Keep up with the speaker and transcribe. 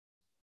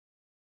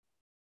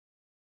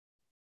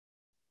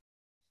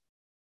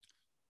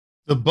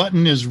The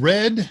button is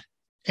red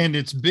and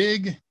it's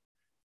big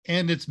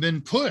and it's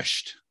been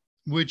pushed,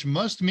 which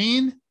must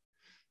mean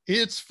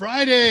it's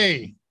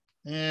Friday.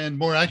 And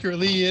more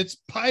accurately, it's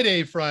Pi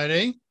Day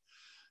Friday.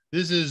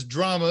 This is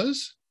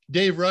Dramas.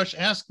 Dave Rush,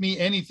 Ask Me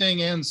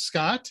Anything, and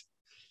Scott.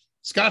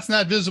 Scott's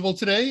not visible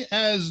today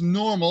as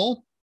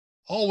normal,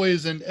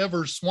 always and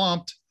ever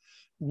swamped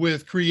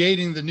with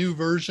creating the new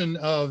version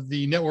of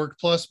the Network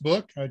Plus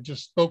book. I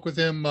just spoke with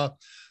him a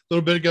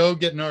little bit ago,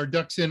 getting our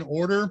ducks in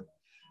order.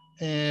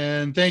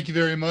 And thank you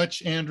very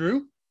much,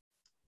 Andrew.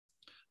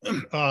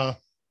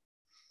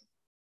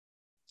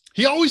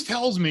 He always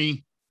tells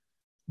me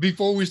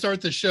before we start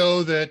the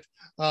show that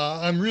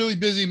I'm really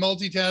busy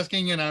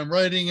multitasking and I'm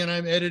writing and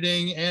I'm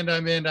editing and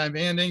I'm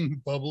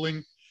ending,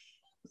 bubbling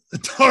the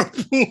tar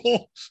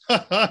pool.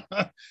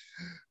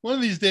 One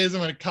of these days,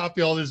 I'm going to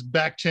copy all this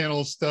back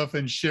channel stuff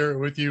and share it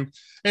with you.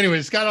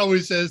 Anyway, Scott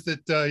always says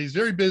that he's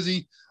very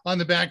busy on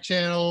the back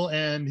channel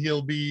and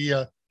he'll be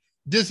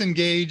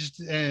disengaged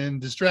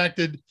and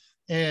distracted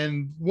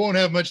and won't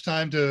have much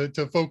time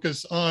to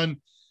focus on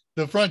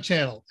the front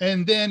channel.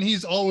 And then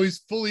he's always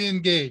fully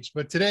engaged.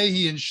 But today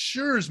he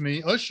assures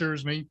me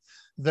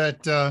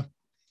that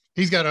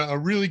he's got a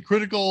really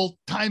critical,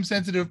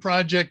 time-sensitive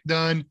project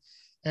done.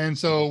 And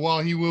so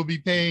while he will be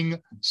paying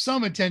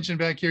some attention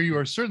back here, you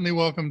are certainly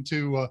welcome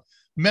to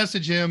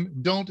message him.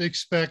 Don't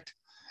expect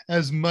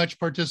as much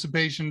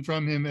participation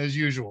from him as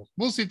usual.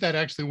 We'll see if that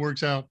actually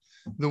works out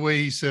the way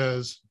he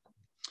says.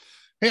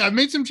 Hey, I've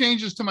made some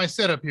changes to my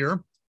setup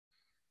here.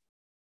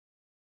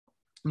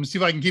 Let me see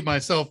if I can keep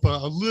myself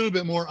a little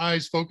bit more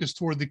eyes focused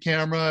toward the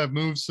camera. I've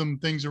moved some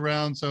things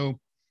around so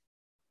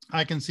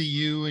I can see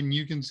you and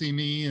you can see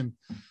me. And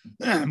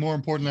more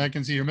importantly, I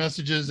can see your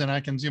messages and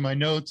I can see my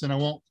notes and I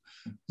won't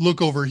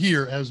look over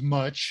here as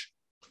much.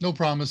 No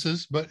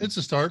promises, but it's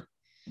a start.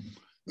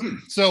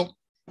 So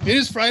it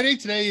is Friday.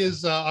 Today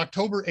is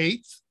October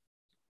 8th.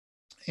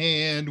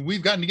 And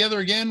we've gotten together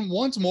again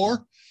once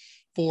more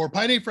for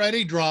Pi Day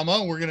Friday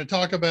drama. We're going to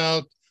talk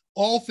about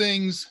all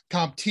things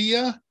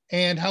CompTIA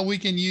and how we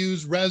can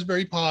use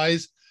Raspberry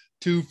Pis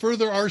to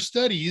further our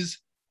studies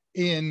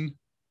in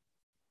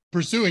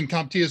pursuing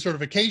CompTIA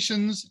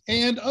certifications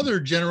and other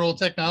general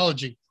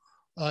technology.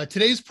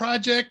 Today's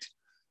project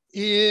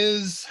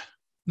is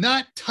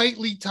not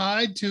tightly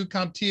tied to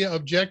CompTIA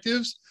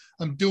objectives.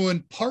 I'm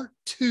doing part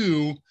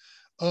 2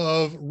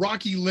 of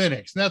Rocky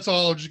Linux. And that's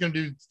all. I'm just going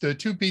to do the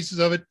 2 pieces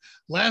of it.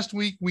 Last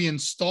week, we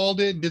installed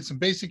it and did some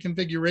basic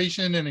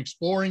configuration and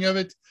exploring of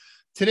it.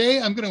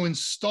 Today, I'm going to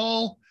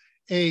install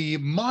a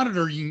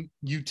monitor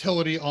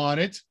utility on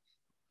it.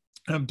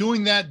 And I'm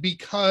doing that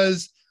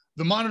because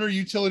the monitor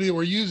utility that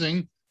we're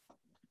using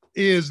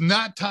is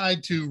not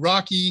tied to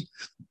Rocky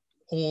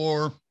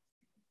or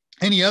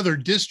any other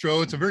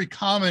distro. It's a very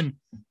common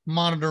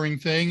monitoring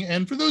thing.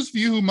 And for those of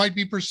you who might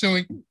be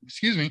pursuing,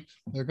 excuse me,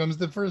 there comes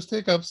the first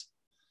hiccups.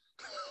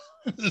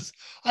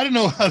 I don't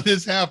know how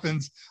this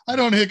happens. I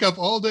don't hiccup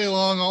all day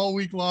long, all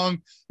week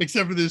long,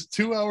 except for this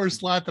 2-hour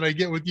slot that I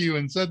get with you.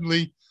 And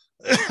suddenly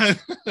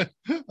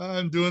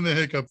I'm doing the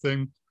hiccup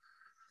thing.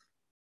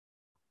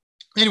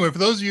 Anyway, for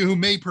those of you who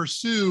may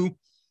pursue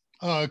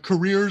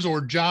careers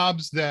or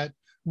jobs that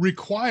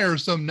require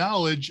some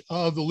knowledge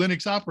of the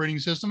Linux operating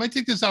system, I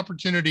take this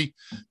opportunity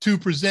to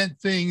present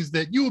things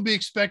that you will be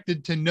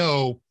expected to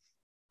know.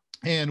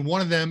 And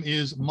one of them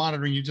is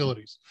monitoring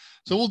utilities.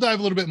 So we'll dive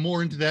a little bit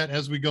more into that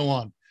as we go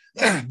on.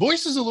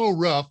 Voice is a little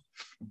rough,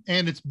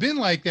 and it's been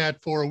like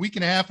that for a week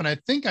and a half, and I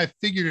think I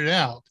figured it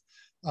out,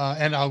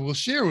 and I will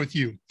share with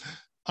you.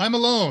 I'm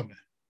alone.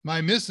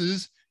 My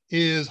missus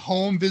is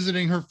home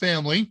visiting her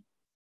family.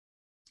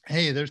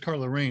 Hey, there's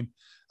Carla Rain.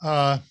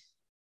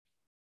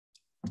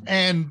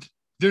 And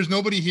there's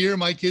nobody here.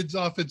 My kid's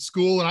off at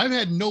school, and I've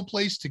had no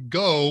place to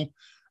go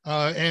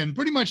and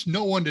pretty much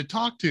no one to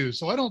talk to.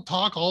 So I don't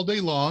talk all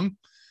day long.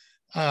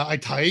 I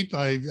type,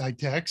 I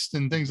text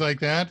and things like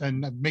that,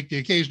 and I make the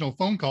occasional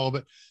phone call,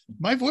 but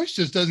my voice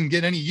just doesn't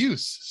get any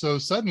use. So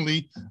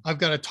suddenly I've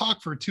got to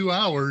talk for 2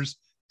 hours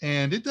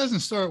and it doesn't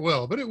start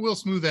well, but it will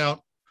smooth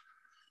out.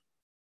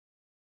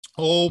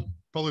 Oh,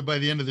 probably by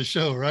the end of the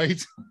show,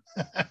 right?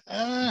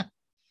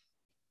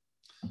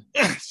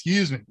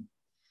 Excuse me.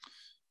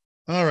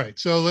 All right,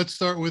 so let's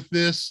start with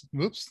this,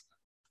 whoops,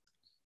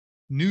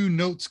 new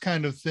notes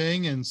kind of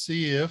thing and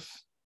see if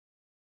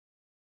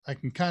I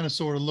can kind of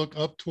sort of look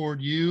up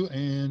toward you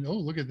and, oh,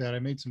 look at that. I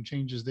made some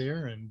changes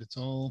there and it's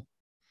all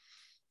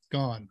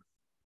gone.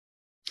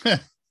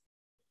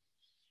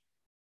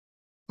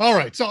 All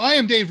right, so I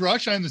am Dave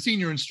Rush. I'm the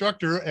senior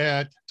instructor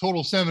at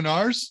Total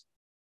Seminars.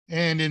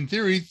 And in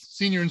theory,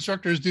 senior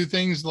instructors do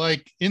things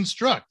like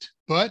instruct,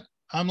 but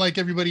I'm like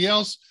everybody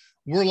else.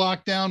 We're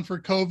locked down for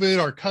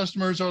COVID. Our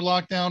customers are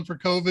locked down for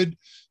COVID.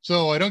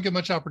 So I don't get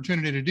much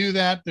opportunity to do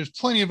that. There's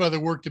plenty of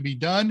other work to be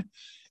done.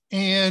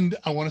 And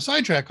I want to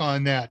sidetrack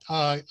on that.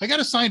 I got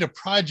assigned a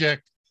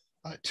project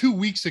 2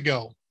 weeks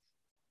ago.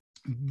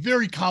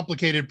 Very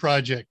complicated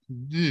project.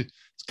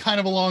 It's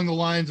kind of along the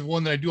lines of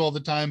one that I do all the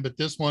time, but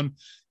this one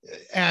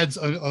adds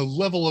a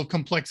level of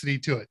complexity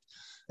to it.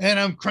 and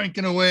I'm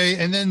cranking away.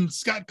 And then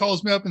Scott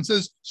calls me up and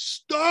says,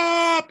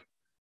 stop,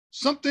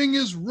 something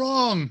is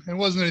wrong. And it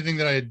wasn't anything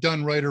that I had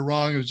done right or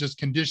wrong. It was just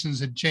conditions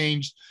had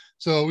changed.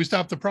 So we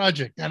stopped the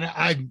project, and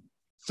I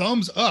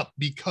thumbs up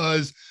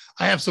because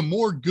I have some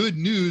more good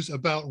news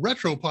about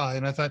RetroPie.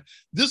 And I thought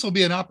this will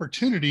be an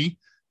opportunity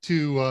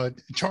to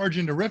charge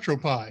into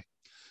RetroPie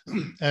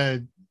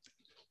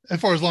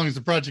as long as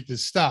the project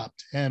is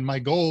stopped. And my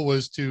goal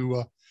was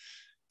to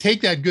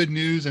take that good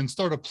news and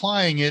start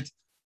applying it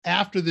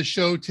after the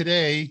show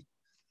today,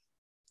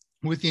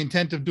 with the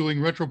intent of doing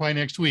RetroPie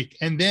next week.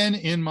 And then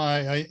in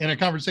a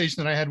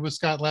conversation that I had with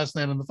Scott last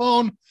night on the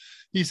phone,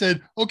 he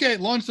said, okay,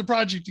 launch the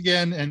project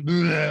again. And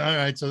all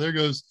right, so there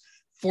goes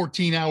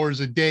 14 hours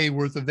a day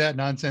worth of that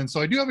nonsense.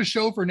 So I do have a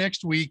show for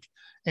next week,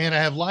 and I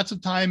have lots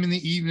of time in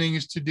the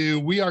evenings to do.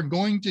 We are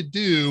going to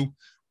do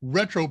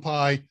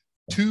RetroPie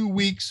 2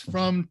 weeks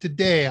from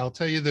today. I'll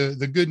tell you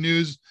the good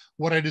news,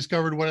 what I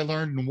discovered, what I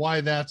learned, and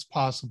why that's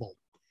possible.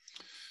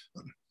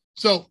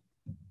 So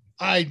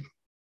I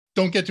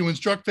don't get to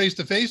instruct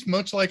face-to-face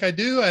much like I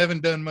do. I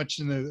haven't done much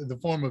in the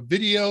form of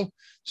video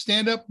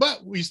stand-up,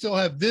 but we still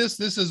have this.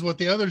 This is what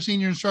the other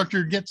senior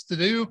instructor gets to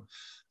do.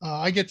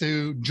 I get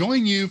to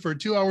join you for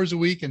 2 hours a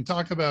week and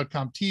talk about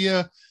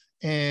CompTIA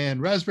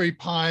and Raspberry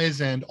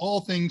Pis and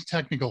all things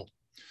technical.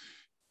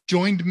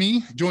 Joined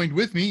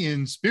with me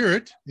in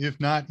spirit, if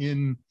not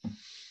in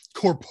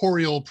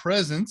corporeal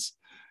presence,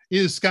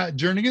 is Scott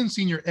Jernigan,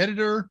 senior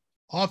editor,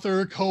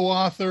 author,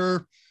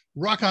 co-author,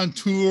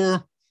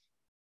 raconteur,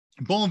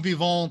 bon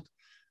vivant,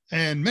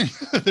 and many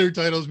other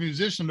titles,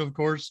 musician, of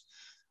course,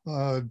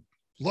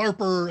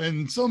 LARPer,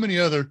 and so many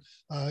other,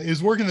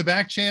 is working the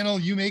back channel.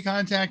 You may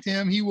contact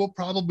him. He will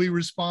probably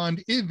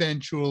respond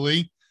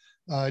eventually.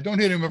 Don't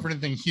hit him up for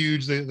anything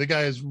huge. The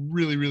guy is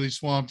really, really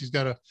swamped. He's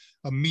got a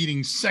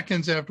meeting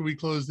seconds after we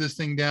close this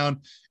thing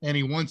down, and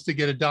he wants to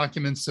get a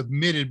document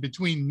submitted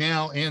between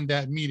now and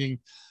that meeting.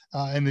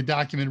 And the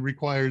document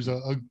requires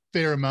a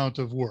fair amount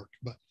of work.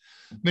 But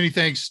many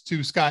thanks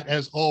to Scott,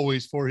 as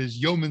always, for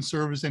his yeoman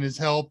service and his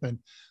help. And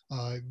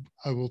I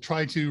will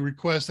try to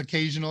request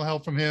occasional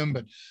help from him,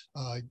 but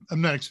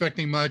I'm not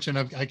expecting much, and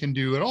I can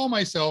do it all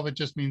myself. It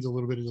just means a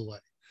little bit of delay.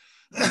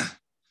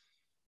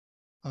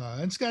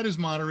 And Scott is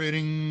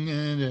moderating.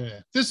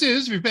 And this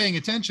is, if you're paying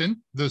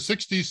attention, the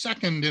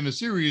 62nd in a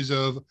series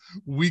of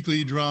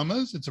weekly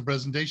dramas. It's a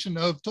presentation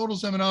of Total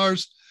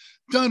Seminars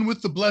done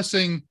with the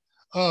blessing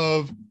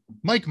of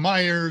Mike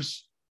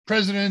Myers,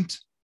 president,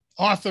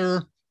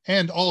 author,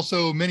 and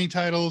also many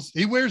titles.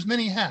 He wears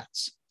many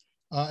hats,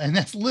 and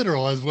that's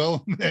literal, as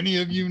well,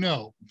 many of you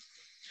know.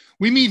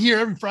 We meet here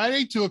every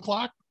Friday, 2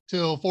 o'clock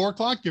till 4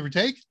 o'clock, give or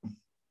take.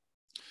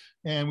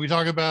 And we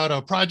talk about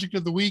a project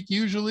of the week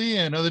usually,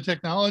 and other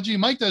technology.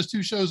 Mike does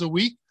 2 shows a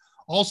week.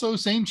 Also,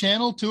 same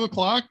channel, 2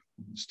 o'clock,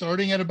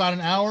 starting at about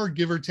an hour,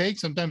 give or take.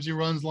 Sometimes he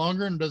runs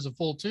longer and does a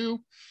full 2,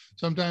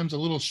 sometimes a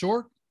little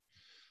short.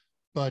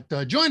 But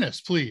join us,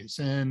 please.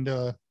 And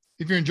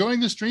if you're enjoying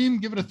the stream,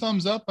 give it a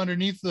thumbs up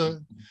underneath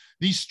the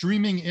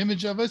streaming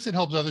image of us. It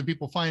helps other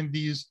people find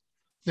these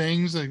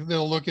things.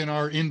 They'll look in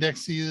our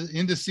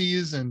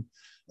indices and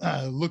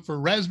look for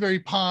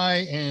Raspberry Pi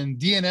and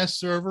DNS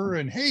server.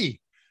 And hey,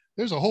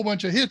 there's a whole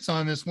bunch of hits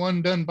on this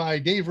one done by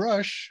Dave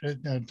Rush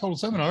at Total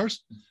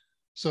Seminars.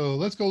 So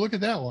let's go look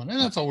at that one. And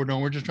that's all we're doing.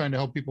 We're just trying to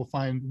help people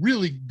find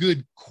really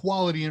good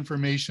quality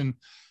information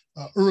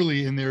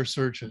early in their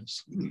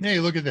searches. Hey,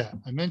 look at that.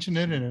 I mentioned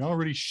it, and it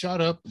already shot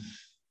up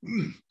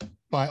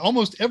by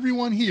almost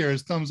everyone here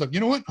as thumbs up. You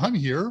know what? I'm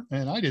here,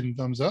 and I didn't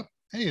thumbs up.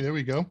 Hey, there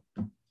we go.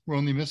 We're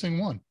only missing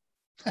one.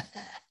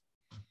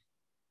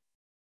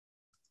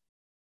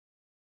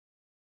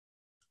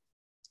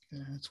 That's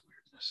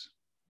weirdness.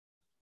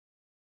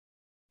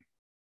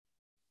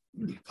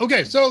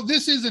 Okay, so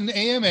this is an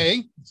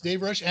AMA. It's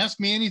Dave Rush, Ask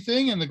Me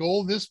Anything, and the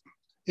goal of this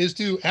is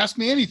to ask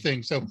me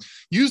anything. So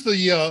use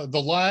the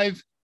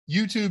live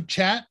YouTube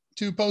chat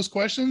to post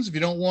questions. If you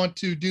don't want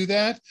to do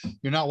that,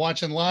 you're not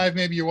watching live,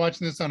 maybe you're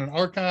watching this on an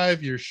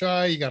archive, you're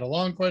shy, you got a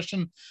long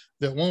question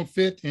that won't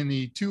fit in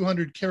the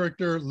 200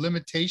 character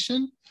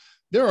limitation,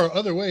 there are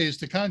other ways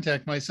to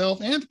contact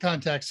myself and to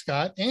contact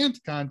Scott and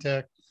to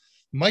contact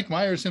Mike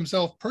Myers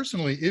himself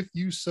personally if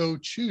you so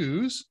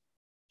choose.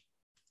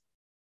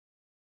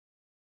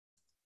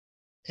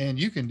 And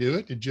you can do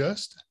it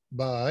just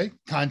by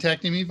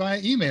contacting me via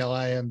email.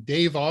 I am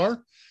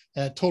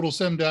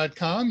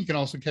daver@totalsem.com. You can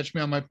also catch me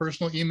on my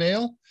personal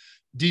email,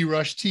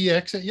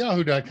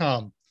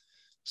 drushtx@yahoo.com.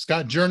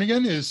 Scott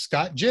Jernigan is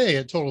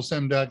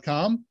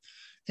scottj@totalsem.com.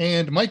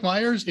 And Mike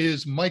Myers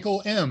is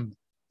Michael M.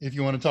 If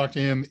you want to talk to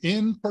him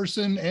in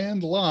person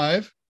and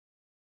live,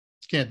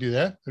 can't do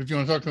that. But if you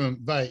want to talk to him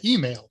via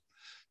email,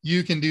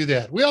 you can do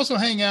that. We also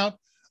hang out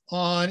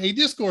on a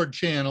Discord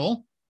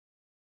channel,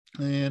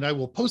 and I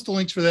will post the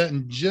links for that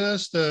in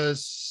just a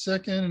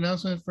second.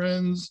 Announcement,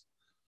 friends.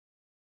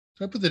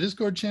 Did I put the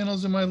Discord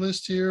channels in my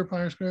list here?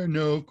 Pirate Square?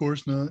 No, of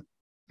course not.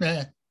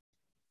 There's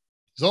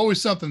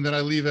always something that I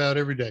leave out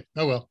every day.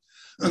 Oh, well.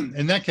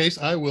 In that case,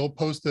 I will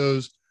post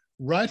those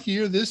right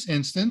here this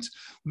instant.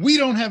 We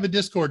don't have a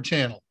Discord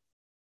channel.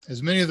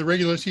 as many of the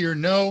regulars here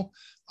know,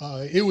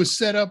 it was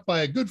set up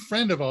by a good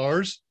friend of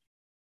ours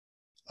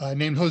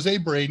named Jose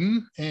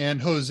Braden,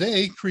 and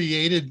Jose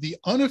created the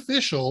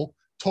unofficial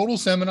Total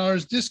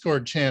Seminars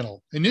Discord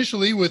channel,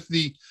 initially with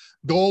the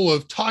goal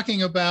of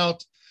talking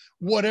about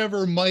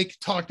whatever Mike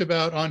talked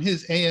about on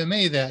his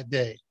AMA that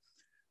day.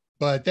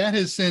 But that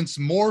has since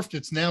morphed.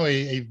 It's now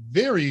a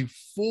very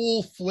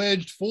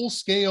full-fledged,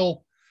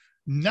 full-scale,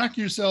 knock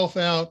yourself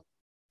out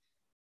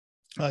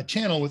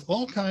channel with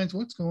all kinds.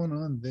 What's going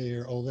on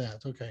there? Oh,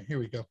 that. Okay, here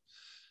we go.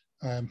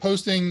 I'm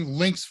posting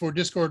links for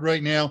Discord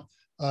right now.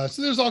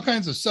 So there's all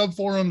kinds of sub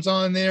forums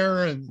on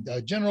there, and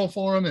general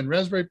forum and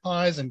Raspberry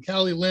Pis and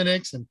Kali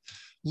Linux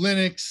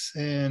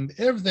and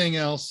everything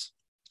else.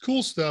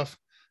 Cool stuff.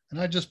 And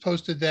I just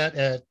posted that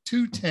at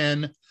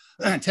 2:10,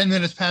 10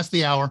 minutes past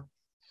the hour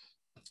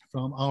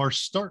from our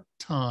start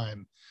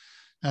time.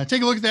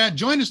 Take a look at that.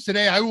 Join us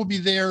today. I will be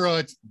there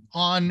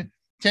on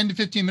 10 to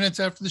 15 minutes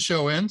after the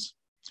show ends.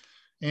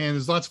 And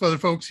there's lots of other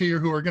folks here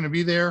who are going to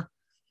be there.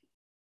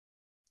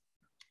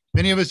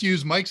 Many of us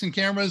use mics and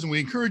cameras, and we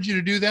encourage you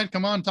to do that.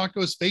 Come on, talk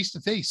to us face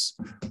to face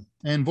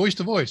and voice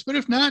to voice. But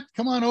if not,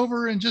 come on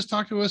over and just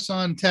talk to us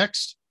on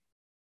text,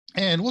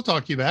 and we'll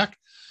talk to you back.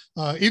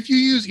 If you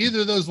use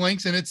either of those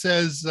links and it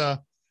says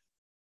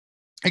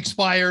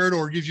expired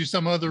or gives you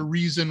some other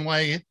reason why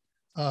it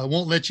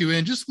won't let you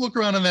in, just look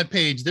around on that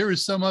page. There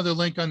is some other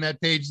link on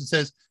that page that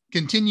says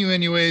continue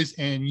anyways,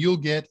 and you'll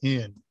get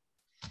in.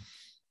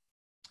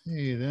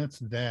 Hey, that's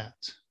that.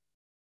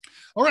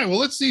 All right, well,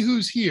 let's see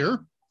who's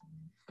here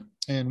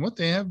and what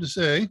they have to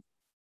say.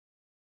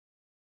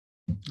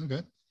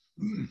 Okay.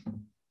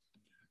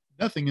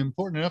 Nothing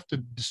important enough to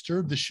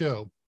disturb the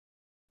show.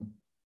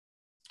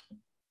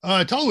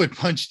 Tallwood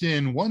punched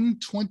in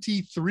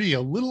 123,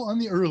 a little on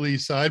the early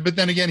side, but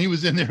then again, he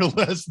was in there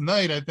last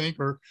night, I think,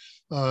 or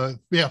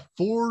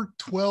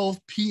 4:12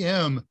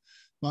 p.m.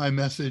 My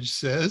message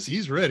says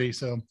he's ready.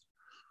 So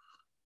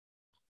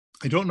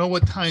I don't know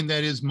what time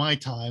that is my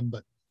time,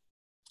 but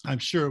I'm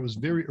sure it was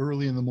very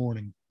early in the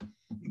morning.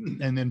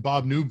 And then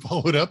Bob Noob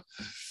followed up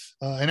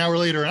an hour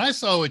later, and I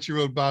saw what you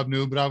wrote, Bob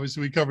Noob, but obviously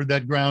we covered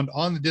that ground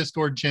on the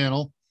Discord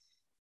channel.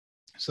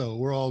 So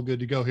we're all good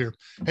to go here.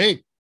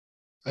 Hey,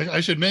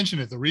 I should mention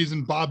it. The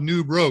reason Bob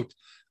Noob wrote,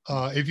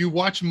 if you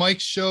watch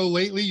Mike's show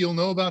lately, you'll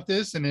know about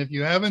this. And if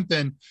you haven't,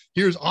 then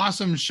here's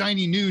awesome,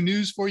 shiny new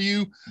news for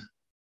you.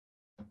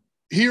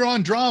 Here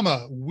on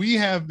Drama, we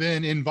have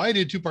been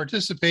invited to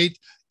participate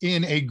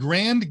in a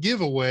grand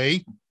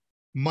giveaway.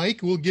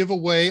 Mike will give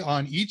away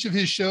on each of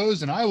his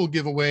shows, and I will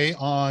give away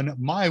on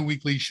my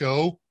weekly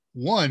show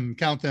one,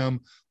 count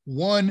them,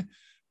 one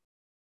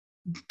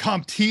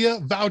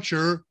CompTIA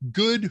voucher,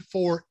 good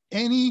for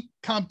any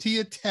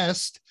CompTIA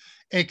test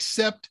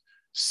except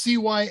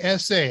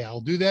CYSA.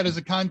 I'll do that as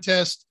a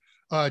contest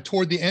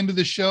toward the end of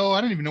the show. I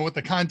don't even know what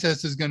the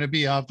contest is going to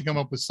be. I'll have to come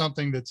up with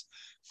something that's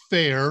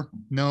fair.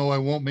 No, I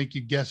won't make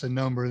you guess a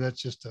number.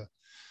 That's just a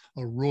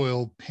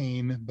royal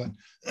pain, but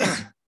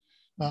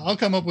I'll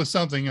come up with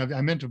something.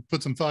 I meant to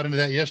put some thought into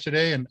that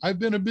yesterday, and I've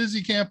been a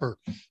busy camper,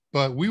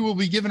 but we will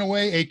be giving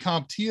away a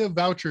CompTIA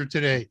voucher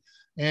today.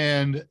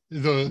 And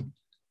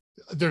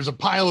there's a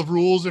pile of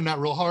rules. They're not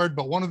real hard,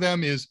 but one of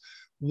them is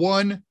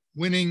one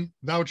winning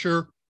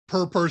voucher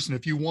per person.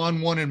 If you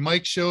won one in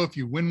Mike's show, if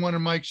you win one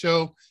in Mike's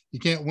show, you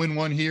can't win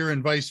one here,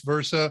 and vice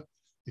versa.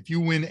 If you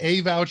win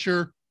a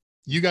voucher,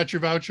 you got your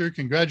voucher.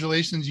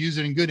 Congratulations. Use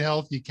it in good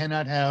health. You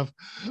cannot have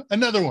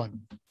another one.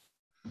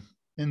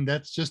 And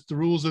that's just the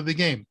rules of the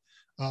game.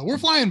 We're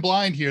flying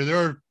blind here. There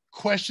are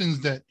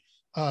questions that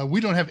we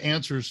don't have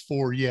answers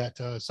for yet.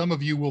 Some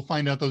of you will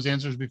find out those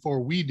answers before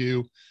we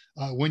do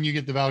when you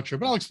get the voucher,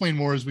 but I'll explain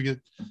more as we get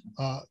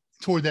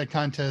toward that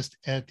contest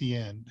at the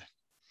end.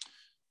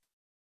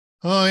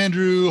 Oh,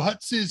 Andrew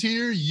Hutz is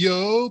here.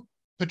 Yo,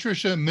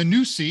 Patricia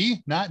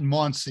Manusi, not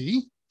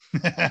Monsi.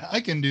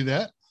 I can do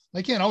that.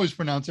 I can't always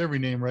pronounce every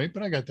name right,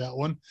 but I got that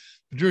one.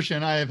 Patricia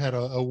and I have had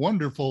a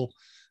wonderful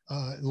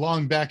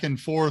long back and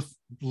forth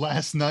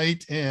last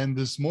night and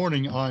this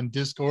morning on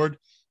Discord.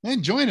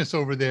 And join us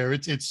over there.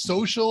 It's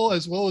social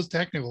as well as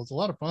technical. It's a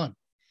lot of fun.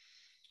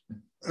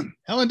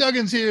 Alan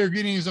Duggan's here.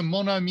 Greetings,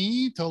 mon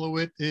ami.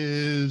 Tolowit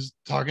is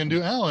talking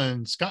to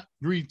Alan. Scott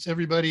greets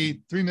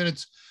everybody 3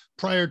 minutes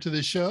prior to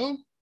the show.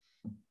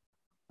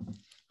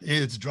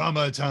 It's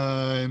drama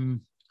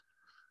time.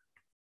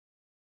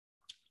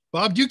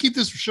 Bob, do you keep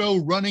this show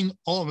running,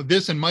 all of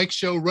this and Mike's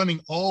show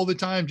running all the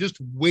time, just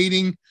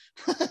waiting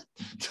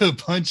to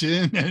punch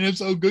in? And it's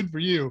so good for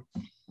you.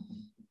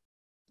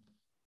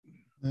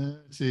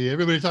 Let's see,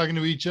 everybody talking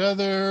to each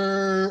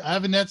other.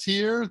 Avanet's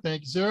here.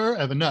 Thank you, sir.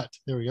 Avanut.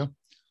 There we go.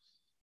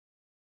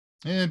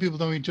 And people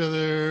know each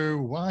other.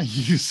 Why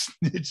you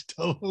snitch,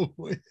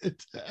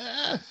 Tolowit?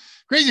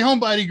 Crazy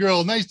homebody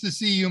girl. Nice to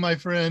see you, my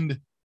friend,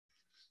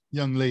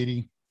 young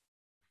lady.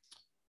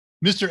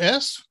 Mr.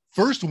 S,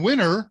 first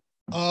winner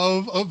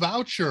of a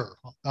voucher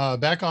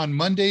back on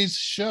Monday's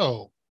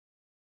show.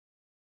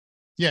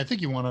 Yeah, I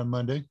think you won on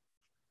Monday.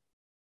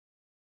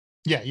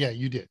 Yeah,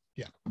 you did.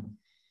 Yeah.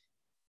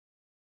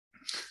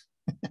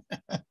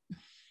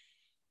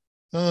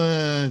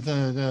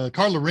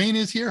 Carla Rain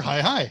is here.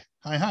 Hi, hi,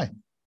 hi, hi.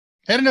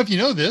 I don't know if you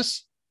know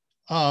this.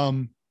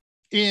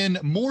 In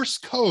Morse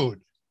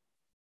code,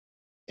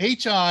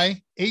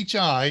 HI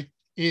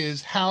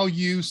is how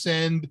you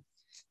send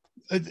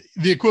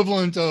the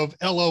equivalent of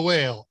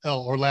LOL,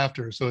 L or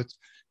laughter. So it's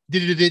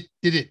did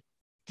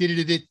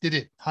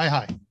it, hi,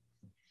 hi.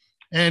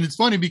 And it's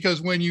funny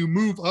because when you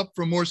move up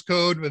from Morse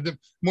code, the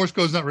Morse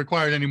code is not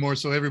required anymore.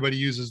 So everybody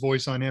uses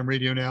voice on ham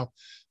radio now.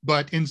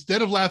 But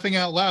instead of laughing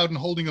out loud and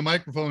holding the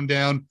microphone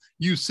down,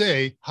 you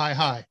say hi,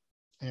 hi.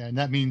 And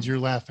that means you're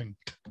laughing.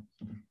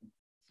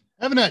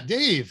 Have a nut,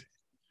 Dave.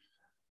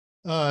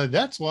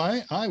 That's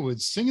why I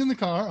would sing in the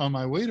car on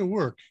my way to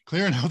work,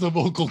 clearing out the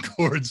vocal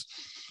cords.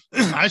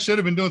 I should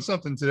have been doing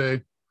something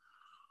today.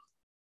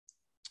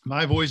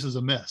 My voice is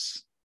a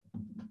mess,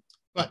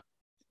 but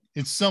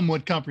it's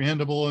somewhat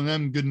comprehensible, and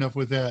I'm good enough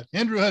with that.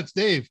 Andrew Hutz,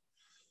 Dave.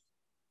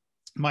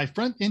 My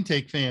front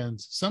intake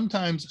fans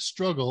sometimes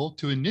struggle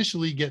to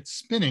initially get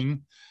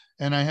spinning,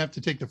 and I have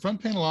to take the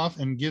front panel off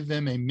and give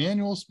them a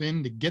manual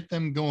spin to get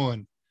them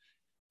going.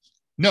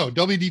 No,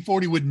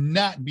 WD-40 would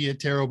not be a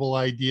terrible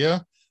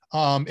idea,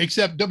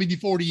 except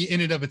WD-40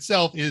 in and of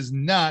itself is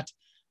not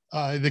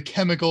the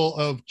chemical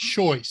of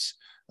choice.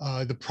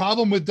 The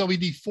problem with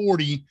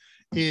WD-40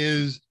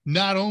 is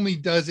not only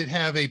does it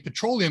have a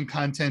petroleum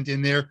content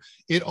in there,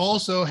 it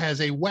also has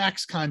a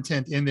wax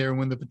content in there.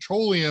 When the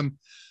petroleum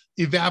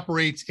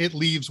evaporates, it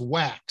leaves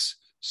wax.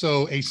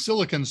 So a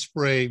silicone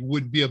spray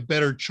would be a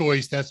better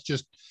choice. That's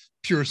just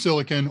pure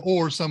silicone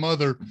or some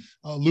other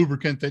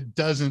lubricant that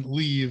doesn't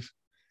leave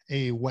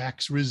a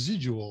wax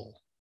residual.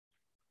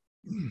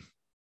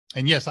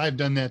 And yes, I've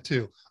done that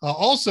too.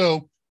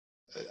 Also,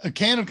 a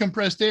can of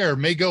compressed air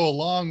may go a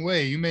long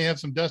way. You may have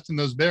some dust in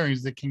those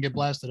bearings that can get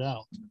blasted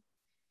out.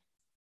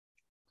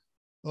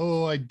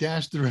 Oh, I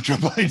dashed the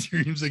retrobody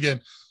dreams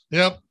again.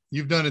 Yep,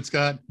 you've done it,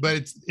 Scott.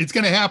 But it's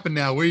going to happen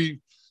now. We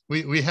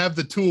have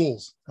the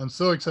tools. I'm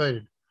so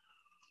excited.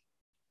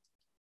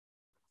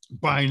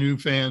 Buy new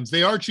fans.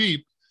 They are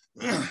cheap.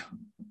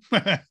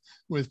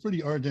 With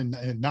pretty ardent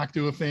and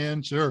Noctua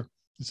fan. Sure.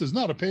 This is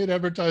not a paid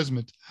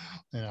advertisement.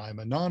 And I'm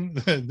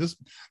a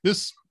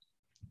this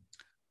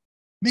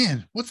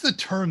man, what's the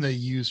term they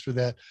use for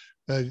that?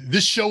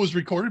 This show was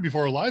recorded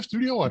before a live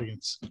studio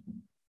audience.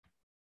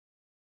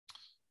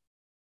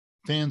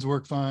 Fans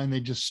work fine. They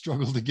just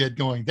struggle to get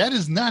going. That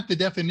is not the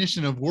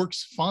definition of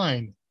works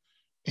fine,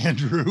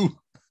 Andrew.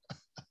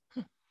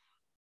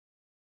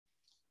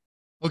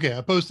 Okay,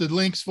 I posted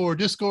links for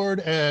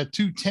Discord at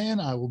 2:10.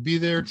 I will be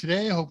there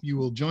today. I hope you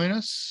will join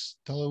us.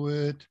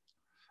 Telewit.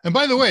 And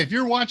by the way, if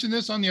you're watching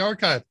this on the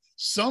archive,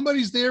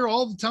 somebody's there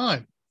all the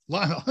time.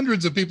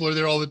 Hundreds of people are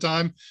there all the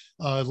time.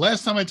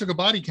 Last time I took a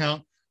body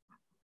count,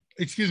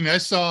 I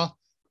saw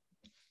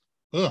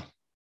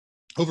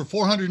over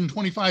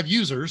 425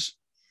 users,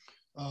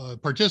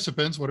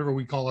 participants, whatever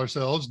we call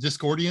ourselves,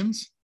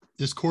 discordants.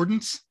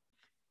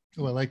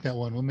 Oh, I like that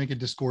one. We'll make it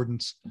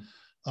discordance.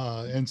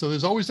 And so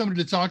there's always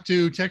somebody to talk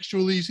to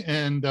textually.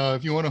 And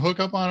if you want to hook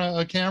up on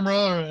a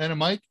camera and a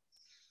mic,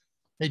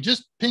 hey,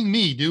 just ping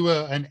me. Do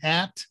an @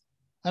 I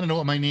don't know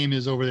what my name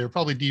is over there.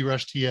 Probably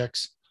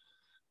drushtx.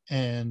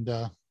 And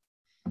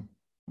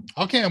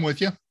I'll cam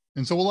with you.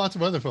 And so will lots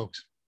of other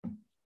folks.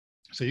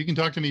 So you can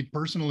talk to me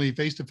personally,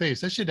 face to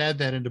face. I should add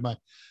that into my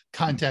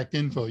contact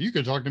info. You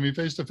could talk to me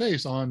face to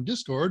face on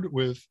Discord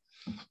with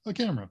a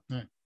camera. All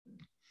right.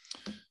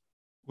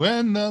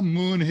 When the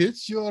moon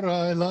hits your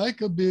eye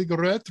like a big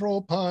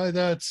retro pie,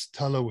 that's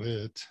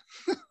Telewit.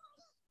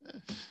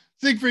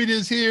 Siegfried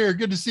is here.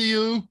 Good to see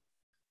you.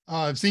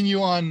 I've seen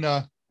you on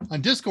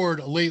Discord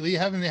lately.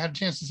 Haven't had a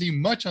chance to see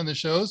much on the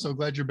show, so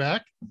glad you're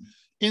back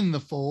in the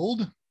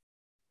fold.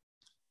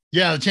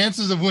 Yeah, the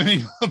chances of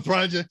winning a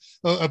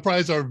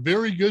prize are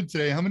very good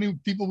today. How many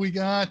people we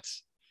got?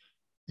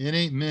 It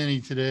ain't many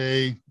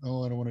today.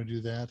 Oh, I don't want to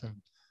do that.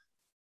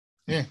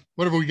 Yeah,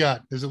 whatever we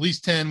got. There's at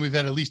least 10. We've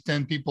had at least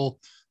 10 people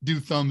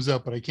do thumbs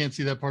up, but I can't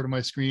see that part of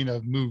my screen.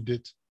 I've moved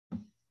it.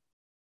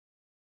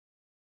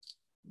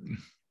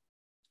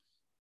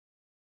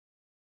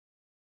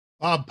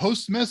 Bob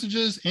posts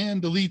messages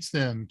and deletes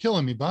them.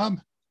 Killing me, Bob.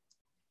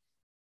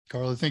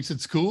 Carla thinks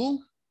it's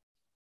cool.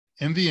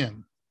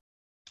 MVM.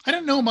 I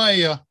don't know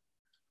my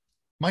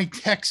my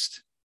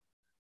text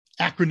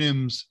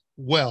acronyms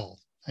well.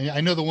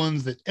 I know the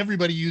ones that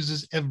everybody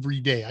uses every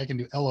day. I can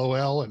do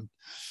LOL and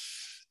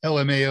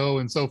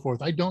LMAO and so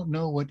forth. I don't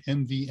know what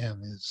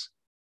MVM is,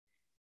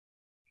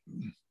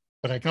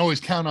 but I can always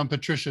count on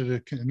Patricia to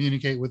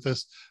communicate with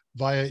us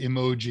via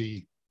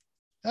emoji.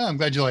 Oh, I'm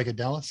glad you like it,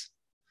 Dallas.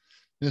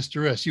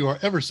 Mr. S, you are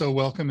ever so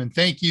welcome. And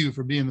thank you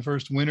for being the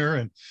first winner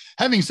and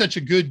having such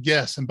a good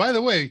guess. And by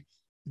the way,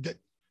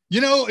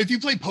 you know, if you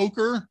play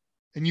poker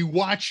and you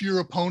watch your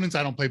opponents,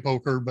 I don't play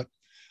poker, but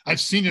I've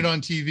seen it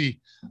on TV.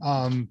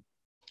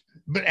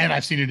 And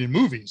I've seen it in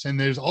movies. And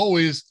there's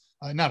always,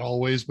 not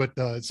always, but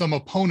some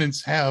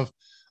opponents have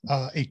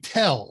a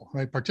tell,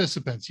 right?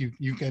 Participants,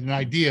 you get an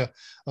idea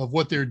of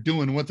what they're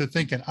doing, what they're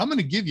thinking. I'm going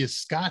to give you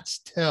Scott's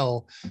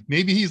tell.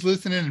 Maybe he's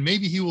listening and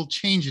maybe he will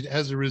change it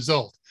as a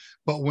result.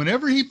 But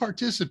whenever he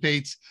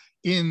participates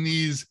in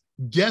these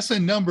guess a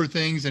number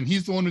things, and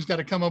he's the one who's got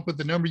to come up with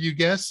the number you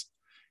guess,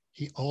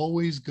 he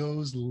always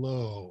goes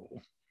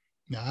low.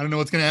 Now, I don't know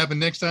what's going to happen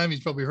next time. He's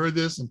probably heard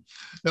this and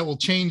that will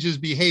change his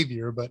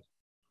behavior, but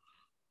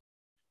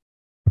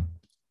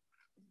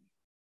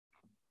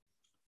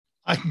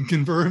I can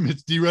confirm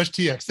it's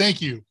drushtx.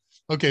 Thank you.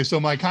 Okay, so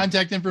my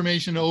contact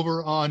information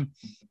over on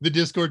the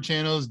Discord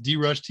channel is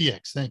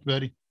drushtx. Thank you,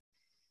 buddy.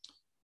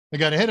 I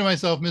got ahead of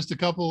myself, missed a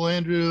couple,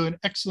 Andrew. An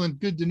excellent,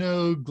 good to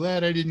know.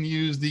 Glad I didn't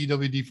use the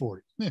WD-40.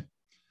 Yeah.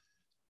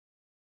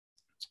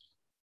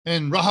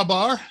 And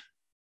Rahabar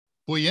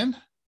Buyen,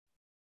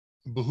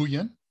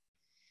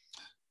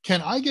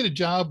 can I get a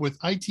job with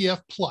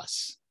ITF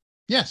Plus?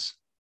 Yes.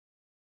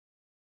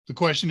 The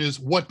question is,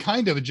 what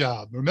kind of a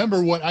job?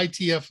 Remember what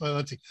ITF,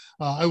 let's see,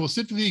 I will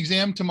sit for the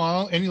exam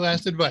tomorrow. Any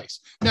last advice?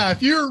 Now,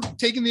 if you're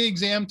taking the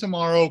exam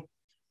tomorrow,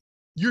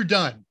 you're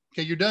done.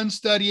 Okay, you're done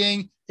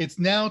studying. It's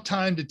now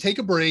time to take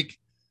a break,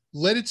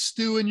 let it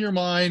stew in your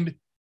mind,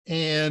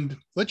 and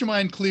let your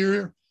mind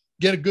clear,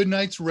 get a good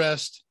night's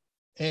rest,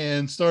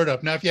 and start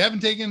up. Now, if you haven't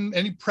taken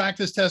any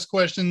practice test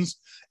questions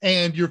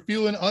and you're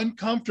feeling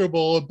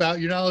uncomfortable about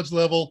your knowledge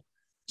level,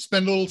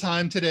 spend a little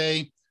time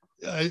today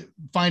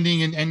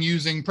finding and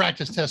using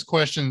practice test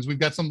questions. We've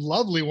got some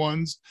lovely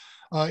ones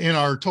in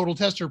our Total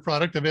Tester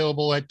product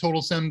available at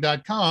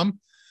totalsem.com.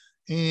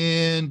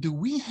 And do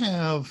we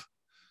have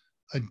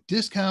a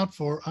discount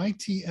for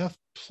ITF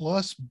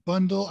Plus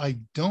bundle? I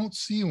don't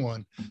see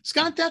one.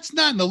 Scott, that's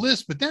not in the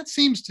list, but that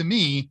seems to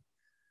me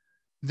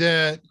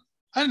that,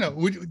 I don't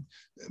know,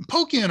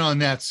 poke in on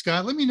that,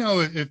 Scott. Let me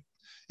know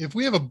if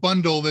we have a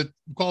bundle that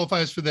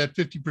qualifies for that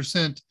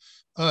 50%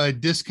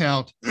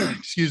 discount,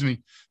 excuse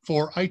me,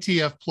 for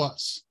ITF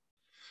Plus.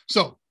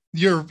 So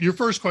your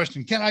first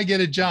question, can I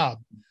get a job?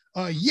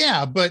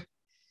 Yeah, but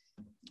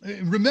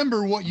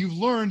remember what you've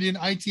learned in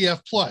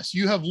ITF Plus.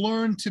 You have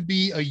learned to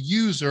be a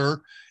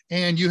user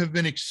and you have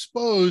been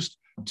exposed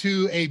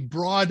to a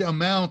broad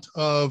amount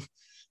of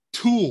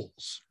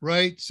tools,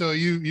 right? So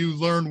you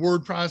learn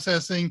word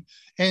processing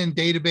and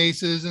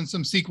databases and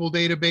some SQL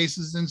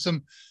databases and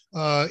some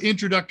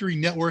introductory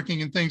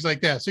networking and things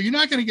like that. So you're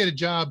not going to get a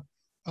job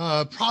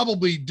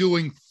probably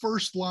doing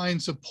first line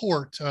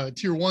support,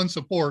 tier 1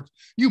 support.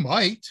 You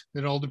might.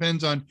 It all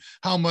depends on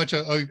how much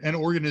an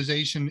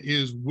organization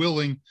is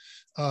willing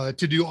to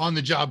do on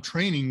the job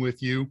training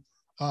with you.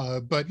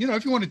 But you know,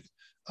 if you want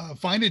to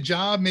find a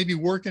job, maybe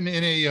working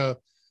in a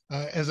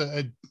as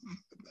a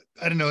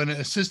I don't know, an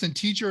assistant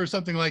teacher or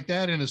something like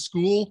that in a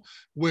school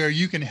where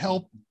you can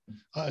help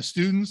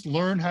students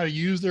learn how to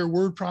use their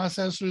word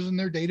processors and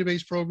their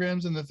database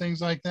programs and the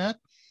things like that.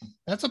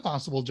 That's a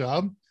possible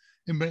job.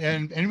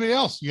 And anybody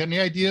else, you got any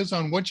ideas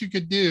on what you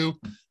could do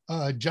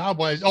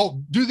job-wise?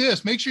 Oh, do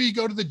this. Make sure you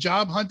go to the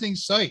job hunting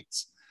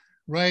sites,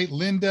 right?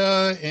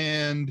 Linda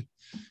and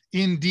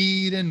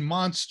Indeed and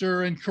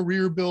Monster and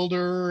Career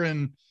Builder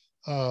and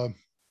the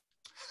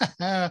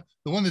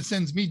one that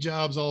sends me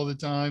jobs all the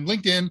time,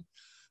 LinkedIn.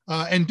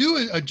 And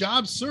do a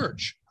job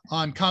search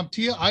on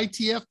CompTIA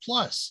ITF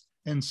Plus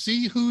and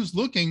see who's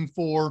looking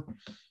for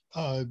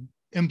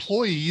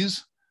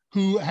employees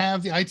who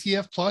have the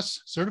ITF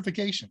Plus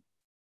certification.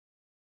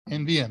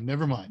 NVM,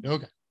 never mind.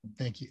 Okay,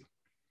 thank you.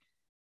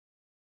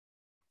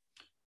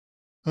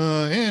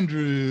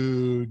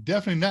 Andrew,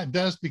 definitely not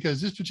dust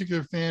because this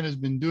particular fan has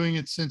been doing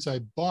it since I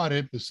bought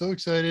it. Was so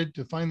excited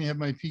to finally have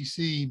my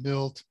PC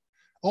built.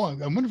 Oh,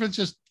 I wonder if it's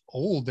just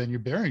old, then your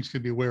bearings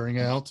could be wearing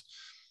out.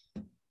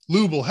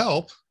 Lube will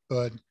help,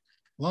 but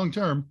long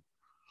term.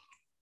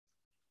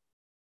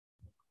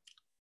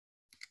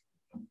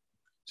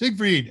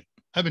 Siegfried,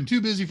 I've been too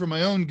busy for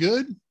my own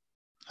good.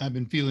 I've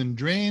been feeling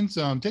drained,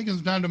 so I'm taking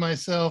some time to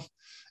myself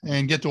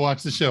and get to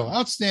watch the show.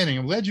 Outstanding.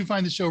 I'm glad you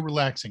find the show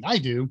relaxing. I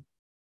do.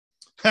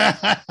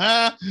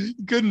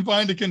 Couldn't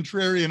find a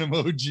contrarian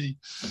emoji.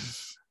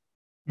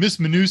 Miss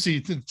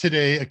Manusi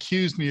today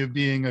accused me of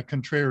being a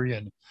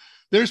contrarian.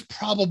 There's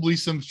probably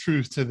some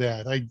truth to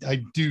that.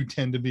 I do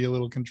tend to be a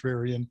little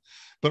contrarian,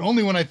 but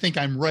only when I think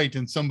I'm right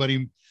and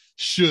somebody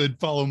should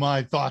follow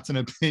my thoughts and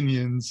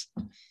opinions.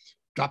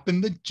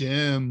 Dropping the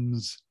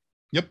gems.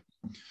 Yep.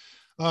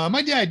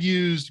 My dad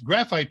used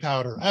graphite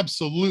powder,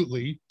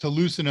 absolutely, to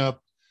loosen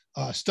up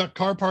stuck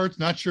car parts.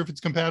 Not sure if it's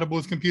compatible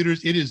with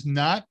computers. It is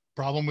not.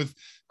 Problem with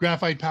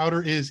graphite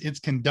powder is it's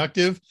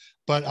conductive,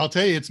 but I'll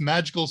tell you, it's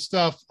magical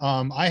stuff.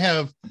 I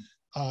have,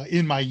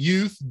 in my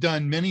youth,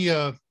 done many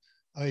a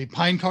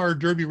Pine Car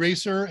Derby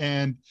racer,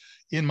 and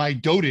in my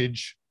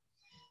dotage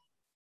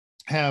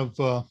have,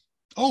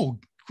 oh,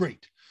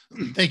 great.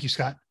 Thank you,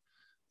 Scott.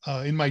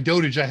 In my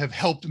dotage, I have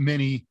helped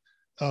many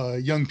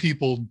young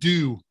people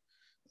do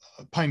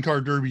Pine Car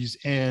Derbies,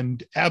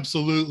 and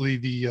absolutely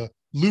the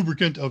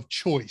lubricant of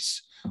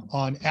choice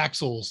on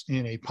axles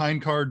in a Pine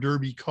Car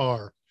Derby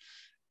car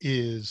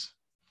is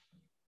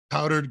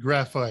Powdered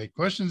graphite.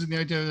 Questions in the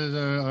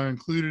item are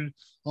included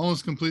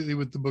almost completely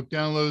with the book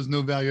downloads.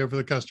 No value for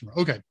the customer.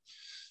 Okay.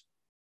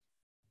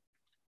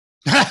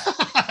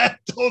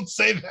 Don't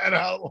say that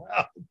out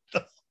loud.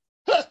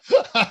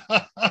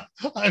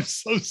 I'm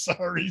so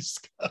sorry,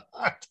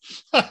 Scott.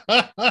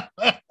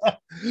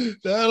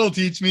 That'll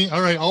teach me.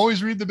 All right.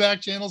 Always read the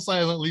back channel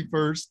silently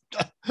first.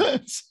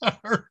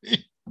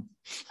 Sorry.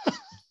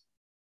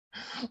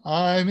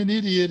 I'm an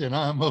idiot and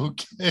I'm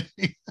okay.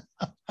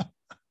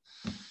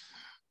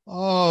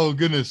 Oh,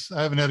 goodness.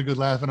 I haven't had a good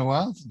laugh in a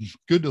while. It's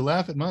good to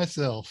laugh at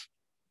myself.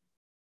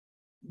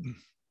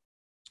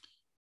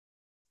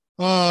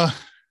 IMSPAS.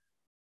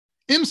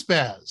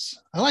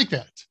 I like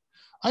that.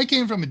 I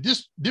came from a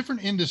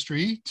different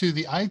industry to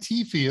the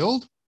IT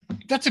field.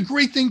 That's a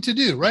great thing to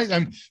do, right?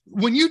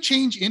 When you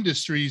change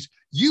industries,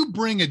 you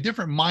bring a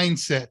different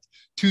mindset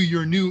to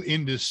your new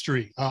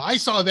industry. I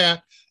saw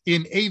that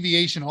in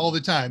aviation all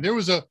the time. There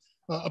was a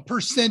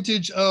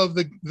percentage of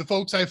the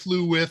folks I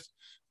flew with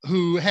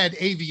who had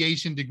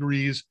aviation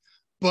degrees,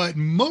 but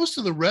most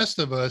of the rest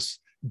of us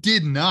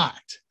did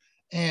not.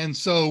 And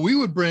so we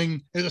would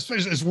bring,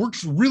 especially it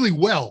works really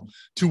well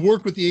to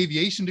work with the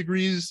aviation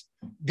degrees,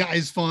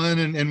 guys fun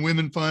and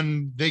women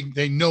fun.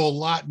 They know a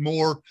lot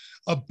more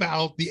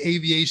about the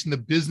aviation, the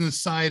business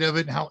side of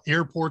it, how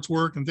airports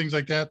work and things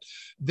like that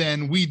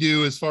than we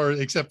do as far,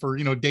 except for,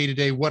 day to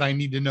day, what I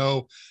need to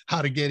know,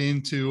 how to get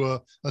into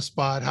a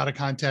spot, how to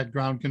contact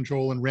ground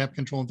control and ramp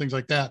control and things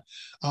like that.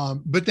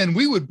 But then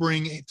we would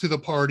bring to the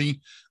party,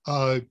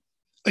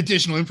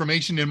 additional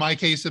information, in my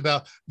case,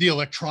 about the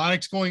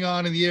electronics going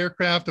on in the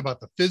aircraft,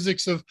 about the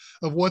physics of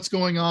what's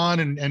going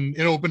on. And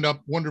it opened up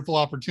wonderful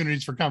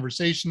opportunities for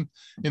conversation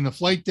in the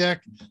flight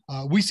deck.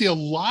 We see a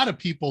lot of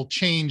people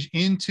change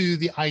into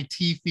the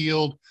IT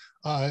field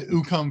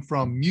who come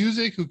from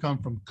music, who come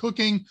from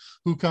cooking,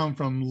 who come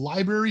from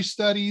library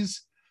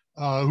studies,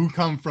 who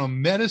come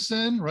from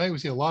medicine, right? We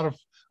see a lot of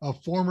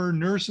former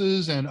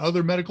nurses and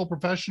other medical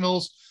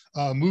professionals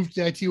moved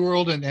to the IT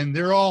world, and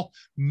they're all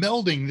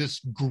melding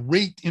this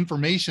great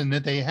information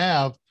that they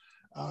have.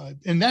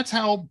 And that's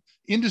how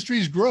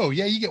industries grow.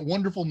 Yeah, you get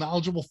wonderful,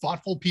 knowledgeable,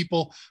 thoughtful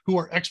people who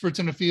are experts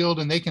in the field,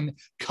 and they can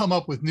come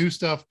up with new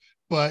stuff.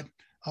 But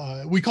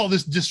we call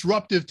this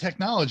disruptive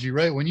technology,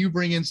 right? When you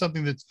bring in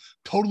something that's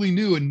totally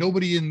new and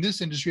nobody in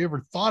this industry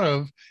ever thought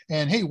of,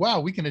 and hey, wow,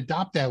 we can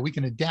adopt that. We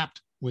can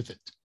adapt with it.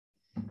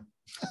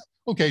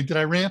 Okay, did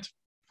I rant?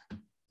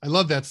 I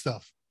love that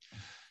stuff.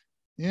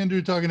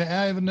 Andrew talking to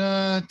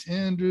Avanut.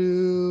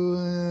 Andrew,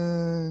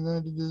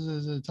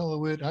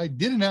 Telewit. I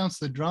did announce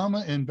the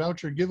drama and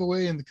voucher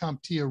giveaway in the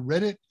CompTIA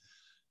Reddit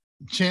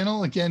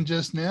channel again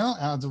just now.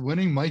 Odds of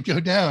winning might go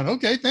down.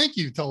 Okay, thank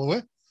you,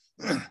 Telewit.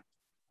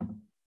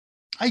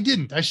 I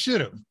didn't. I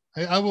should have.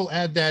 I will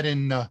add that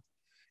in the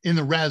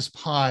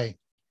Raspberry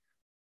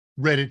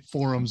Reddit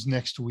forums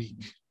next week.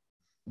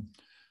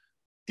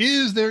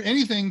 Is there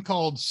anything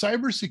called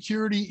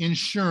cybersecurity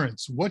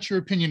insurance? What's your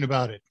opinion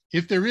about it?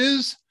 If there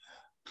is,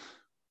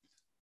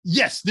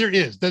 yes, there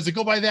is. Does it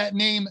go by that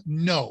name?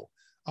 No.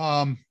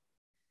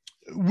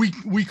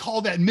 We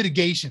call that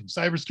mitigation,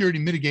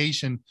 cybersecurity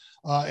mitigation,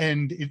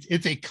 and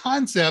it's a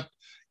concept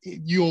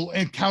you'll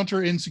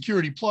encounter in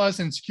Security Plus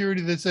and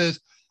security that says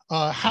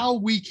how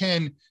we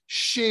can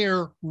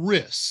share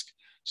risk.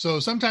 So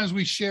sometimes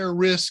we share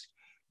risk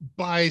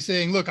by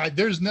saying, look,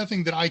 there's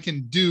nothing that I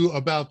can do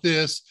about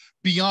this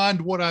beyond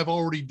what I've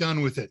already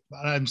done with it.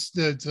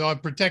 So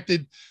I've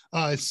protected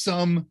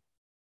some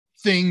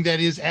thing that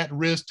is at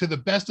risk to the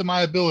best of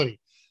my ability.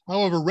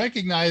 However,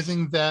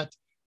 recognizing that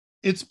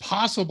it's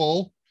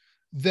possible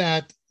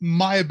that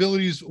my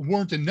abilities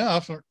weren't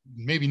enough, or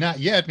maybe not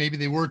yet, maybe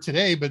they were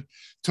today, but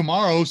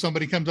tomorrow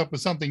somebody comes up with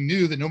something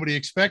new that nobody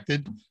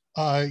expected.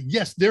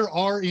 Yes, there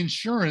are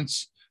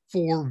insurance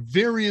for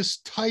various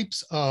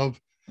types of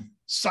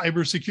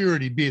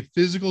cybersecurity, be it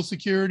physical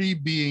security,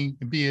 be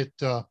it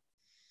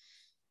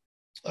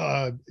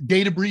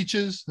data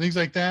breaches, things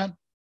like that.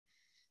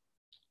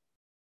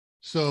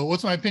 So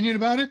what's my opinion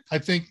about it? I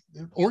think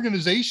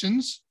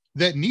organizations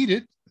that need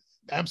it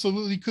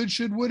absolutely could,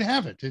 should, would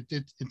have it.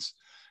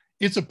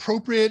 It's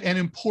appropriate and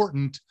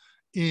important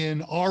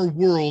in our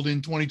world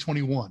in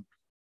 2021.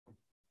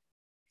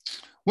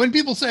 When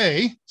people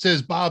say,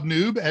 says Bob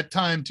Noob at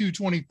time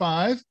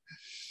 225,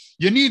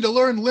 you need to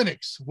learn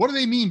Linux. What do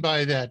they mean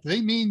by that? Do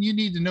they mean you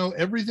need to know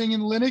everything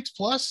in Linux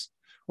Plus,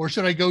 or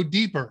should I go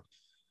deeper?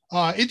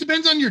 It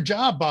depends on your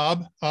job,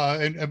 Bob,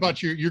 and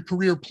about your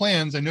career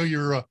plans. I know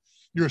you're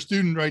a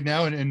student right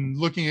now and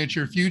looking at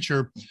your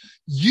future.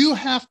 You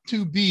have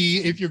to be,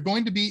 if you're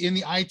going to be in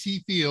the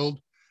IT field,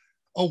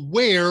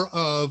 aware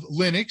of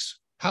Linux,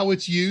 how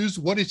it's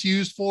used, what it's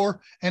used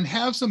for, and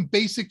have some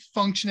basic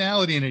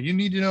functionality in it. You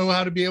need to know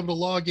how to be able to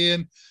log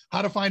in,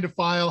 how to find a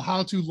file,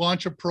 how to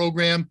launch a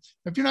program.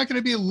 If you're not going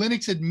to be a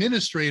Linux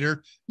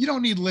administrator, you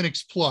don't need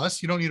Linux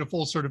Plus. You don't need a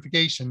full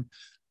certification,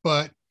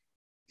 but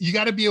you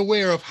got to be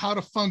aware of how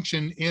to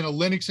function in a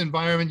Linux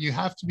environment. You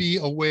have to be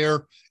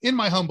aware, in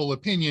my humble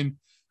opinion,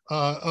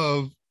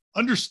 of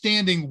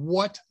understanding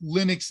what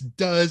Linux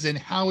does and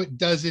how it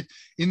does it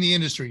in the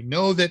industry.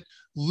 Know that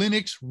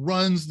Linux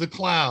runs the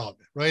cloud,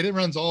 right? It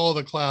runs all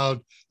the cloud.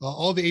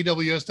 All the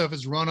AWS stuff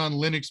is run on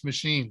Linux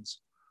machines.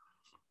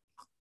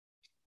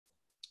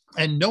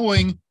 And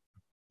knowing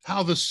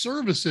how the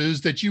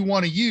services that you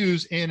want to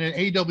use in an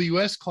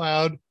AWS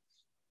cloud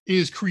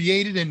is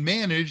created and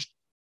managed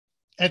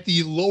at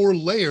the lower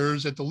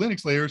layers, at the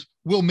Linux layers,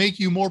 will make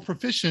you more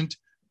proficient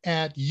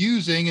at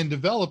using and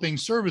developing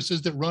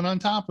services that run on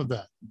top of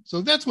that.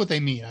 So that's what they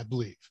mean, I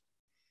believe.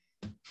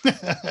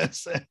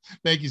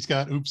 Thank you,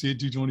 Scott. Oopsie at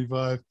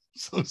 225.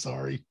 So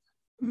sorry.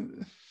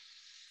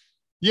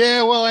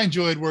 Yeah, well, I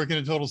enjoyed working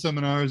at Total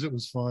Seminars. It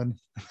was fun.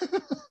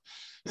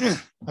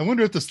 I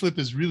wonder if the slip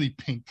is really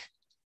pink.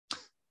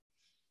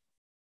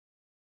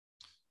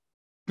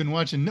 Been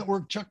watching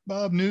Network Chuck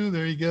Bob New.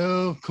 There you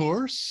go. Of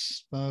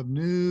course, Bob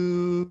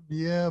New.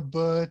 Yeah,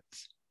 but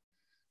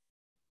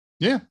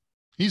yeah,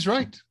 he's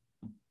right.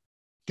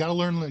 Got to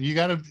learn. You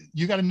got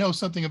to know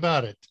something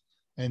about it,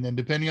 and then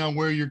depending on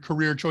where your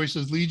career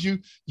choices lead you,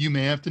 you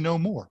may have to know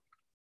more.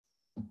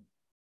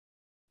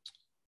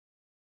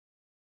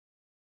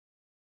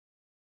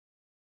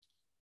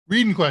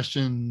 Reading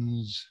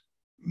questions.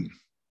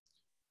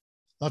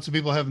 Lots of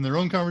people having their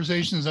own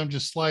conversations. I'm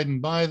just sliding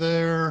by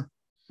there.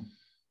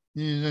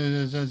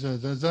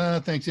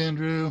 Thanks,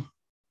 Andrew.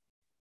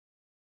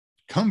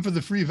 Come for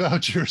the free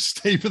voucher,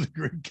 stay for the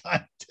great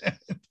content.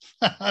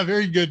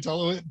 Very good,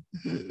 Tolowit.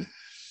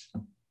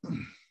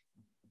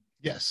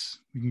 Yes,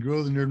 we can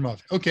grow the Nerd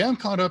Mafia. Okay, I'm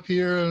caught up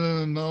here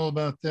and all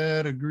about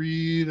that.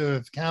 Agreed.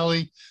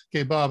 Callie.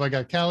 Okay, Bob, I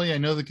got Callie. I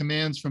know the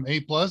commands from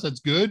A+. That's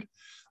good.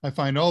 I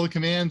find all the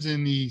commands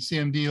in the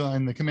CMD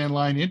line, the command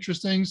line,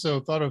 interesting. So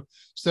thought of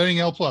studying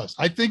L+.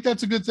 I think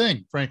that's a good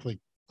thing, frankly.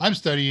 I'm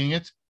studying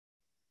it.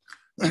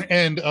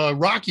 And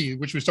Rocky,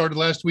 which we started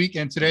last week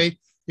and today,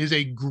 is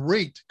a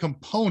great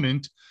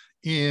component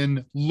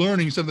in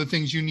learning some of the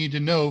things you need to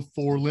know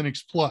for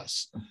Linux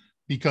Plus,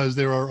 because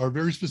there are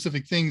very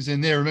specific things in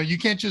there. Remember, you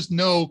can't just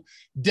know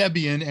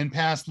Debian and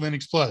pass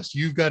Linux Plus.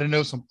 You've got to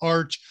know some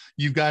Arch,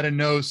 you've got to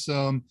know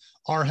some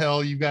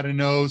RHEL, you've got to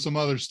know some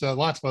other stuff,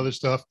 lots of other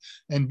stuff,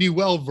 and be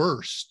well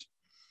versed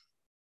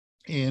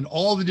in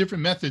all the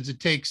different methods it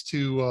takes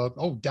to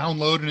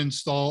download and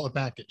install a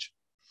package.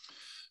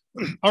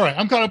 All right,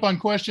 I'm caught up on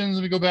questions.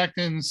 Let me go back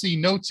and see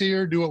notes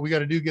here, do what we got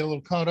to do, get a little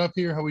caught up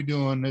here. How we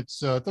doing? It's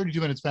 32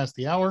 minutes past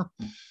the hour.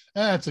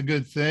 That's a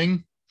good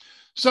thing.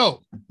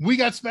 So we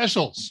got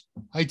specials.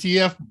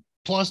 ITF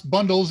Plus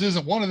bundles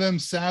isn't one of them,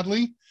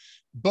 sadly,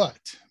 but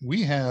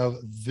we have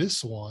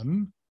this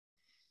one.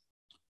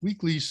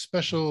 Weekly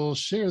special,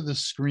 share the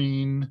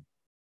screen.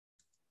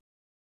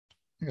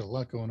 I got a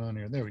lot going on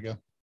here. There we go.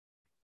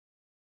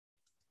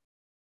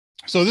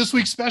 So this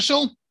week's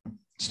special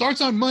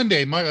starts on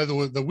Monday.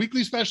 The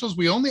weekly specials,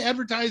 we only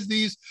advertise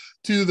these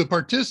to the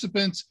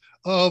participants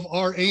of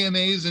our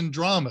AMAs and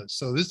dramas.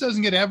 So this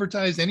doesn't get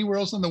advertised anywhere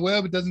else on the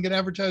web. It doesn't get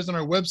advertised on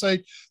our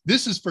website.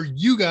 This is for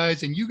you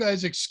guys and you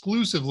guys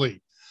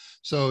exclusively.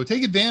 So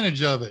take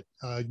advantage of it.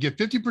 Get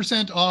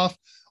 50% off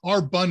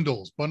our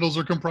bundles. Bundles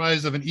are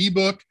comprised of an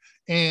ebook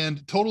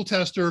and Total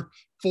Tester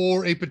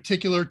for a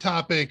particular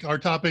topic. Our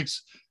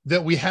topics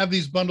that we have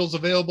these bundles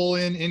available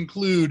in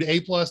include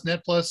A+,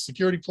 Net+,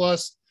 Security+,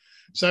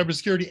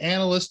 Cybersecurity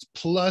Analyst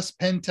Plus,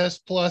 Pen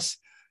Test Plus,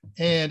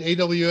 and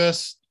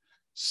AWS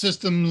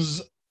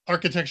Systems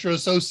Architecture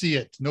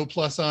Associate. No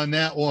plus on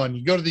that one.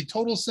 You go to the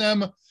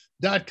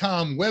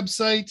TotalSem.com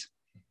website,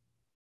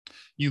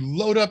 you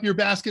load up your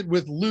basket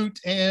with loot,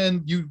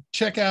 and you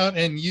check out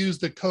and use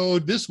the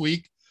code this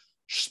week,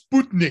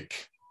 Sputnik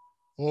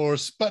or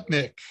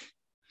Sputnik.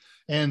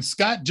 And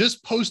Scott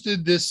just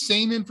posted this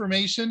same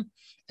information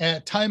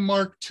at time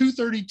mark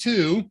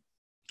 2:32.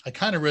 I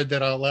kind of read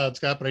that out loud,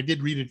 Scott, but I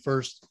did read it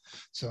first.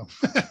 So,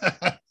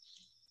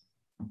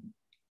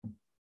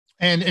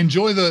 and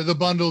enjoy the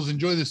bundles,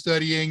 enjoy the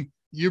studying.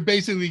 You're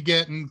basically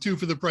getting two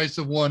for the price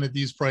of one at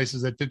these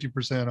prices at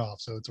 50%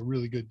 off. So it's a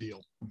really good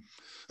deal.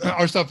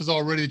 Our stuff is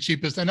already the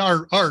cheapest, and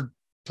our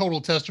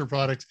Total Tester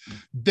products,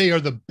 they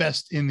are the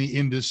best in the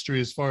industry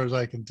as far as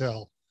I can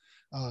tell.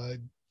 I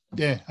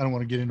don't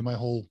want to get into my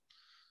whole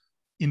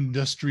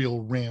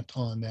industrial rant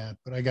on that,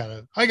 but I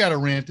got a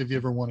rant if you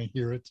ever want to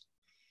hear it.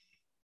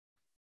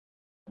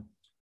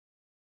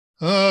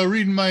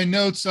 Reading my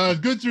notes,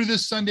 good through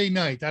this Sunday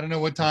night. I don't know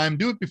what time.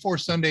 Do it before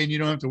Sunday and you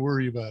don't have to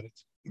worry about it.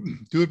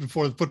 Do it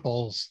before the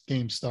football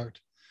games start.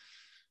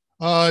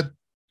 A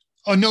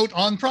note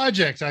on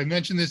projects. I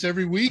mention this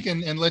every week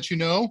and let you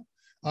know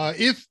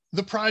if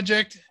the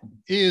project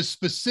is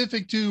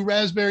specific to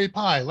Raspberry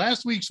Pi.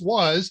 Last week's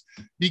was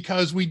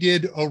because we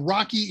did a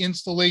Rocky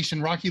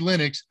installation, Rocky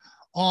Linux,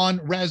 on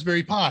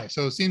Raspberry Pi.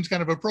 So it seems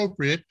kind of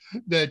appropriate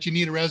that you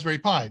need a Raspberry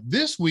Pi.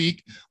 This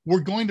week,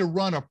 we're going to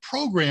run a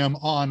program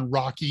on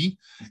Rocky,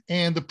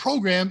 and the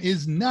program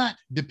is not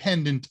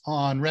dependent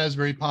on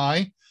Raspberry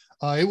Pi.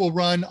 It will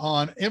run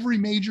on every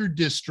major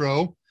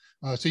distro.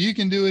 So you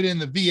can do it in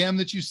the VM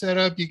that you set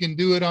up. You can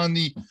do it on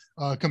the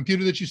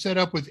computer that you set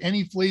up with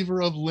any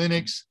flavor of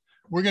Linux.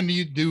 we're going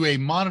to do a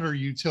monitor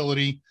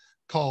utility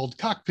called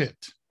Cockpit.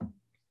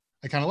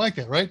 I kind of like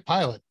that, right?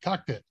 Pilot,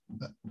 Cockpit.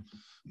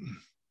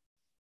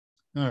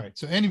 All right,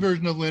 so any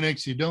version of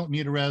Linux, you don't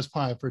need a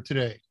Raspberry Pi for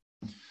today.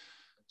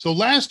 So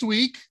last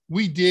week,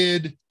 we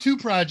did 2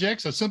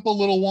 projects, a simple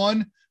little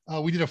one.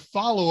 We did a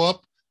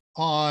follow-up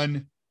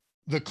on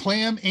the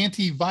Clam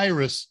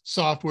antivirus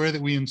software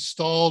that we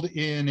installed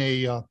in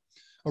a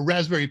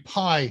Raspberry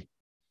Pi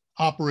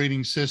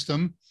operating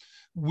system.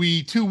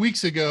 We, 2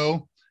 weeks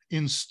ago,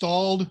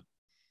 installed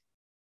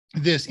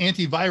this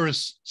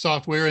antivirus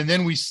software, and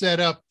then we set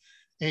up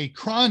a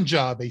cron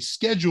job, a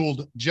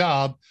scheduled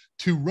job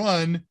to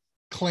run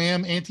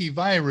Clam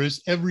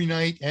antivirus every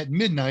night at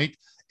midnight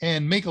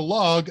and make a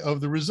log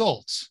of the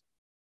results.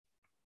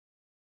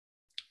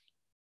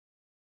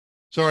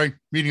 Sorry,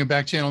 reading a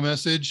back channel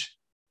message.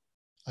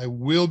 I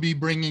will be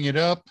bringing it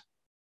up.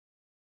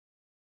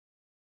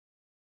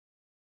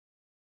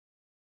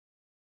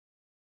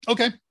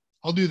 Okay,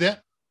 I'll do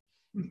that.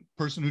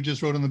 Person who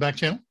just wrote on the back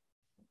channel.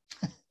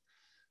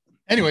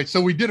 Anyway, so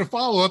we did a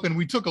follow-up and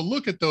we took a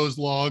look at those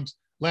logs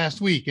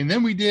last week. And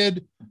then we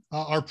did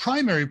our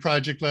primary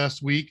project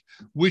last week,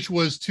 which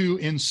was to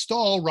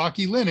install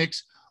Rocky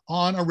Linux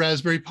on a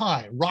Raspberry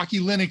Pi. Rocky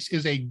Linux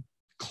is a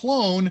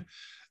clone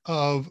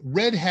of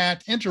Red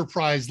Hat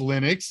Enterprise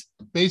Linux.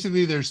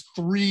 Basically, there's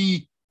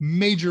 3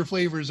 major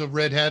flavors of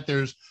Red Hat.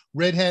 There's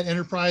Red Hat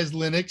Enterprise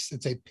Linux.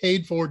 It's a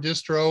paid-for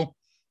distro.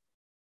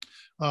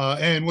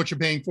 And what you're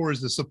paying for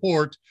is the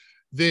support.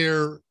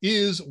 There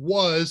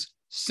was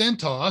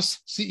CentOS,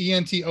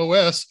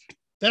 CENTOS.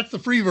 That's the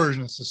free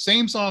version. It's the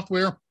same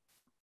software,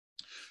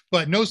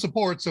 but no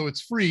support, so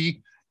it's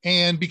free.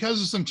 And because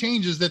of some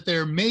changes that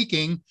they're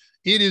making,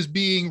 it is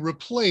being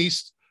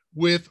replaced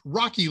with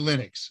Rocky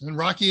Linux. And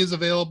Rocky is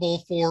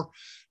available for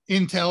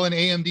Intel and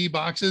AMD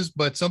boxes,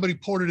 but somebody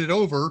ported it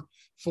over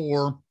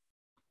for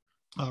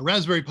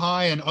Raspberry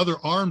Pi and other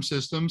ARM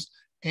systems.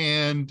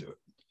 And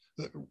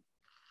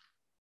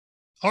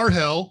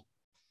RHEL,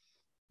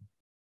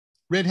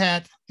 Red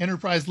Hat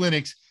Enterprise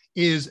Linux,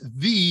 is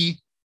the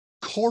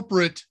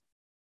corporate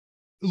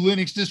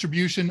Linux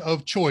distribution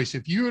of choice.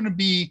 If you're going to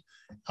be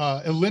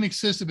a Linux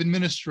system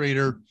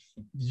administrator,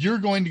 you're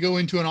going to go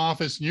into an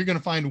office and you're going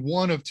to find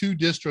one of 2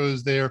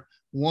 distros there.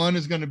 One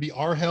is going to be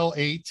RHEL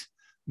 8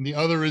 and the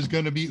other is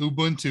going to be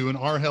Ubuntu, and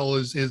RHEL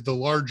is the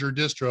larger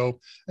distro.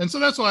 And so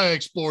that's why I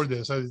explored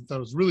this. I thought it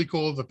was really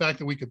cool. The fact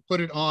that we could put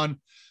it on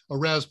a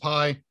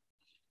Raspberry Pi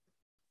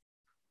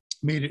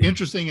made it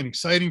interesting and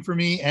exciting for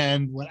me.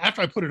 And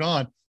after I put it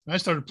on, I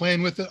started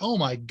playing with it. Oh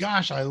my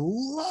gosh, I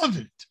love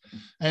it.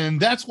 And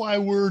that's why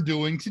we're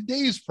doing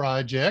today's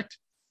project.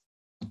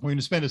 We're going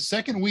to spend a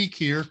second week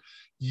here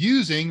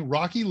using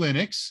Rocky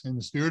Linux in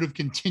the spirit of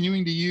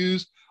continuing to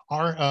use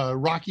our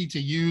Rocky to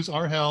use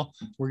RHEL.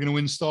 We're going to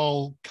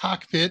install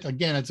Cockpit.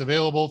 Again, it's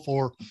available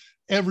for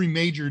every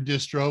major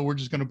distro. We're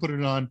just going to put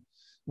it on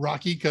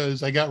Rocky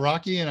because I got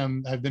Rocky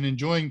and I've been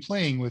enjoying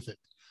playing with it.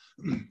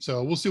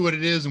 So we'll see what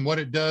it is and what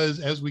it does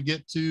as we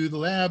get to the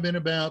lab in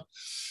about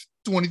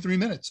 23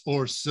 minutes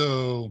or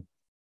so.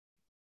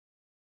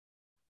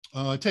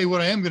 I'll tell you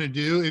what I am going to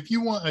do. If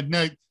you want,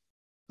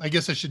 I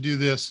guess I should do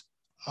this.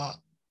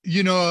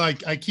 You know,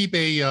 I keep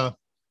a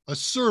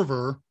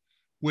server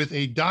with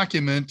a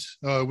document,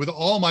 with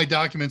all my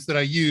documents that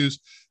I use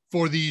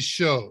for these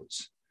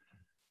shows.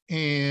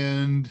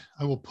 And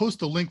I will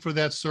post a link for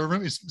that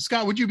server.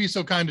 Scott, would you be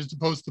so kind as to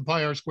post the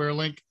Pi R Square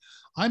link?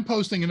 I'm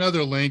posting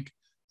another link.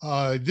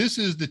 This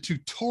is the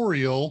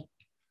tutorial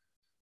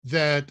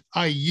that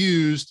I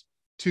used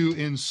to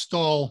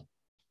install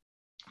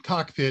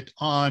Cockpit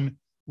on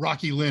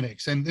Rocky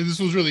Linux. And this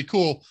was really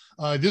cool.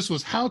 This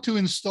was how to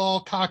install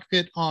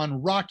Cockpit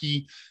on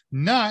Rocky,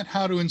 not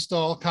how to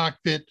install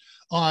Cockpit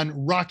on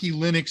Rocky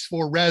Linux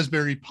for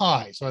Raspberry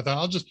Pi. So I thought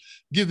I'll just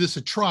give this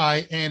a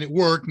try, and it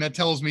worked. And that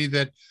tells me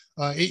that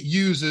it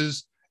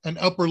uses an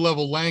upper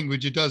level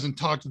language. It doesn't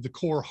talk to the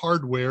core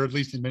hardware, at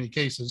least in many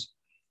cases.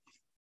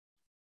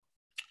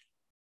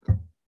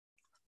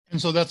 And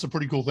so that's a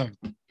pretty cool thing.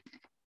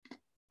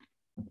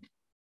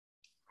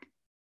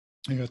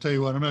 I gotta tell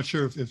you what, I'm not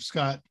sure if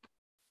Scott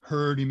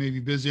heard, he may be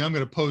busy. I'm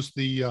going to post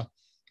the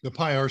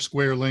Pi R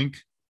Square link.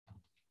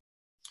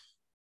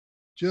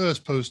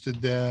 Just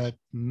posted that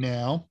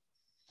now.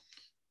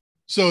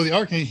 So the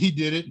Arcane, he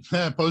did it.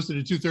 I posted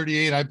it at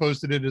 2:38. I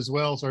posted it as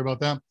well. Sorry about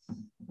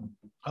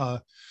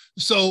that.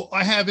 So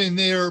I have in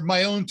there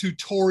my own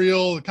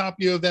tutorial, a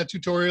copy of that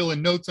tutorial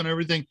and notes and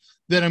everything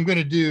that I'm going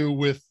to do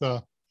with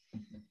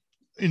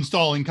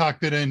installing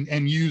Cockpit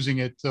and using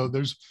it. So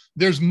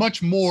there's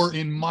much more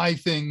in my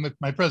thing with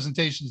my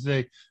presentation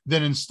today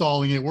than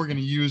installing it. We're going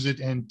to use it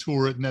and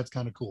tour it, and that's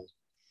kind of cool.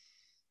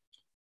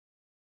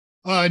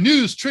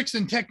 News, tricks,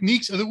 and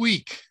techniques of the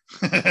week.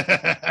 All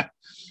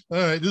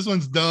right, this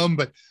one's dumb,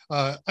 but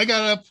I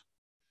got up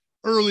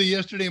early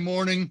yesterday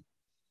morning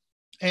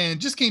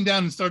and just came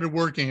down and started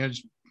working. I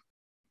just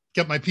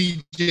kept my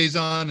PJs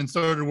on and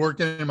started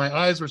working, and my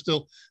eyes were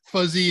still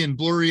fuzzy and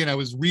blurry, and I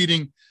was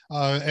reading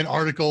an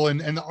article, and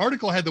the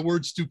article had the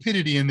word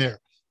stupidity in there,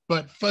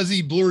 but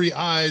fuzzy, blurry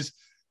eyes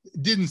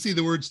didn't see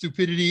the word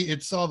stupidity.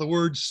 It saw the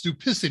word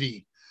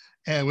stupicity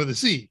with a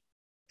C.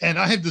 And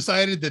I have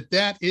decided that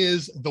that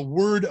is the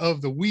word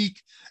of the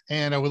week,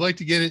 and I would like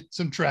to get it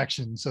some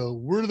traction. So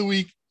word of the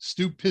week,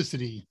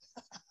 stupicity.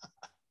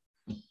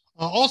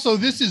 Also,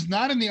 this is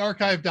not in the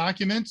archive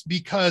documents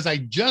because I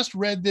just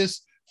read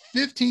this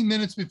 15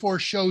 minutes before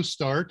show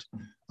start.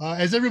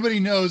 As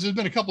everybody knows, there's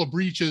been a couple of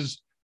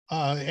breaches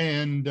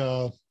and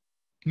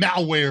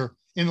malware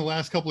in the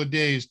last couple of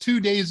days.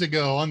 2 days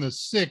ago on the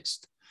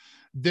 6th,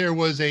 there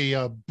was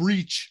a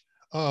breach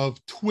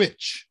of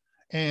Twitch,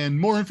 and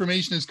more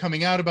information is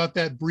coming out about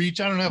that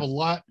breach. I don't have a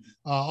lot.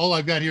 All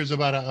I've got here is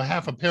about a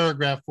half a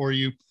paragraph for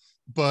you,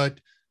 but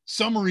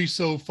summary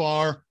so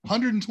far,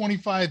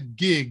 125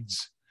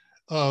 gigs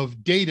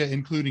of data,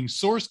 including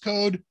source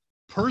code,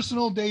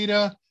 personal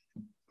data,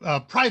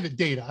 private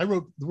data. I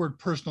wrote the word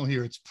personal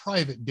here. It's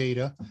private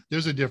data.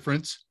 There's a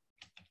difference.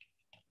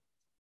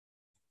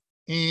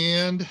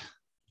 And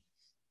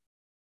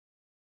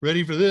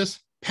ready for this?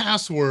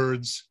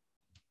 Passwords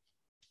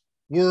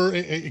were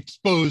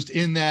exposed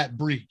in that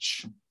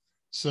breach.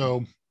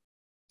 So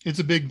it's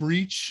a big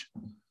breach.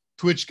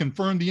 Twitch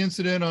confirmed the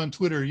incident on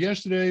Twitter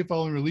yesterday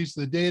following release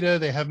of the data.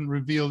 They haven't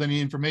revealed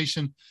any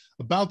information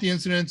about the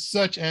incident,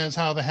 such as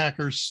how the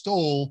hackers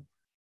stole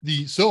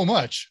the so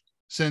much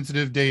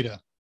sensitive data.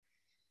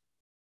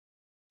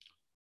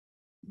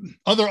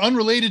 Other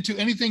unrelated to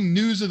anything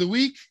news of the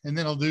week, and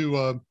then I'll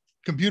do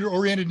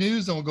computer-oriented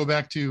news, then we'll go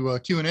back to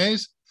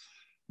Q&As.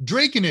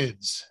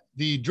 Draconids.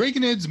 The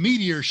Draconids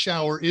meteor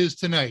shower is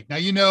tonight. Now,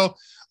 you know,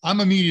 I'm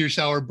a meteor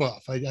shower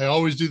buff. I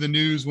always do the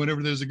news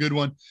whenever there's a good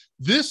one.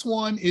 This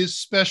one is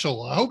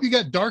special. I hope you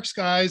got dark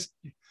skies,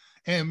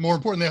 and more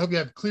importantly, I hope you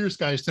have clear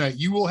skies tonight.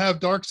 You will have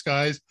dark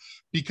skies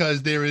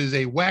because there is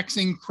a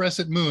waxing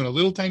crescent moon, a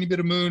little tiny bit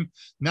of moon,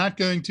 not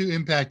going to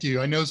impact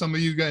you. I know some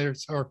of you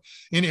guys are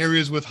in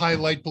areas with high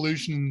light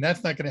pollution, and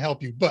that's not going to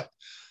help you. But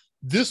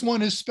this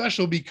one is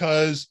special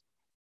because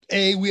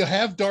A, we'll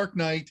have dark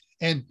night,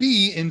 and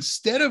B,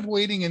 instead of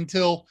waiting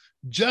until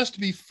just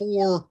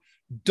before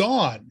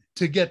dawn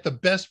to get the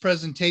best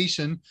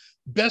presentation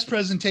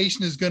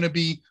is going to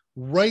be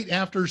right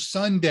after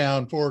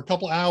sundown for a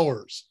couple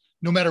hours,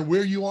 no matter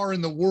where you are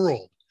in the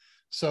world.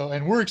 So,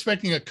 and we're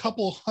expecting a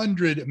couple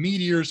hundred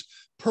meteors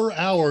per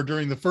hour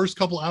during the first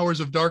couple hours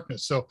of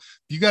darkness. So if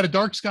you got a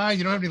dark sky,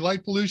 you don't have any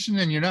light pollution,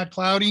 and you're not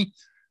cloudy,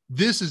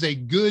 this is a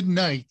good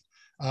night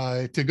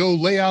to go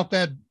lay out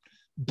that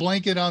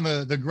blanket on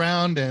the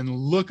ground and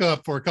look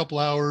up for a couple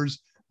hours.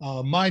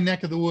 My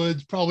neck of the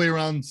woods, probably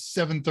around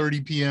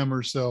 7:30 p.m.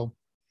 or so.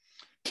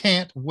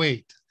 Can't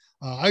wait.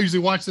 I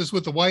usually watch this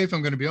with the wife.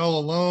 I'm going to be all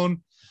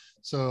alone,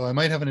 so I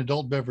might have an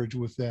adult beverage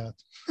with that.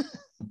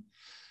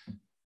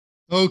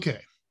 Okay,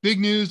 big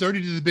news.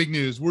 Already did the big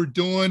news. We're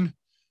doing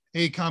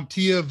a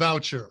CompTIA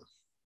voucher.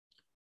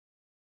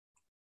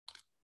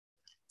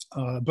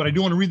 But I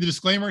do want to read the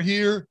disclaimer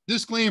here.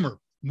 Disclaimer.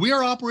 We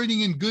are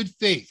operating in good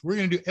faith. We're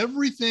going to do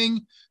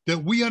everything that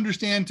we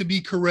understand to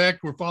be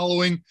correct. We're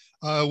following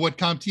what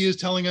CompTIA is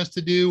telling us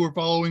to do. We're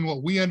following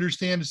what we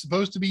understand is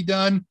supposed to be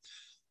done.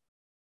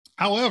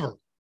 However,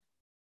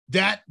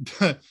 that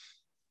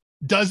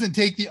doesn't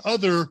take the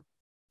other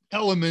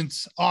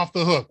elements off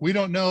the hook. We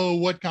don't know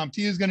what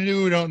CompTIA is going to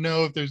do. We don't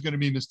know if there's going to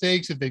be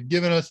mistakes, if they've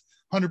given us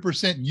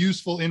 100%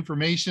 useful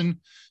information.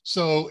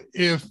 So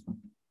if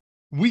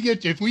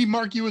we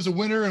mark you as a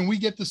winner and we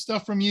get the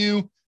stuff from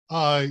you,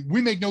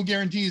 we make no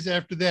guarantees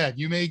after that.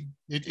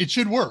 It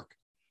should work,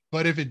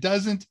 but if it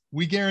doesn't,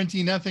 we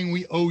guarantee nothing.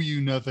 We owe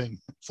you nothing.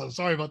 So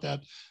sorry about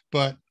that,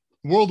 but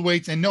world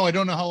waits. And no, I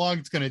don't know how long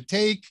it's going to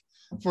take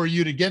for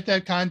you to get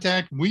that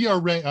contact. We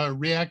are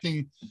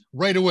reacting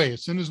right away.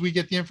 As soon as we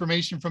get the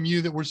information from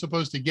you that we're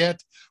supposed to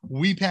get,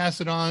 we pass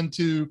it on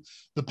to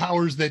the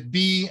powers that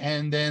be,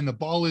 and then the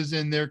ball is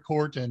in their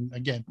court. And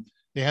again,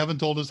 they haven't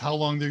told us how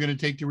long they're going to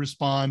take to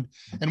respond.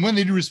 And when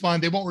they do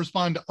respond, they won't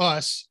respond to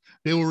us.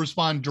 They will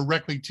respond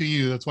directly to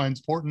you. That's why it's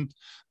important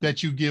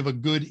that you give a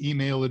good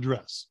email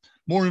address.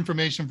 More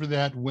information for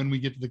that when we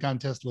get to the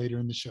contest later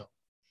in the show.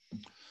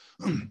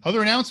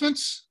 Other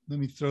announcements? Let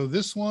me throw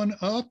this one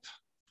up.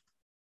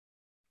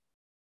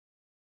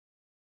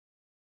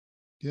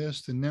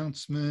 Guest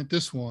announcement,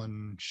 this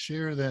one,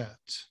 share that.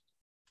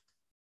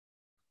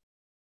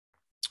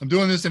 I'm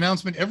doing this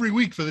announcement every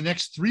week for the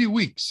next 3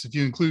 weeks, if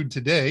you include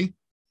today.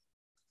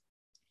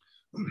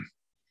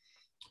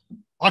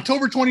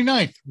 October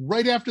 29th,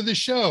 right after the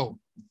show,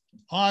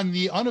 on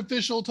the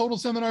unofficial Total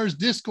Seminars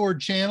Discord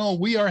channel,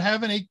 we are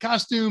having a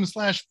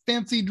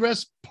costume/fancy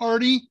dress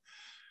party.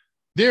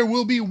 There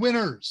will be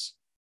winners.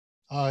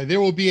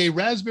 There will be a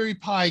Raspberry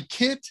Pi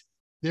kit.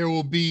 There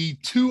will be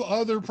 2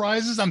 other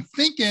prizes. I'm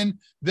thinking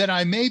that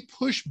I may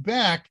push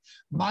back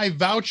my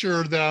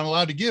voucher that I'm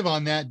allowed to give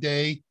on that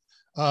day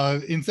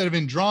instead of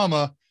in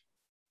drama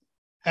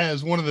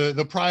as one of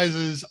the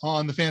prizes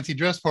on the fancy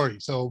dress party.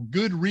 So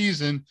good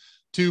reason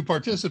to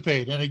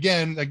participate. And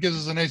again, that gives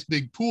us a nice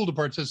big pool to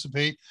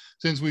participate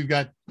since we've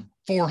got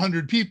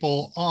 400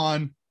 people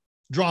on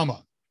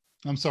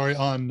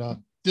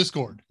on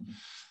Discord.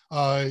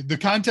 The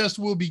contest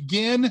will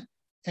begin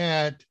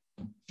at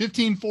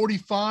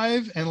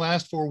 15:45 and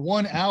last for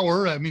 1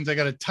 hour. That means I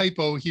got a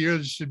typo here.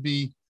 This should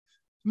be,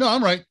 no,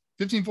 I'm right.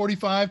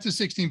 15:45 to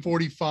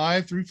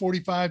 16:45,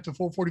 3:45 to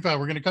 4:45.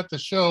 We're going to cut the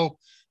show,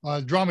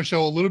 drama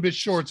show, a little bit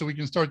short so we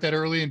can start that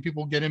early and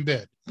people get in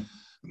bed.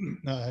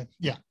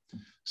 Yeah.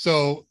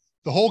 So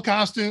the whole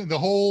costume, the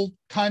whole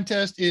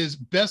contest is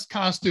best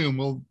costume.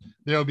 Well,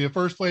 there'll be a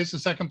first place, a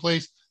second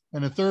place,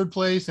 and a third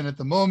place. And at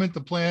the moment,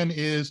 the plan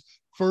is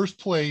first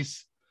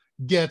place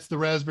gets the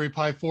Raspberry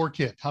Pi 4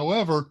 kit.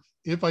 However,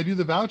 if I do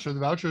the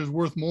voucher is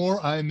worth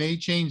more. I may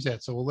change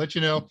that. So we'll let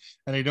you know.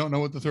 And I don't know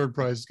what the third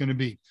prize is going to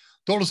be.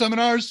 Total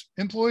seminars,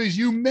 employees,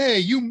 you may,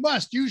 you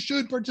must, you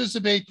should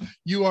participate.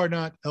 You are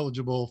not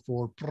eligible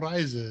for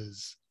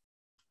prizes.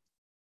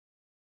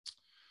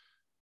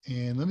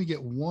 And let me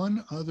get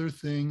one other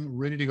thing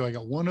ready to go. I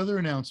got one other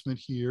announcement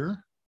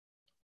here.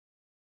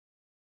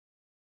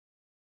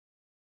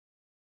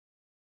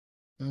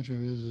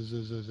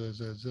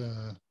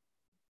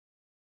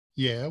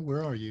 Yeah,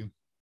 where are you?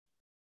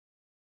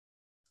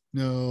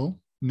 No.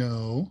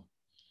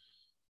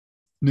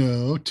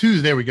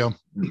 Tuesday, there we go.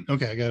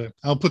 Okay, I got it.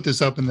 I'll put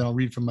this up and then I'll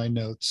read from my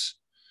notes.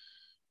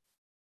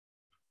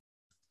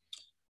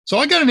 So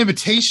I got an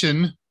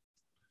invitation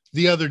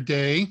the other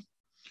day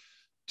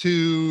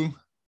to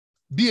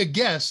be a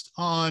guest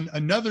on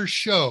another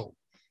show.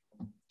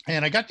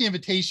 And I got the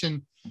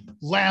invitation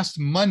last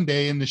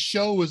Monday and the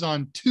show was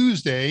on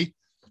Tuesday.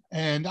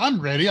 And I'm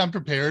ready, I'm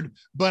prepared,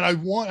 but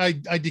I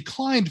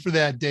declined for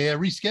that day. I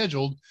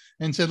rescheduled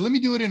and said, let me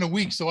do it in a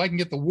week so I can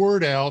get the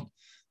word out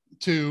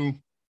to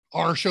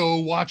our show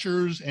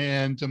watchers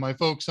and to my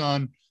folks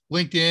on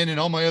LinkedIn and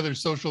all my other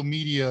social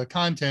media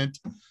content.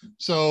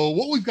 So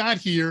what we've got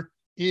here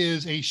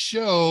is a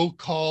show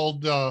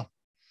called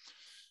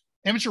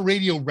Amateur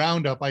Radio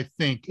Roundup, I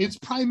think. It's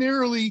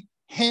primarily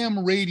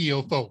ham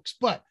radio folks,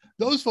 but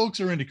those folks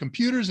are into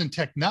computers and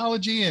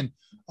technology and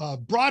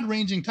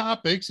broad-ranging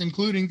topics,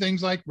 including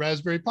things like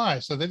Raspberry Pi.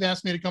 So they've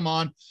asked me to come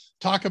on,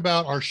 talk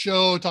about our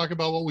show, talk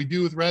about what we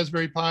do with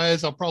Raspberry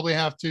Pis. I'll probably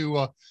have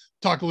to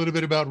talk a little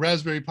bit about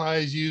Raspberry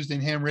Pis used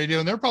in ham radio.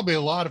 And there are probably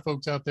a lot of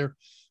folks out there,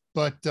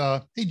 but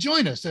hey,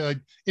 join us.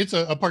 It's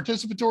a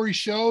participatory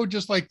show,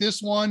 just like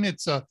this one.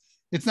 It's not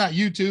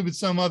YouTube, it's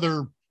some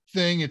other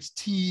thing. It's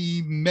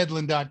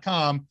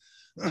tmedlin.com,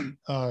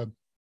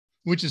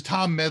 which is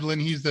Tom Medlin.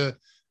 He's the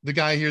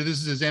guy here.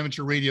 This is his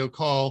amateur radio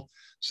call.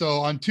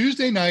 So on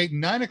Tuesday night,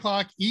 9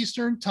 o'clock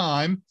Eastern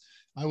time,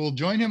 I will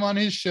join him on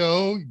his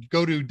show.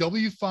 Go to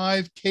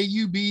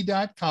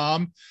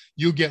w5kub.com.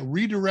 You'll get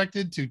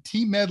redirected to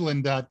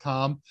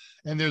tmedlin.com.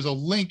 And there's a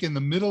link in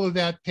the middle of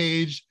that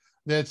page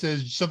that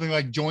says something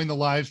like join the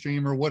live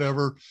stream or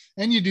whatever.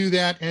 And you do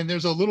that. And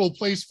there's a little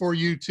place for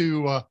you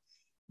to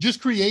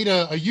just create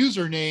a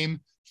username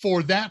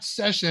for that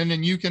session.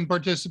 And you can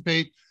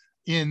participate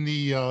in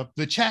the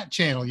chat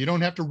channel. You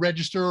don't have to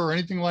register or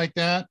anything like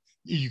that.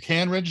 You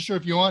can register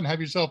if you want and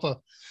have yourself a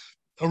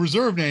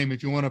reserve name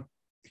if you want to,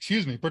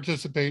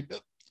 participate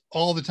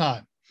all the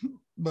time.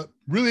 But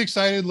really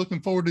excited, looking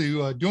forward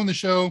to doing the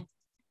show.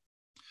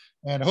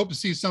 And I hope to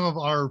see some of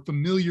our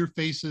familiar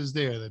faces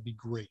there. That'd be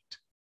great.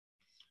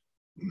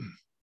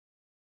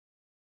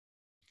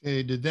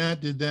 Okay, did that.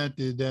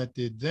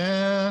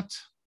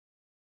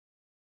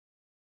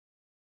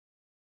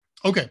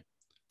 Okay.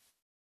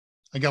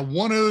 I got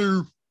one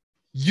other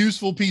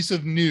useful piece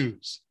of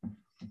news.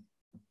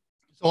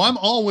 So I'm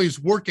always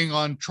working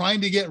on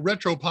trying to get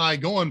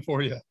RetroPie going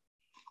for you.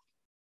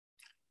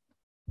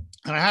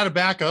 And I had a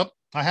backup.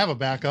 I have a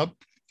backup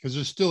because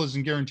this still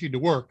isn't guaranteed to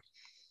work.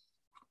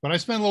 But I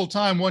spent a little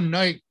time one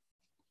night,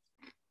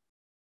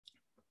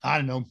 I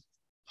don't know,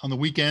 on the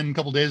weekend, a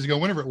couple of days ago,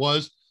 whenever it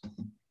was.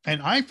 And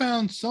I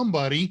found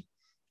somebody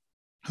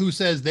who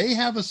says they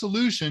have a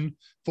solution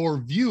for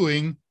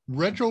viewing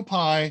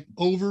RetroPie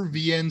over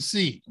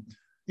VNC.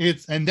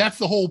 And that's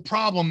the whole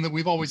problem that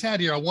we've always had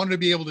here. I wanted to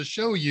be able to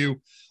show you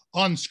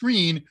on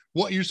screen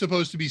what you're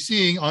supposed to be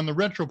seeing on the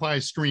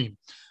RetroPie screen.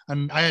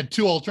 And I had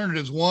two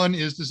alternatives. One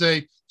is to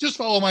say, just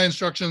follow my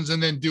instructions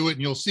and then do it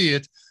and you'll see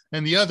it.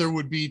 And the other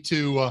would be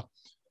to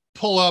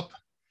pull up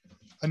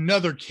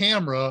another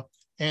camera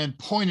and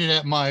point it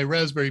at my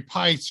Raspberry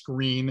Pi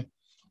screen.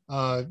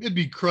 It'd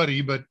be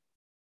cruddy, but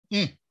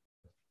it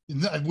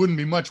wouldn't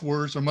be much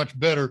worse or much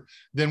better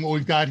than what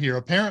we've got here.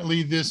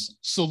 Apparently this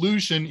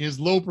solution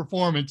is low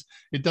performance.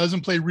 It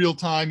doesn't play real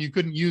time. You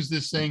couldn't use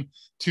this thing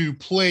to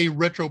play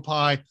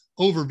RetroPie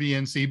over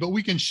VNC, but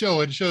we can show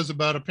it. It shows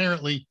about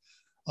apparently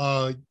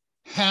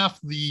half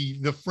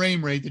the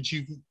frame rate that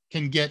you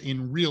can get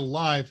in real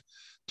live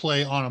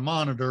play on a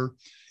monitor.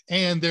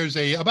 And there's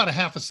about a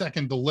half a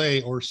second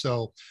delay or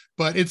so,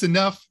 but it's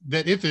enough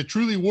that if it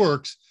truly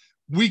works,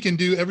 we can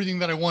do everything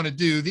that I want to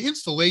do. The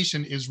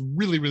installation is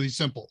really, really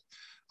simple.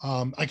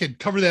 I could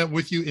cover that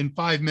with you in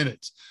 5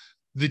 minutes.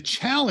 The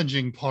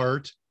challenging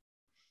part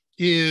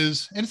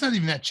is, and it's not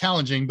even that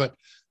challenging, but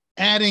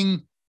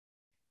adding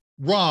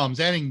ROMs,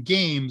 adding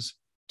games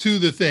to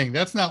the thing.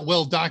 That's not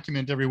well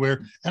documented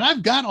everywhere. And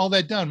I've got all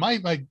that done.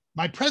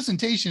 My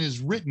presentation is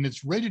written.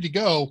 It's ready to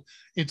go.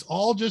 It's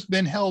all just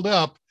been held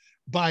up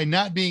by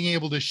not being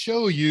able to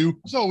show you.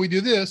 So we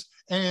do this,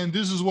 and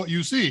this is what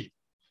you see.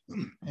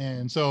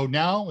 And so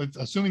now,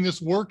 assuming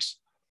this works,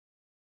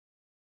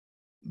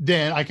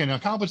 then I can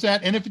accomplish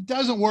that. And if it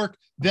doesn't work,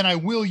 then I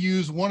will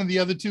use one of the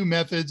other two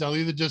methods. I'll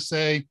either just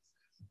say,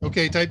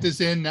 okay, type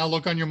this in, now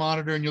look on your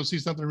monitor and you'll see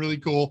something really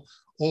cool.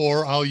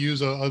 Or I'll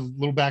use a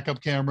little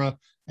backup camera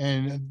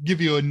and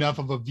give you enough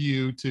of a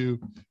view to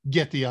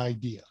get the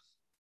idea.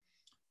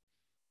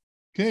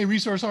 Okay,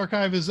 resource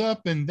archive is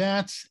up, and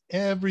that's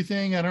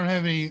everything. I don't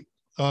have any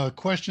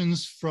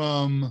questions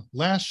from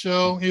last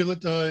show. Here,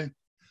 I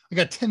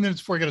got 10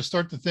 minutes before I got to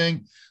start the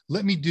thing.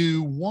 Let me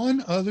do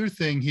one other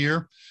thing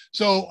here.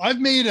 So I've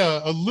made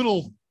a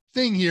little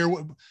thing here.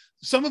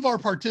 Some of our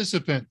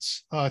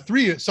participants,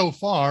 3 so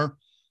far,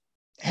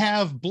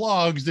 have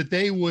blogs that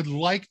they would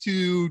like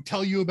to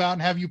tell you about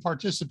and have you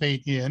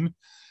participate in.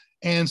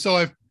 And so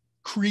I've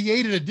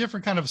created a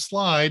different kind of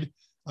slide.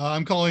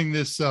 I'm calling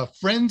this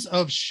Friends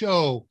of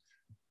Show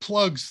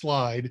plug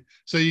slide.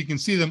 So you can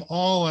see them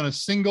all on a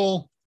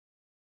single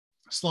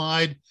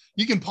slide.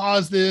 You can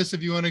pause this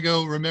if you want to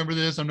go remember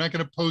this. I'm not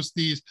going to post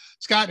these.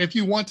 Scott, if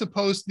you want to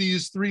post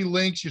these 3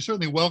 links, you're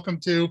certainly welcome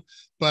to,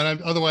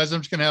 but otherwise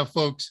I'm just going to have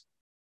folks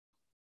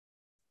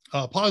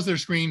pause their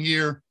screen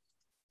here.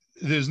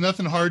 There's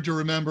nothing hard to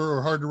remember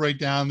or hard to write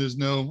down. There's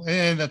no,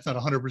 and that's not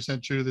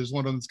 100% true. There's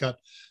one of them that's got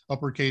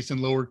uppercase and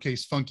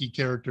lowercase funky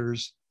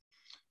characters,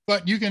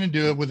 but you can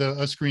do it with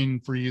a screen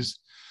freeze.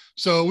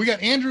 So we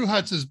got Andrew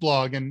Hutz's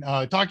blog, and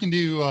talking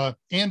to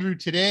Andrew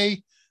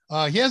today.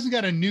 He hasn't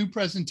got a new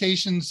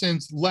presentation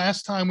since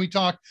last time we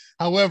talked.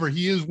 However,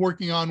 he is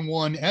working on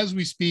one as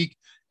we speak,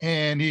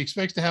 and he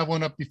expects to have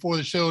one up before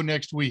the show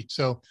next week.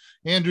 So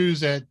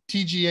Andrew's at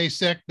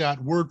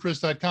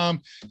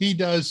tgasec.wordpress.com. He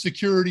does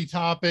security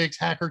topics,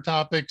 hacker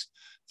topics,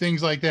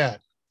 things like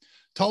that.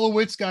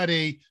 Tulowitz got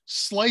a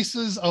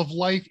Slices of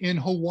Life in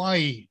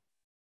Hawaii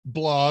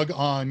blog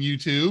on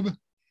YouTube.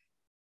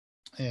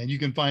 And you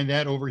can find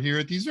that over here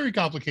at these very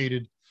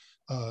complicated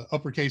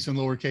uppercase and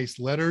lowercase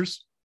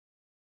letters.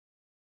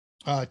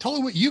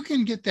 Tulowitz, you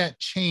can get that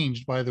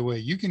changed, by the way.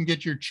 You can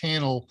get your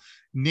channel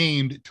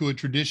named to a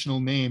traditional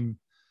name.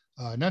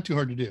 Not too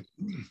hard to do.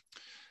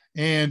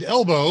 And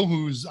Elbow,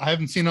 who's I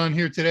haven't seen on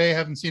here today, I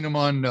haven't seen him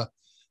on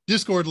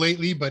Discord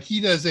lately, but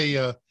he does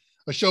a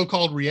show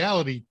called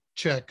Reality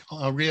Tech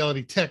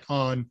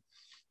on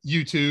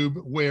YouTube,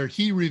 where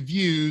he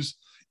reviews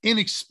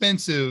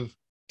inexpensive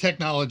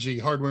technology,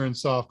 hardware and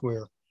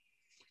software.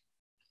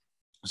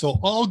 So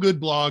all good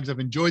blogs. I've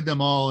enjoyed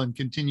them all and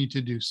continue to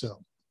do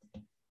so.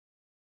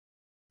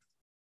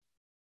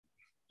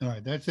 All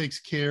right, that takes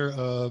care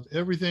of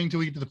everything till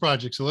we get to the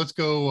project. So let's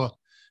go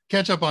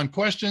catch up on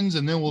questions,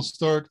 and then we'll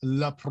start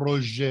Le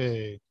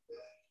Projet.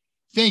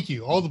 Thank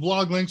you. All the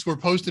blog links were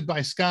posted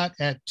by Scott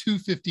at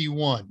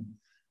 2:51.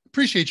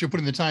 Appreciate you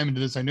putting the time into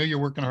this. I know you're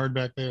working hard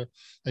back there.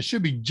 That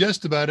should be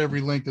just about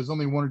every link. There's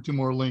only 1 or 2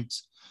 more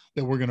links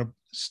that we're going to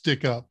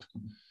stick up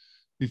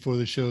before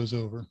the show's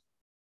over.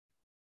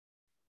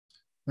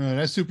 All right,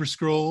 I super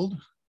scrolled.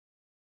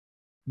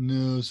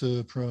 No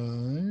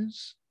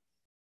surprise.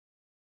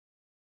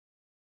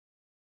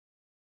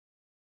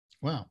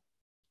 Wow.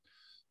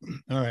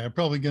 All right, I'm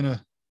probably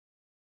gonna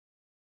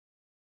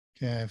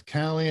have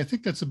Callie. I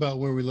think that's about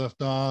where we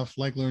left off.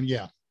 Like learn,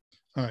 yeah.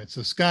 All right,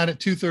 so Scott at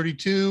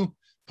 2:32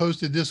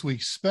 posted this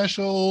week's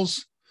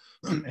specials.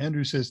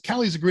 Andrew says,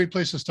 Callie's a great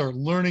place to start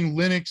learning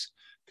Linux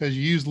because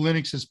you use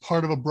Linux as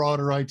part of a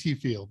broader IT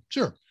field.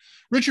 Sure.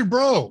 Richard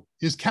Bro,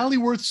 is Callie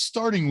worth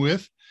starting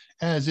with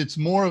as it's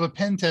more of a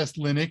pen test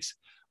Linux,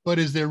 but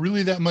is there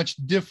really that much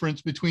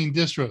difference between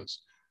distros?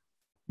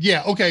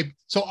 Yeah, okay.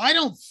 So I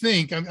don't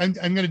think, I'm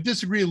going to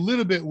disagree a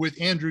little bit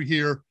with Andrew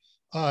here,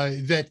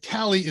 that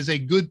Kali is a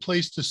good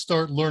place to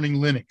start learning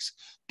Linux.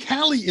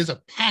 Kali is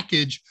a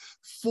package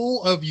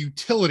full of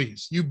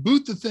utilities. You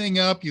boot the thing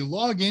up, you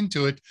log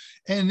into it,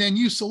 and then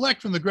you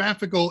select from the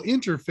graphical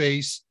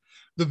interface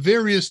the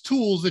various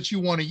tools that you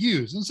want to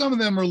use. And some of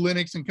them are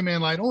Linux and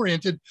command line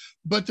oriented,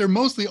 but they're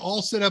mostly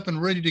all set up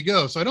and ready to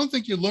go. So I don't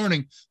think you're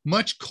learning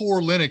much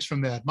core Linux from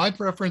that. My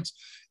preference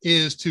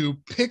is to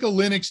pick a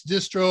Linux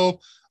distro,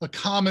 a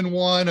common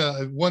one,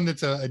 one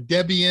that's a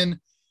Debian,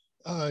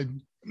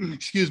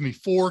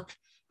 fork,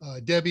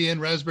 Debian,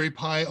 Raspberry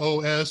Pi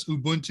OS,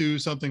 Ubuntu,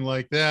 something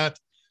like that.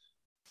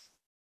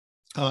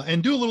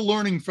 And do a little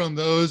learning from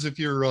those if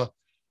you're a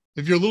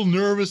little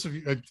nervous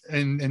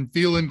and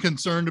feeling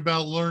concerned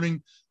about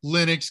learning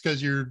Linux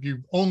because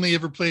you've only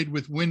ever played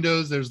with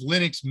Windows. There's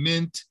Linux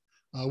Mint,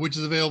 which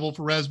is available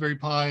for Raspberry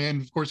Pi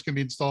and of course can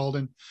be installed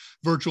in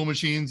virtual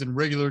machines and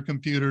regular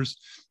computers.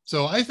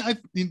 So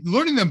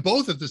learning them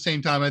both at the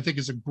same time, I think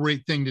is a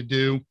great thing to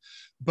do.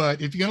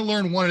 But if you're going to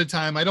learn one at a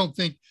time, I don't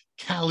think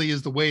Kali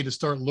is the way to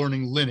start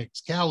learning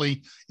Linux.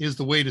 Kali is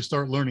the way to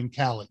start learning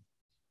Kali,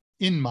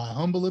 in my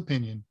humble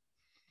opinion.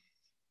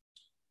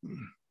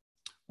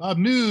 Bob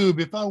Noob,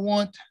 if I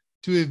want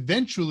to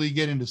eventually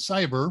get into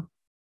cyber,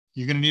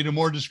 You're going to need a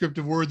more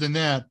descriptive word than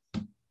that.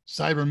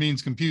 Cyber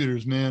means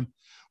computers, man.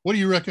 What do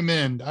you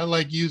recommend? I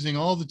like using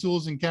all the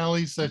tools in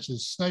Kali, such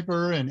as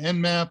Sniper and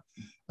Nmap.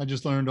 I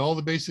just learned all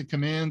the basic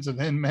commands of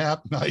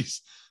Nmap.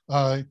 Nice.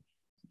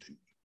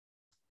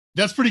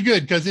 That's pretty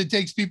good because it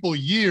takes people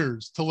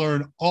years to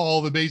learn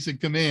all the basic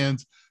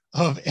commands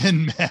of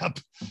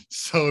Nmap.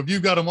 So if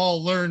you've got them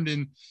all learned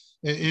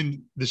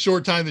in the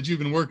short time that you've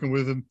been working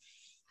with them,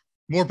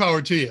 more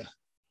power to you.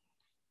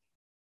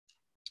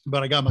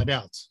 But I got my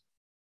doubts.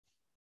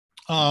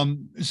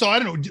 So I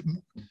don't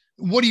know.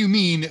 What do you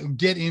mean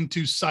get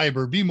into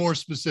cyber? Be more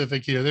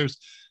specific here.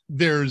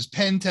 There's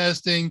pen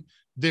testing.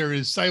 There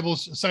is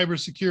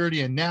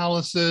cybersecurity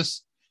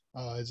analysis.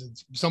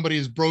 Somebody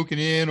has broken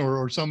in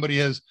or somebody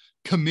has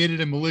committed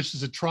a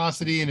malicious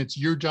atrocity, and it's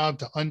your job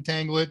to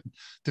untangle it,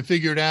 to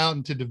figure it out,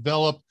 and to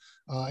develop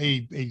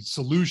a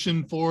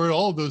solution for it.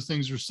 All of those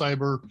things are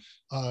cyber.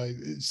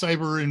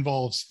 Cyber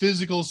involves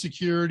physical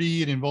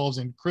security. It involves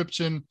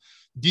encryption,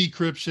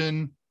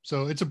 decryption.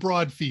 So it's a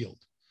broad field.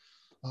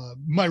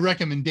 My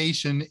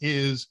recommendation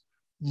is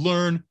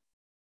learn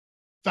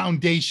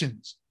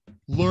foundations,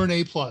 learn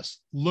A+,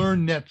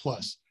 learn Net+,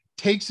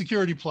 take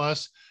Security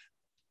Plus,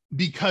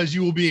 because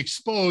you will be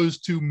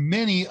exposed to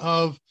many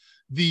of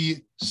the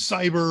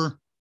cyber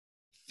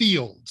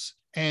fields,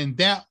 and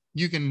that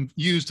you can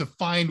use to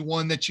find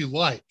one that you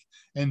like.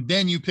 And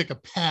then you pick a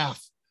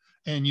path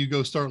and you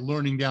go start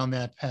learning down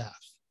that path.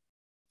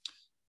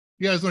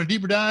 You guys want a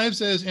deeper dive,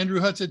 says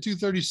Andrew Hutz at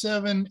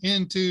 237,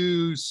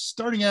 into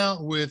starting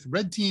out with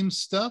red team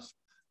stuff?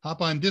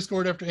 Hop on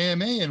Discord after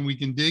AMA and we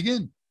can dig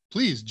in.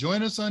 Please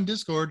join us on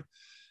Discord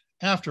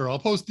after. I'll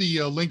post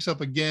the links up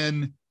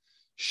again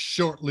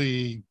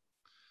shortly.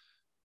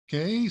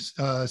 Okay,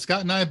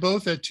 Scott and I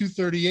both at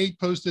 238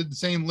 posted the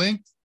same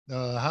link.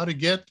 How to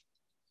get,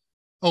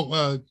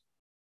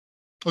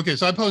 okay,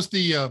 so I post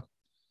the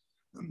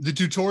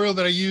tutorial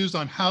that I used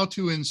on how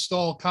to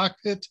install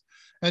Cockpit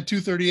at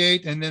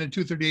 238, and then at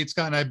 238,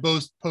 Scott and I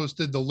both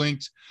posted the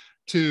links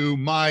to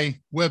my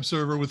web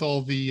server with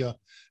all the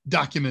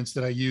documents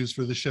that I use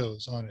for the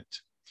shows on it.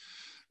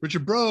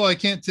 Richard Bro, I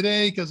can't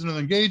today because of another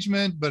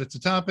engagement, but it's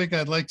a topic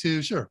I'd like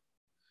to, sure.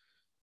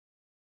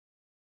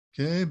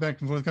 Okay,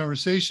 back and forth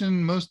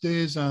conversation. Most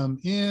days I'm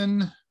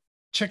in,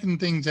 checking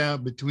things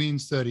out between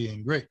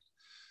studying. Great.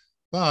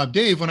 Bob,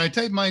 Dave, when I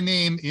type my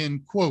name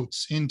in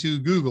quotes into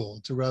Google,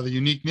 it's a rather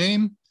unique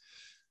name.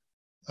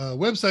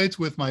 Websites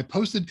with my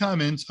posted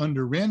comments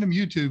under random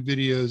YouTube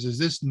videos. Is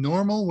this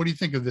normal? What do you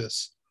think of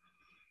this?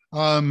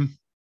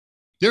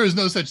 There is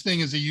no such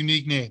thing as a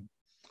unique name.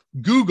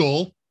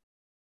 Google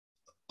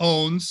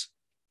owns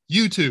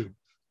YouTube.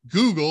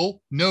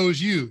 Google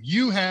knows you.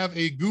 You have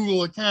a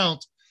Google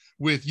account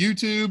with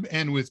YouTube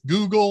and with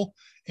Google.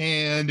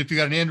 And if you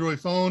got an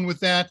Android phone with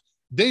that,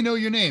 they know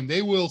your name.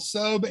 They will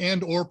sub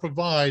and or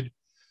provide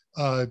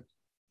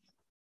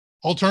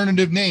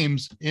alternative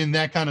names in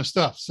that kind of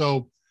stuff.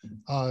 So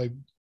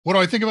what do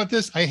I think about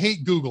this? I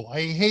hate Google.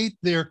 I hate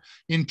their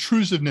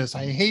intrusiveness.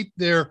 I hate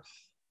the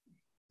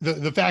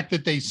fact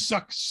that they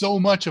suck so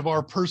much of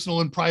our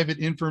personal and private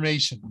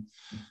information.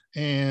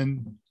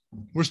 And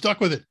we're stuck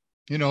with it.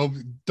 You know,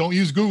 don't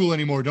use Google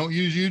anymore. Don't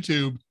use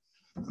YouTube.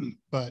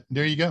 But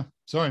there you go.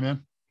 Sorry,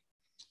 man.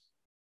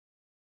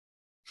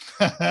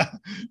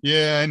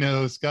 Yeah, I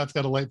know. Scott's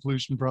got a light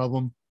pollution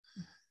problem.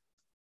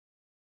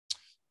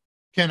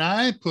 Can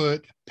I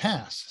put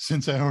pass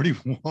since I already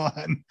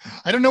won?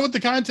 I don't know what the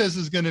contest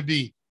is going to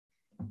be.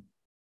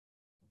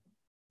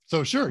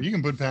 So sure, you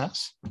can put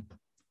pass.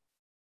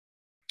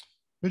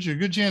 Richard,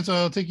 good chance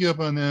I'll take you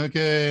up on that.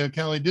 Okay, a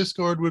Kali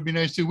Discord would be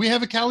nice too. We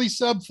have a Kali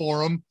sub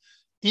forum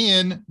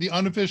in the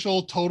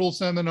unofficial Total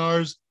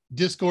Seminars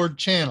Discord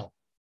channel.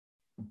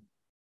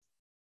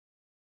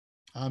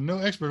 I'm no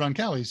expert on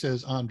Kali,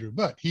 says Andrew,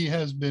 but he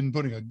has been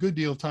putting a good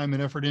deal of time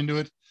and effort into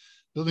it.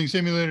 Building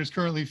Simulator is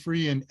currently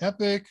free in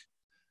Epic.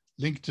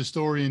 Link to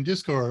story in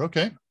Discord.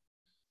 Okay.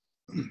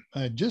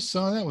 I just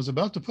saw that, was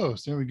about to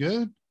post. There we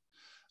go.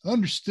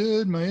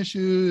 Understood my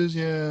issues.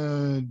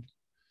 Yeah.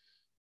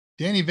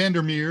 Danny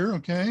Vandermeer.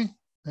 Okay.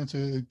 That's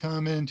a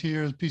comment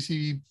here.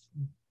 PC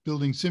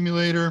Building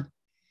Simulator.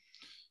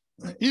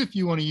 If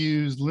you want to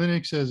use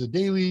Linux as a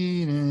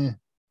daily,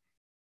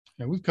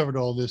 yeah, we've covered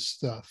all this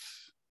stuff.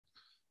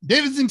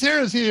 David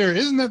Zintera's here.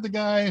 Isn't that the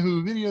guy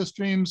who video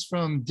streams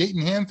from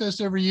Dayton Hamfest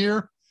every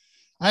year?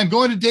 I'm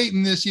going to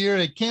Dayton this year.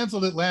 I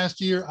canceled it last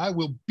year. I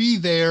will be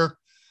there.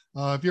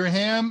 If you're a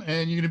ham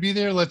and you're going to be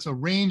there, let's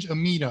arrange a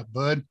meetup,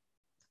 bud.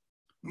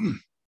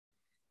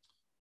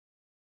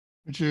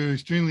 But you're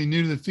extremely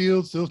new to the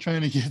field, still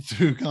trying to get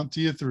through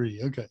CompTIA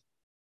 3. Okay.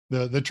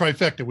 The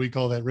trifecta, we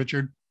call that,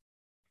 Richard.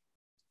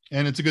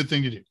 And it's a good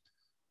thing to do.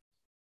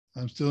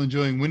 I'm still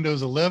enjoying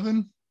Windows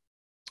 11.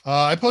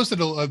 I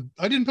posted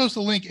I didn't post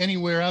a link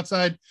anywhere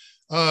outside.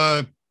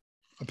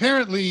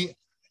 Apparently,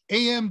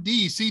 AMD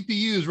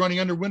CPUs running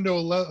under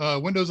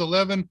Windows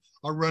 11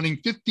 are running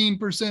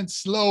 15%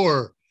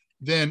 slower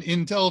than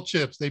Intel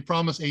chips. They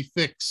promise a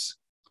fix.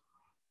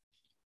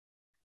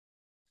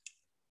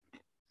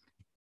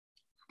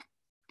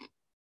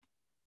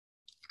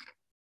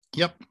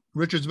 Yep.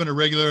 Richard's been a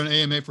regular in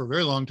AMA for a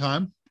very long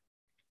time.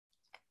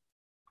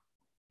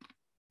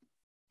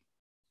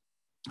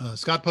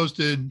 Scott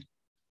posted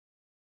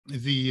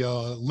the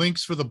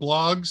links for the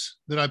blogs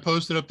that I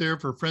posted up there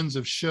for Friends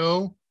of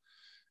Show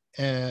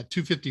at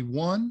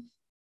 2:51.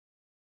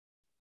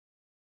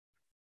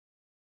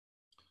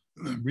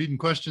 Reading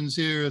questions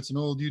here. It's an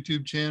old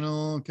YouTube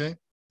channel. Okay.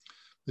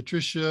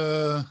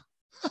 Patricia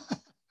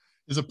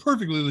is a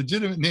perfectly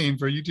legitimate name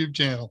for a YouTube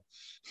channel.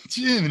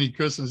 Jiminy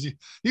Christmas.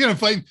 You're going to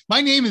fight.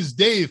 My name is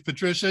Dave,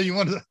 Patricia. You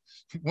want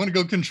to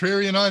go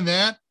contrarian on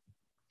that?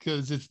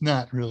 Because it's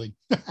not really.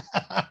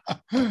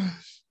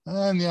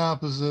 On the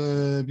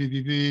opposite,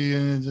 BBB,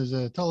 and there's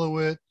a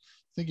Tullowit.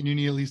 Thinking you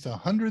need at least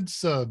 100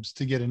 subs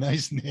to get a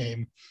nice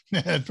name.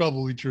 That's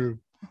probably true.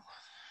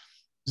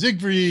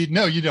 Siegfried,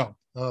 no, you don't.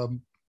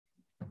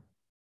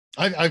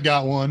 I've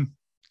got one.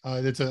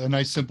 That's a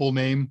nice, simple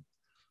name.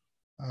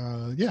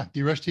 Yeah,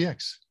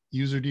 drushtx,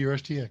 user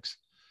drushtx.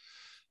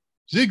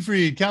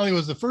 Siegfried, Kali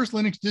was the first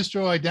Linux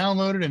distro I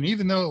downloaded, and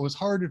even though it was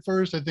hard at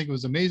first, I think it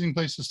was an amazing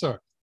place to start.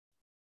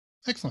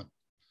 Excellent.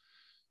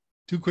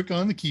 Too quick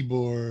on the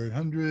keyboard.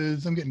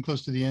 Hundreds. I'm getting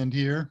close to the end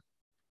here.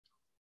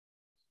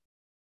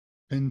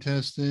 Pen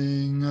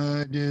testing.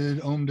 I did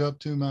owned up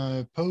to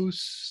my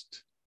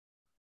post.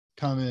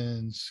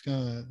 Comments.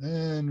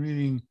 And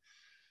reading.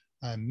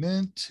 I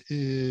meant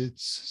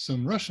it's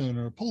some Russian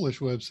or Polish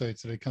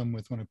websites that I come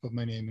with when I put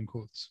my name in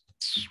quotes.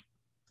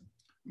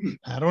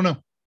 I don't know.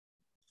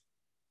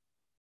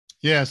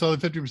 Yeah, I saw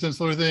the 50%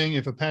 slower thing.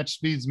 If a patch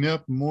speeds me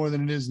up more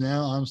than it is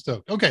now, I'm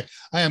stoked. Okay,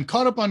 I am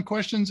caught up on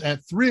questions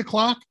at 3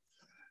 o'clock.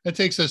 That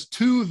takes us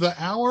to the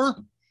hour.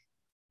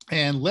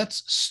 And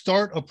let's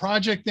start a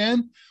project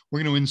then. We're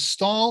going to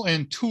install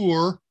and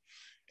tour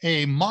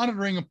a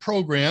monitoring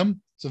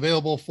program. It's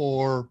available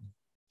for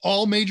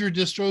all major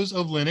distros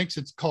of Linux.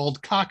 It's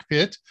called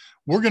Cockpit.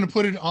 We're going to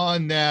put it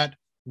on that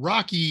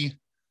Rocky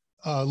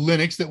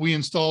Linux that we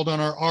installed on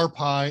our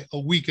RPi a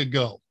week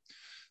ago.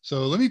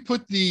 So let me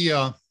put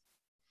the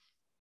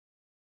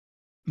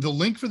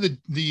link for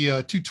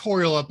the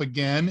tutorial up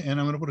again, and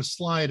I'm going to put a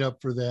slide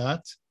up for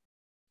that.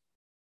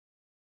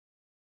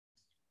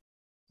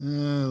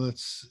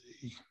 Let's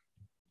see.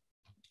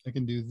 I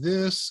can do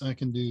this. I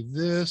can do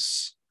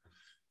this.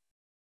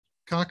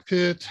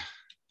 Cockpit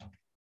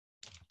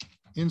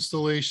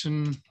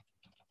installation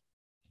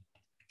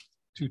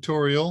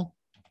tutorial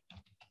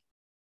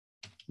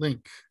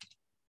link.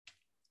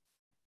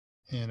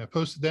 And I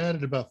posted that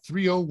at about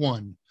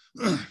 3:01.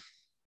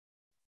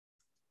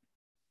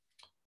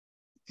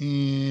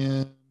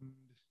 And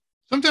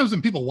sometimes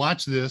when people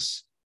watch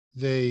this,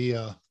 they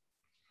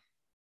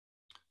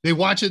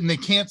watch it and they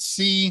can't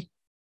see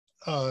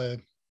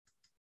the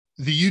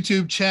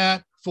YouTube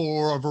chat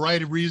for a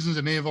variety of reasons.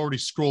 It may have already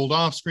scrolled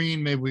off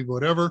screen, maybe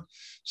whatever.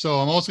 So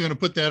I'm also going to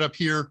put that up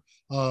here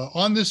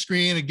on this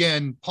screen.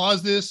 Again,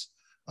 pause this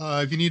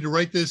if you need to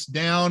write this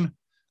down.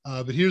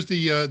 But here's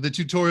the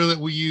tutorial that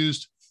we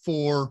used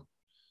for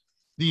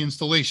the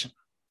installation.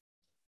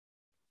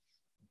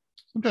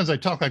 Sometimes I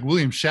talk like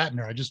William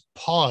Shatner. I just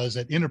pause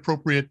at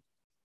inappropriate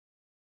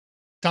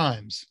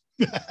times.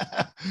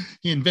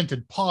 He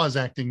invented pause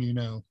acting, you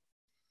know.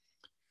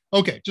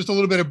 Okay, just a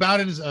little bit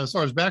about it as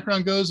far as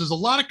background goes. There's a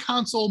lot of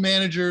console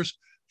managers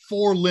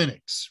for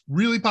Linux,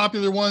 really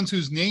popular ones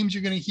whose names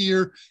you're going to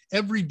hear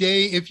every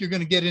day if you're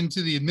going to get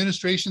into the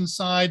administration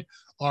side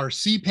are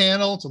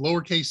cPanel, it's a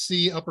lowercase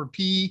c, upper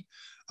P,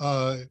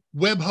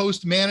 Web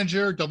Host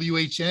Manager,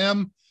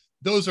 WHM.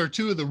 Those are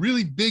two of the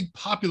really big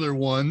popular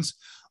ones,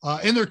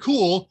 and they're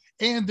cool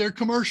and they're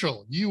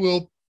commercial. You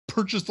will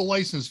purchase the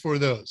license for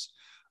those.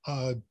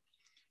 We're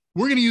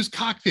going to use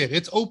Cockpit.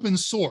 It's open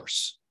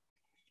source.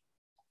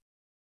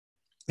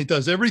 It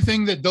does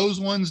everything that those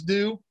ones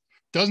do.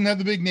 Doesn't have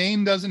the big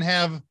name, doesn't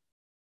have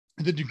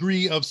the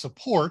degree of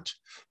support.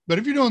 But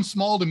if you're doing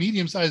small to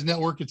medium-sized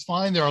network, it's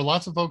fine. There are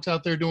lots of folks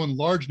out there doing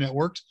large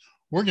networks.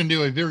 We're going to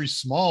do a very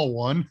small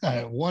one,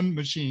 one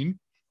machine.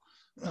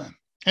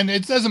 And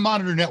it doesn't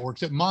monitor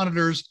networks. It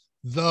monitors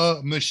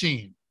the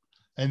machine.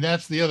 And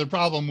that's the other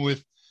problem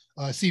with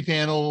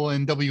cPanel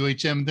and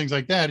WHM and things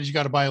like that is you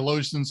got to buy a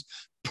license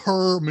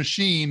per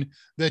machine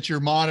that you're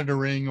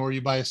monitoring, or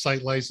you buy a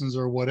site license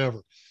or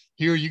whatever.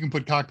 Here you can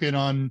put Cockpit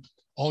on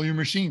all your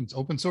machines,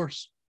 open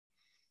source.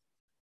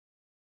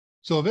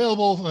 So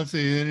available, let's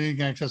see, you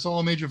can access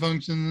all major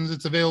functions.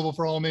 It's available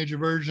for all major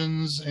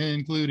versions,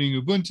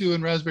 including Ubuntu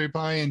and Raspberry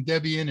Pi and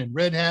Debian and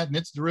Red Hat and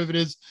its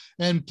derivatives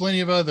and plenty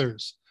of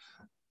others.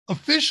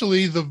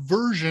 Officially, the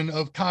version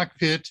of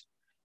Cockpit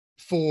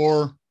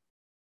for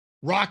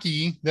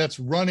Rocky that's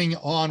running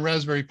on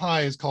Raspberry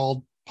Pi is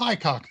called Pi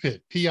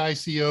Cockpit,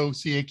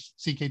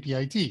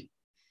 PICOCKPIT.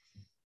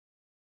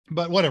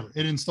 But whatever,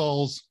 it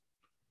installs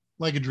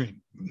like a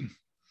dream.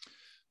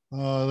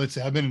 Let's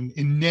see, I've been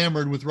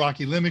enamored with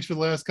Rocky Linux for the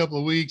last couple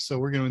of weeks, so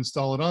we're going to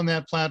install it on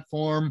that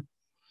platform.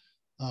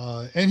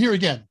 And here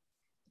again,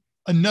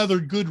 another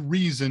good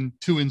reason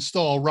to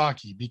install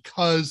Rocky,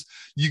 because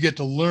you get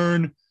to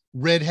learn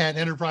Red Hat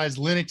Enterprise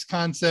Linux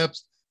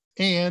concepts,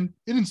 and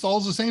it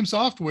installs the same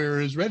software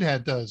as Red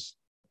Hat does.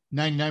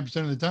 99%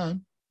 of the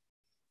time.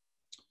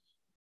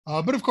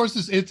 But of course,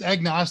 it's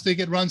agnostic.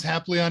 It runs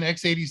happily on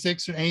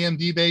x86 and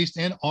AMD-based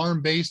and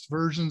ARM-based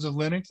versions of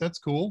Linux. That's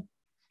cool.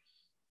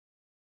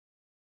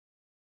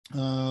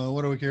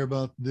 What do we care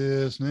about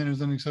this? Manage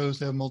Linux host,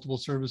 have multiple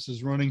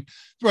services running.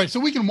 Right, so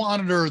we can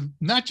monitor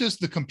not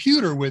just the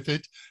computer with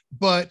it,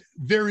 but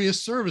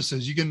various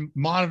services. You can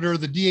monitor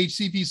the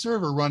DHCP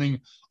server running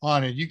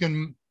on it. You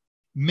can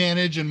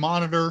manage and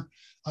monitor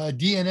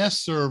DNS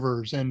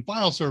servers and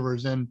file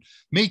servers and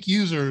make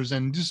users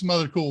and do some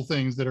other cool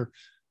things that are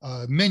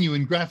menu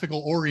and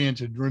graphical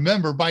oriented.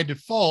 Remember, by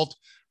default,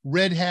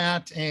 Red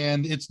Hat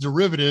and its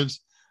derivatives,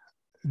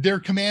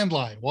 they're command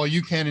line. While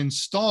you can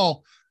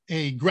install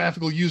a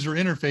graphical user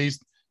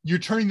interface, you're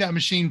turning that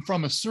machine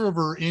from a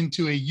server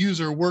into a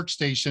user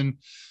workstation.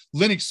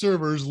 Linux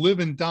servers live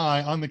and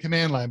die on the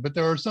command line, but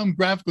there are some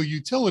graphical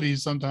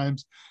utilities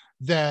sometimes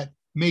that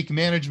make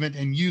management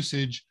and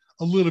usage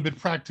a little bit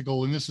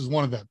practical, and this is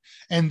one of them.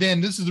 And then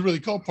this is the really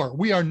cool part.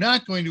 We are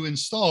not going to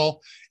install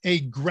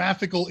a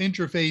graphical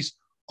interface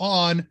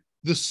on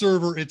the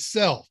server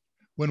itself.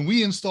 When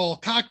we install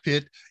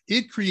Cockpit,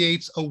 it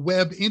creates a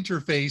web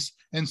interface,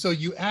 and so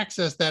you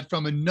access that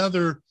from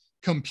another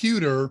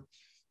computer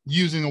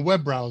using a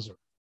web browser.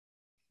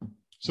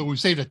 So we've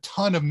saved a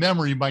ton of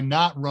memory by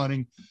not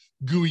running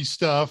GUI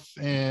stuff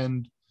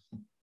and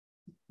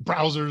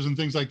browsers and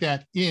things like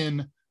that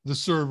in the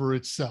server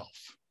itself.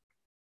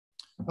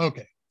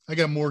 Okay, I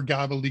got more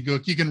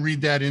gobbledygook. You can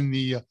read that in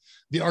the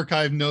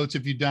archive notes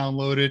if you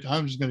download it.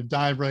 I'm just going to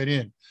dive right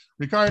in.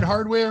 Required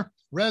hardware,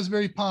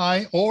 Raspberry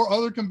Pi or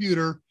other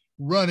computer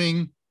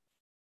running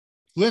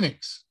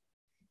Linux.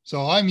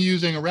 So I'm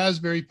using a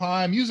Raspberry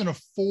Pi. I'm using a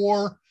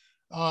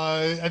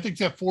I think it's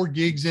got 4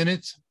 gigs in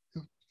it.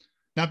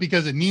 Not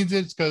because it needs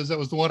it, it's because that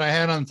was the one I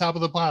had on top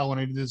of the pile when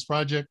I did this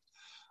project.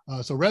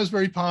 So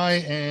Raspberry Pi,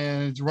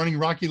 and it's running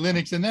Rocky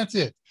Linux, and that's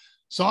it.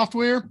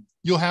 Software,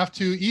 you'll have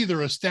to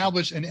either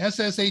establish an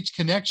SSH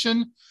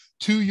connection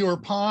to your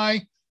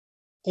Pi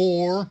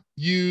or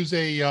use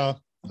a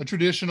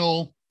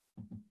traditional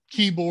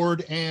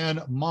keyboard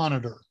and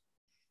monitor.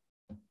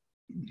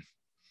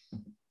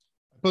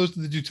 Opposed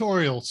to the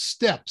tutorial,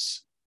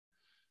 steps.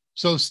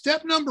 So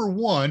step number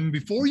 1,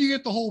 before you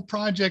get the whole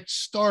project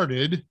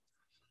started,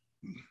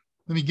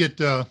 let me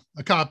get a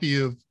copy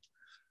of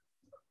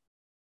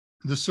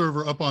the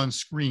server up on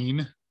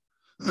screen.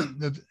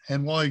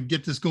 And while I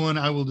get this going,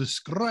 I will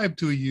describe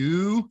to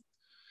you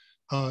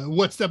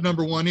what step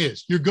number 1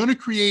 is. You're going to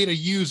create a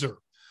user,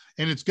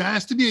 and it's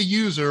has to be a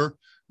user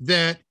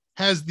that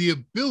has the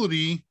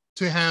ability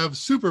to have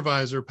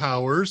supervisor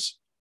powers.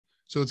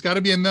 So it's got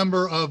to be a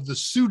member of the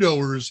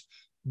sudoers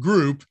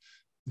group.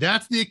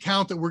 That's the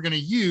account that we're going to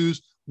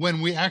use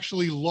when we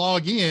actually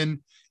log in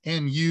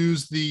and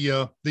use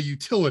the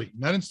utility.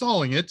 Not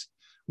installing it.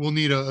 We'll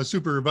need a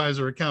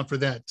supervisor account for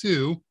that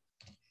too.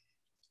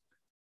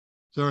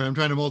 Sorry, I'm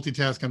trying to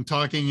multitask. I'm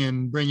talking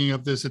and bringing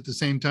up this at the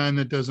same time.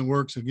 That doesn't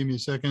work, so give me a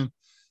second.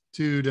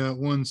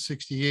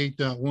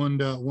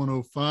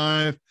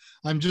 2.168.1.105.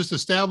 I'm just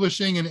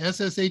establishing an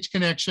SSH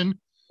connection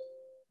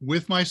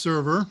with my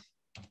server.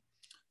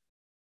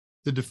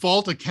 The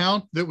default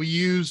account that we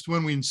used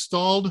when we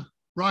installed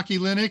Rocky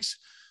Linux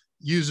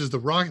uses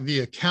the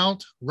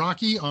account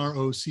Rocky,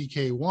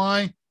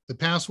 R-O-C-K-Y. The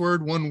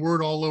password, one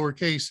word, all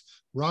lowercase,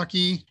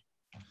 Rocky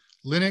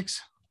Linux.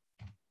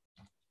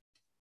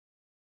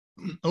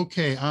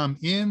 Okay, I'm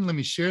in. Let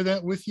me share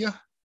that with you.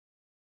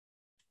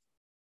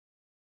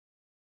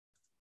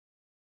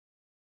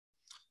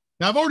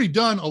 Now, I've already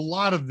done a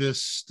lot of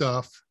this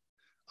stuff,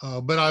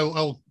 but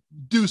I'll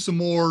do some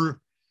more,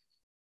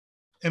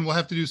 and we'll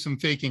have to do some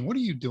faking. What are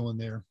you doing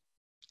there,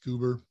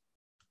 Goober?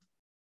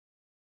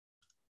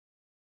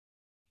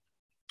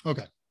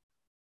 Okay.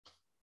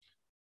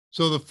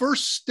 So the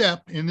first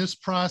step in this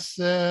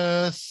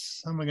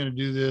process, how am I going to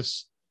do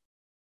this?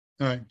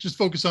 All right, just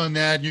focus on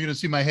that. You're going to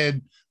see my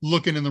head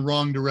looking in the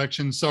wrong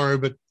direction. Sorry,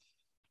 but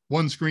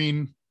one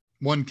screen,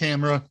 one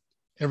camera,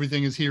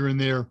 everything is here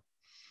and there.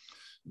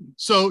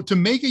 So to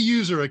make a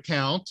user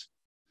account,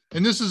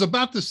 and this is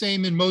about the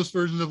same in most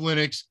versions of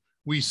Linux,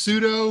 we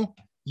sudo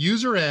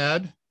user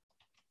add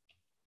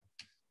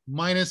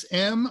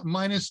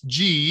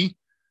 -m-g.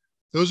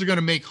 Those are going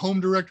to make home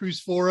directories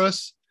for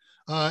us.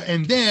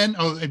 And then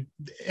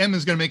M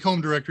is going to make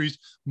home directories.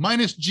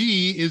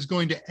 -g is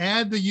going to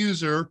add the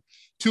user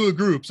to a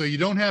group. So you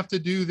don't have to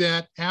do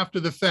that after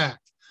the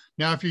fact.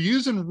 Now, if you're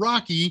using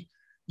Rocky,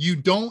 you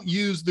don't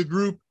use the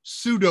group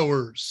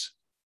sudoers.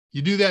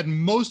 You do that in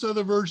most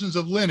other versions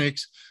of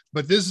Linux,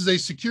 but this is a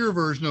secure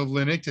version of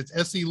Linux. It's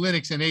SE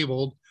Linux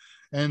enabled.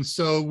 And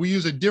so we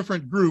use a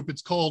different group.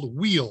 It's called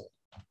wheel.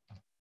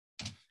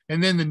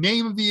 And then the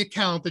name of the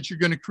account that you're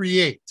going to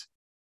create.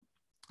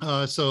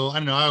 So I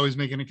don't know, I always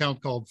make an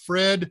account called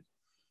Fred.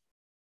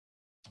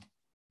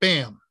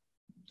 Bam.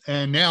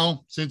 And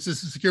now, since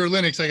this is secure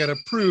Linux, I got to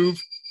prove,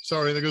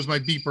 sorry, there goes my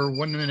beeper,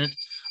 1 minute.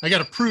 I got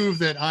to prove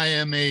that I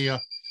am a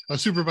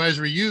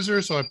supervisory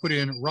user. So I put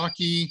in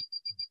Rocky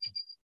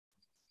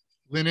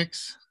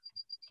Linux.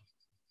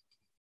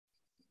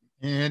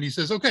 And he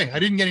says, okay, I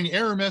didn't get any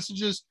error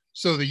messages.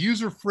 So the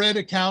user Fred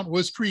account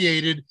was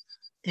created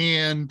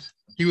and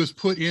he was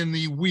put in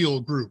the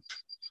wheel group.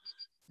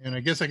 And I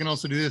guess I can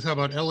also do this. How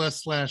about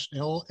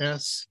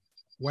ls/ls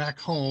whack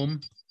home?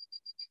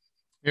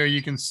 There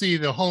you can see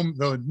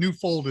the new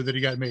folder that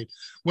he got made.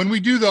 When we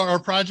do our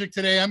project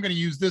today, I'm going to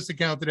use this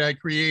account that I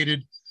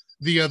created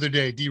the other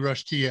day,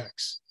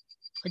 drushtx.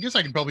 I guess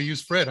I could probably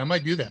use Fred. I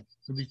might do that.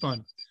 It'd be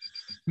fun.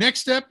 Next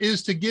step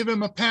is to give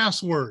him a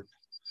password.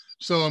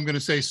 So I'm going to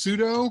say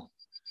sudo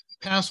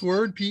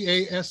password,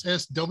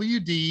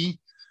 PASSWD,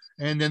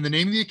 and then the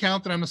name of the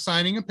account that I'm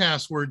assigning a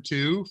password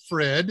to,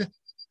 Fred.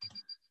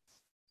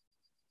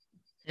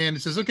 And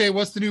it says, okay,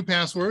 what's the new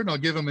password? And I'll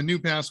give him a new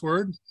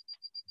password.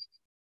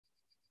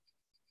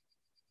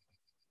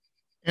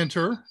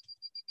 Enter.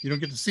 You don't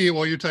get to see it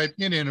while you're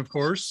typing it in, of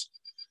course.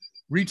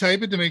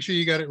 Retype it to make sure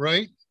you got it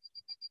right.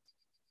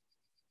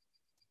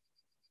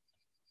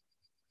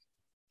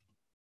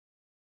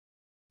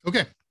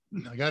 Okay,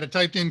 I got it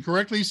typed in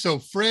correctly. So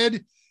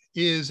Fred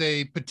is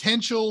a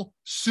potential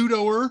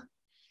sudoer.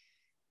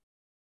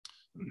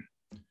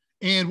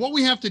 And what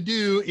we have to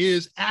do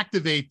is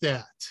activate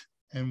that.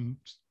 And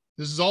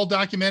this is all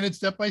documented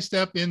step by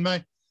step in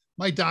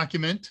my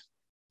document.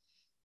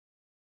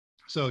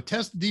 So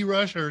test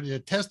drush or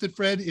tested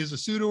Fred is a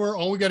sudoer.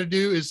 All we got to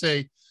do is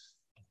say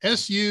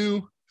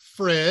su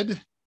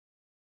Fred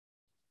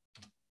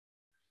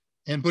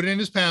and put in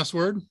his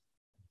password.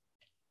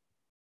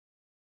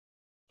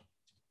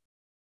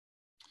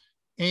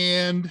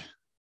 And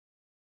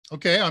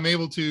okay, I'm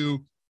able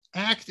to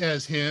act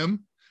as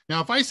him.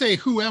 Now, if I say,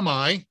 who am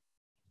I?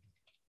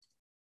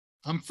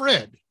 I'm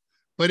Fred.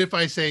 But if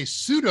I say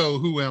sudo,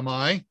 who am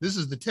I? This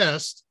is the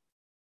test.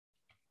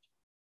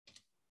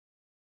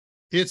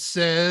 It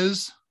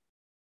says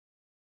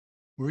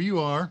where you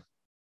are.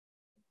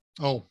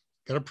 Oh,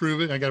 got to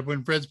prove it. I got to put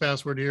in Fred's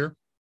password here.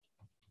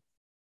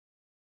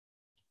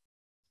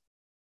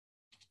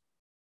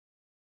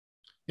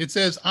 It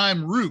says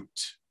I'm root.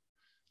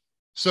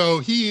 So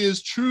he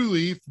is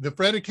truly, the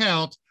Fred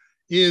account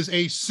is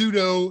a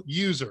sudo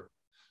user.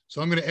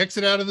 So I'm going to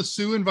exit out of the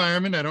su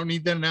environment. I don't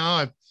need that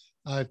now.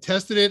 I've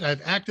tested it.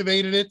 I've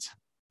activated it.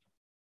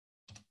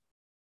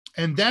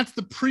 And that's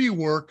the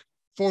pre-work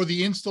for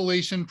the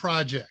installation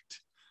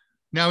project.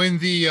 Now in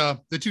the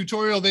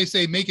tutorial, they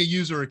say make a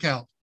user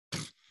account.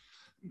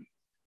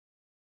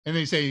 And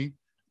they say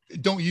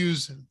don't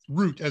use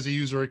root as a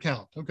user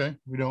account. Okay,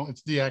 we don't,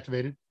 it's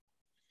deactivated.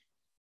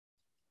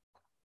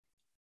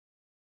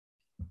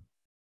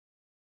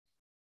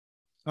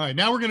 All right,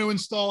 now we're going to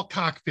install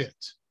Cockpit.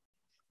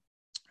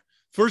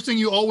 First thing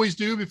you always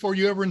do before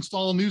you ever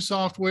install new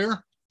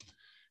software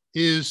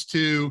is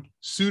to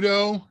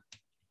sudo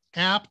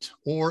apt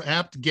or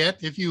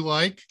apt-get, if you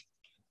like,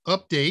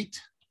 update.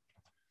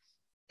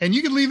 And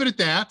you can leave it at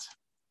that.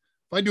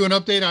 If I do an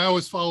update, I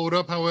always follow it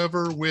up,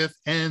 however, with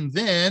and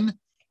then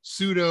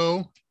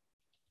sudo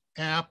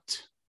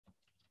apt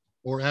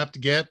or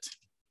apt-get.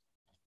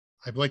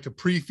 I'd like to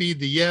pre-feed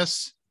the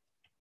yes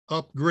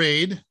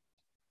upgrade.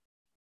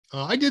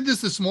 I did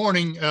this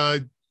morning.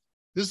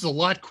 This is a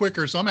lot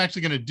quicker, so I'm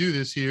actually going to do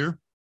this here.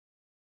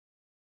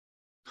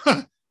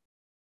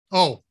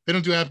 Oh, they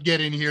don't do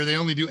apt-get in here. They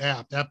only do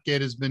apt.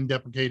 Apt-get has been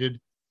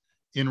deprecated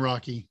in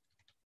Rocky.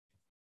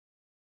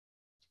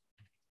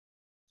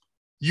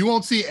 You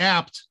won't see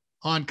apt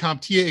on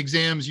CompTIA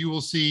exams. You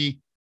will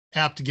see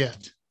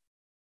apt-get.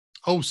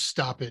 Oh,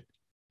 stop it.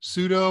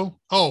 Sudo.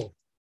 Oh,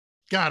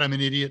 God, I'm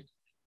an idiot.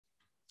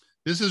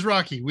 This is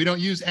Rocky. We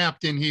don't use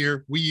apt in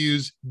here. We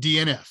use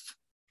DNF.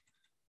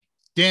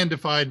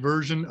 Dandified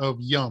version of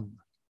yum.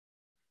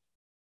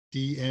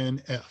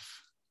 DNF.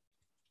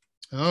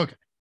 Okay.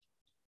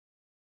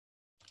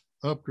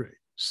 Upgrade.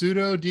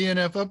 Sudo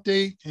DNF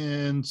update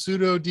and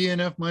sudo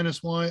DNF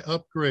 -y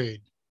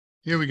upgrade.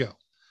 Here we go.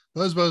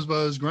 Buzz, buzz,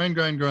 buzz, grind,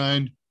 grind,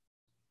 grind.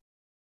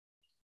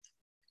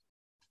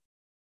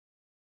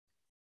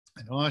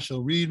 And I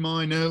shall read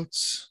my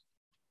notes.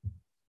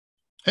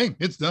 Hey,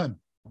 it's done.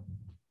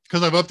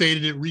 Because I've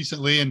updated it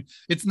recently, and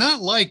it's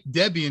not like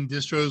Debian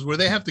distros where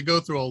they have to go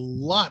through a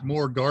lot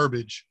more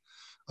garbage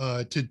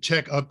to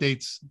check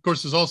updates. Of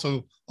course, there's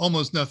also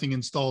almost nothing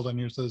installed on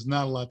here, so there's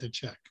not a lot to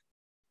check.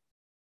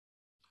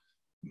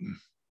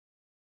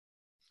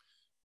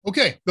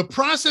 Okay, the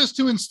process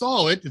to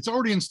install it, it's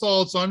already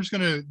installed, so I'm just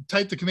going to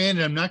type the command,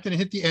 and I'm not going to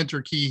hit the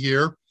enter key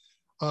here.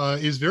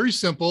 Is very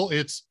simple.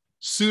 It's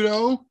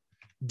sudo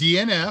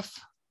DNF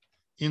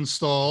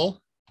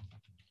install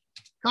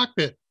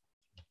Cockpit.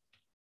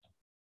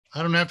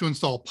 I don't have to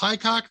install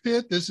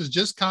PyCockpit. This is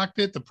just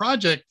Cockpit. The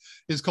project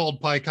is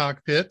called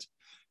PyCockpit.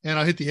 And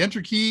I'll hit the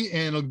enter key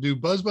and it'll do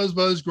buzz, buzz,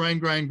 buzz, grind,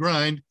 grind,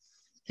 grind,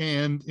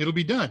 and it'll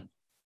be done.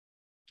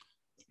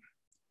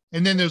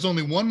 And then there's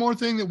only one more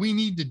thing that we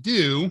need to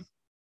do.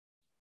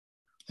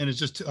 And it's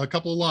just a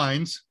couple of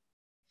lines.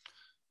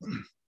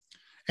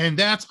 And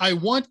that's, I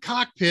want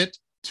Cockpit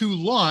to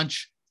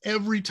launch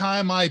every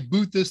time I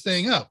boot this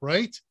thing up,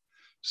 right?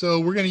 So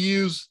we're going to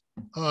use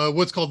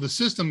what's called the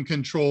system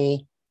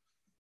control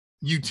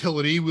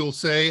utility, we'll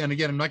say, and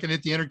again, I'm not going to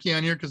hit the enter key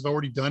on here because I've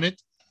already done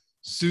it,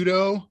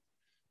 sudo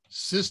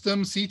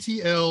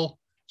systemctl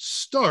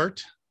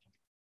start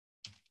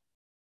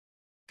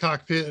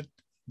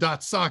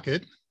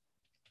cockpit.socket.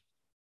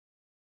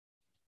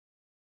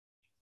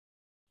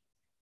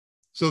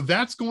 So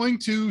that's going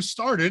to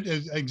start it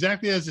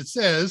exactly as it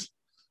says.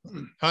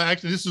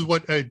 Actually, this is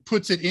what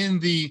puts it in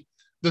the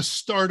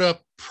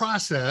startup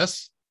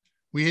process.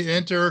 We hit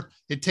enter.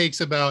 It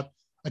takes about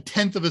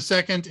 1/10 of a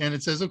second, and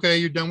it says, okay,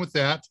 you're done with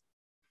that.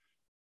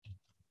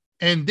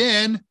 And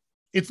then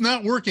it's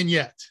not working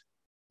yet.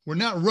 We're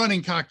not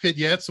running cockpit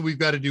yet, so we've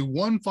got to do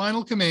one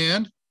final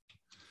command,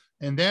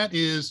 and that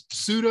is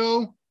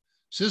sudo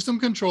system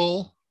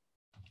control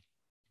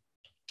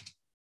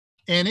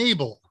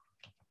enable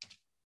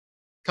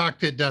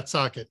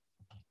cockpit.socket.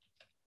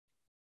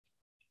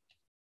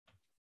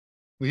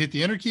 We hit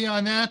the enter key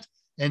on that,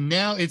 and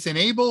now it's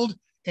enabled,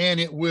 and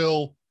it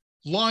will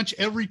launch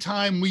every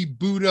time we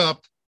boot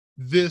up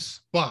this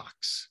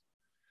box.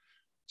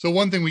 So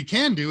one thing we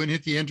can do and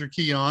hit the enter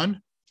key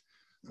on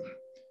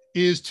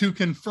is to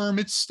confirm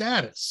its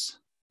status.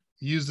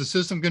 Use the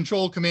system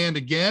control command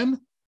again,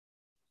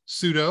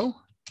 sudo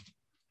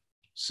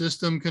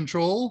system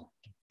control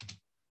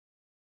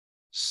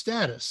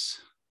status.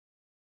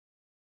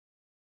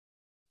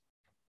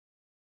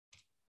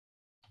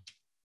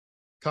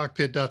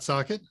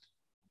 Cockpit.socket.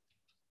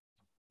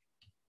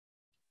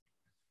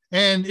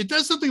 And it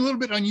does something a little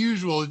bit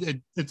unusual.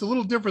 It's a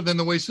little different than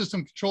the way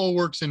system control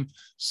works in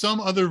some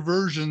other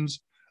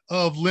versions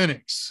of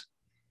Linux.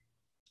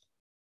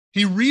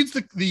 He reads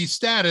the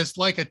status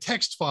like a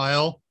text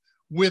file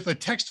with a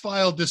text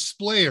file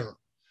displayer.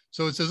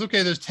 So it says,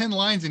 okay, there's 10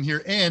 lines in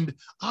here, and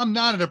I'm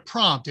not at a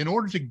prompt. In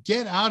order to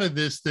get out of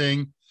this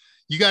thing,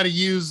 you got to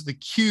use the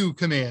Q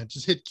command.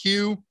 Just hit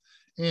Q,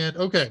 and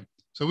okay.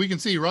 So we can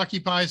see Rocky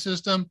Pi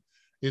system.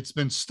 It's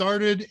been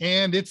started,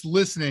 and it's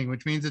listening,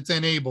 which means it's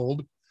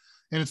enabled,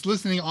 and it's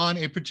listening on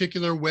a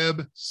particular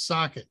web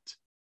socket.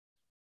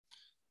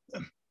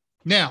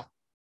 Now,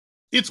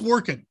 it's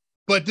working,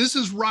 but this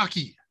is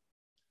Rocky.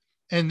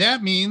 And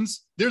that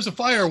means there's a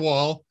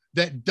firewall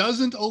that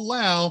doesn't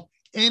allow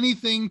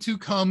anything to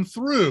come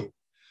through.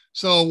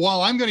 So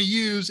while I'm going to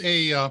use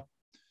a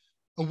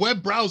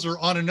web browser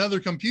on another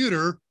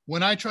computer,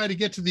 when I try to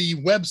get to the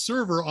web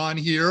server on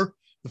here,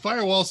 the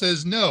firewall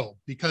says no,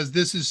 because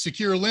this is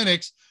secure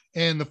Linux,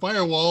 and the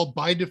firewall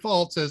by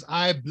default says,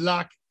 I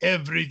block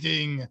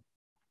everything.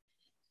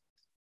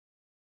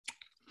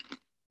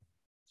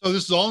 So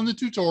this is all in the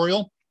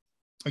tutorial.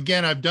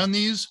 Again, I've done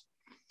these.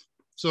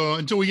 So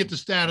until we get to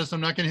status,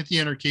 I'm not going to hit the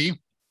enter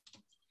key.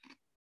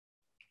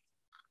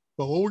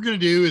 But what we're going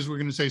to do is we're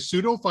going to say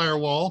sudo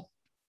firewall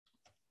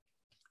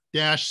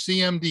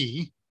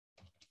 -cmd,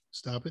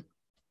 stop it,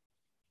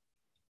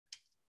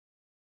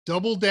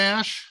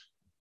 --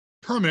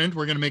 permanent.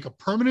 We're going to make a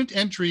permanent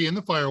entry in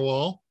the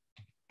firewall.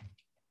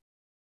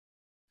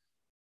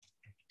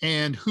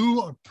 And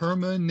who,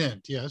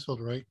 permanent, yeah, I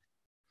spelled it right.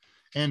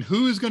 And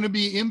who is going to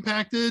be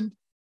impacted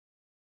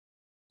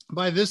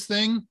by this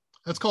thing?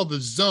 That's called the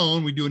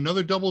zone. We do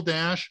another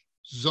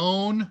 --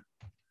 zone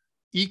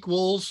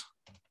equals,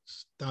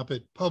 stop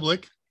it,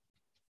 public.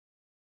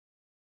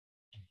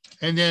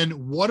 And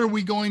then what are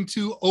we going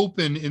to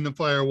open in the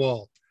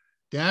firewall?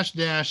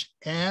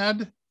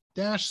 --add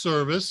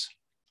 -service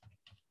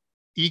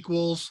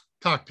equals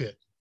cockpit.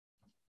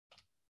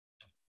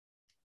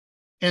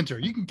 Enter.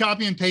 You can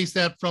copy and paste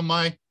that from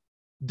my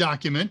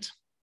document.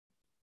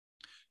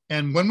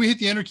 And when we hit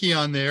the enter key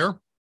on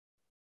there,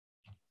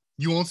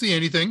 you won't see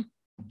anything.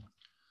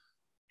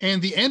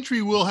 And the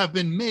entry will have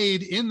been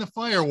made in the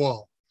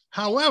firewall.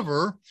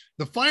 However,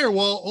 the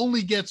firewall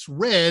only gets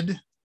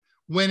read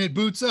when it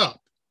boots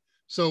up.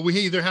 So we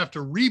either have to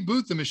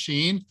reboot the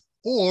machine,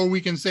 or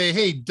we can say,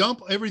 hey,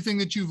 dump everything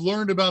that you've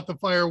learned about the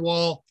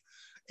firewall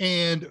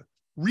and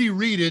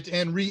reread it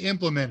and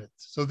re-implement it.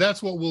 So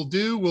that's what we'll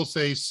do. We'll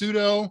say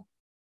sudo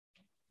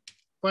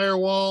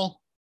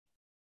firewall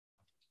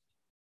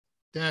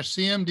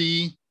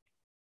 -cmd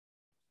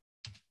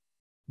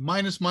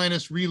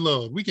 --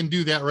 reload. We can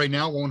do that right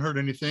now. It won't hurt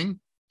anything.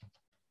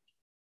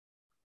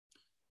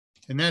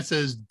 And that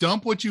says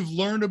dump what you've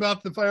learned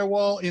about the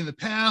firewall in the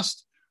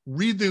past,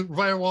 read the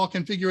firewall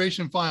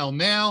configuration file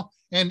now,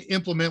 and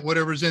implement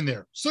whatever's in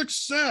there.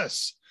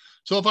 Success.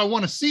 So if I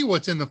want to see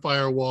what's in the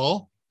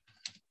firewall,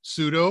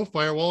 sudo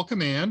firewall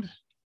command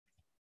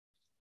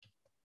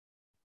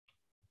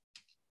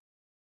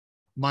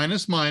 --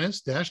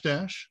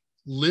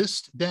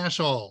 list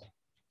 -all.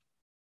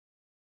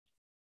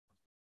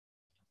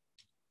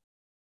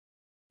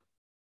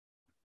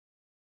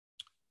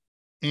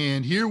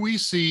 And here we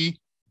see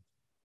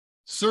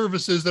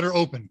services that are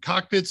open.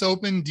 Cockpit's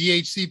open,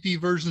 DHCP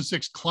version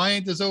 6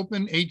 client is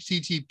open,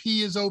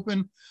 HTTP is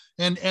open,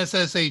 and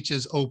SSH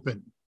is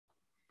open.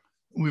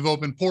 We've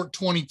opened port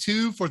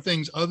 22 for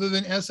things other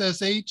than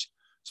SSH,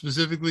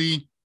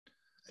 specifically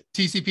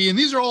TCP. And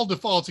these are all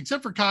defaults,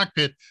 except for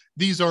Cockpit.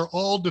 These are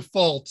all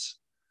defaults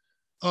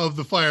of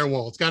the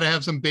firewall. It's got to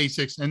have some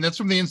basics, and that's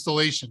from the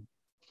installation.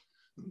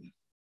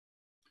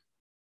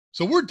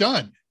 So we're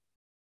done.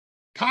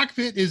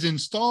 Cockpit is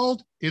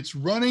installed. It's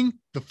running.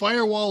 The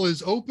firewall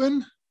is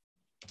open.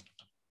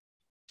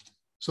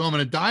 So I'm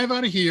going to dive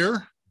out of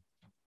here.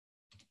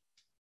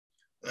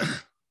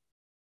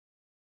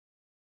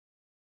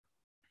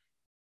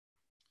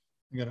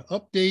 I got to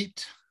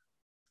update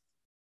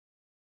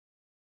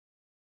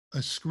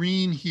a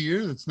screen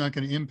here that's not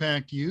going to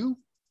impact you.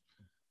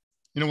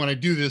 You know, when I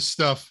do this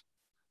stuff,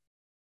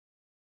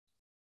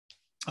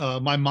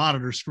 my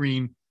monitor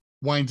screen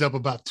winds up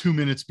about 2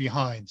 minutes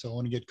behind. So I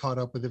want to get caught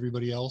up with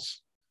everybody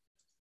else.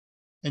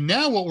 And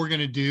now what we're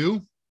going to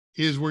do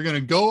is we're going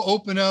to go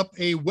open up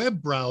a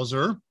web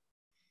browser.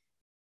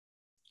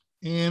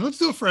 And let's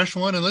do a fresh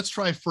one and let's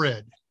try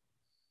Fred.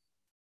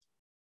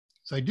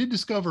 So I did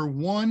discover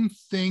one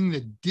thing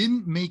that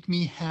didn't make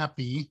me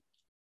happy.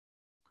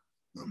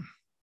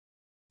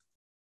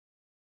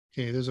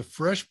 Okay, there's a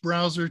fresh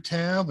browser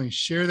tab. Let me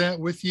share that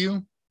with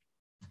you.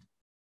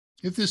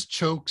 If this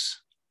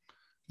chokes,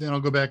 then I'll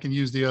go back and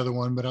use the other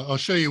one, but I'll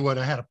show you what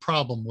I had a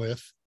problem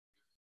with.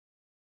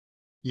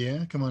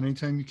 Yeah, come on,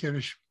 anytime you care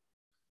to.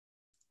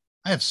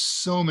 I have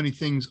so many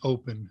things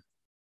open.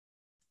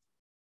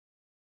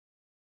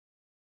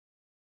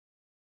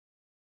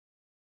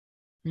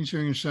 Screen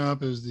sharing a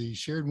shop as the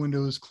shared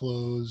window is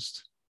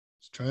closed.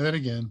 Let's try that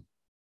again.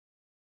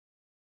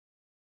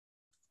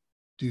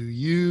 Do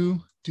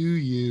you,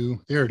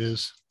 there it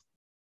is.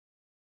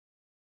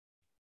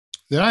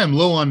 Then I am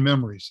low on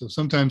memory, so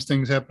sometimes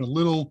things happen a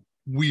little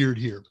weird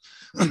here.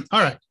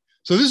 All right,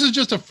 so this is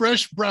just a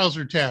fresh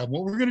browser tab.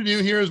 What we're gonna do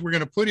here is we're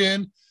gonna put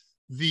in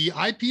the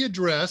IP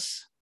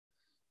address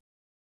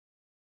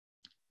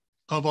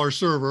of our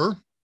server,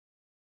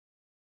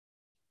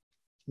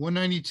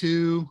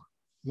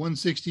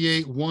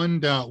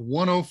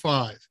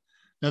 192.168.1.105.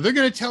 Now they're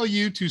going to tell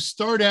you to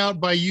start out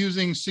by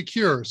using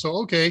secure. So,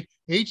 okay,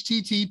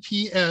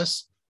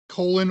 https://.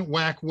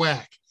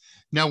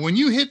 Now, when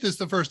you hit this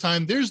the first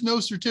time, there's no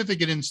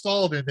certificate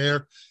installed in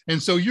there.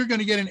 And so you're going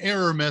to get an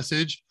error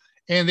message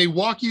and they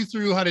walk you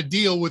through how to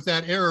deal with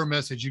that error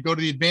message. You go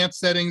to the advanced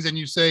settings and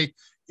you say,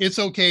 it's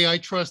okay, I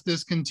trust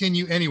this,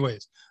 continue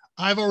anyways.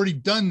 I've already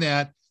done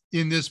that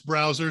in this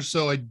browser,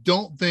 so I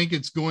don't think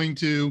it's going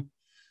to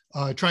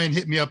try and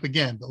hit me up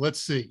again, but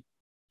let's see.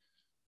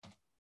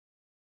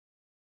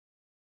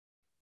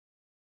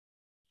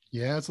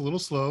 Yeah, it's a little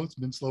slow. It's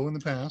been slow in the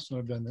past when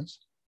I've done this.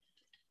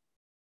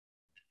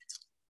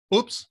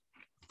 Oops,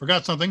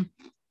 forgot something.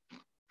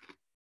 Let's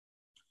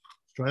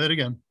try that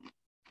again.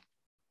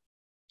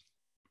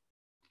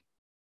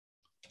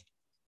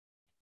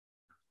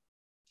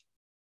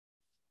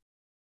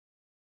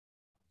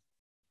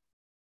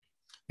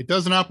 It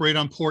doesn't operate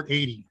on port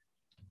 80.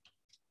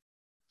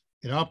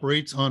 It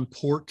operates on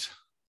port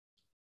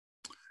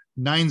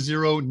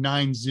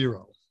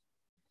 9090.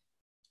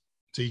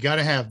 So you got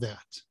to have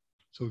that.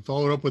 So we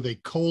followed up with a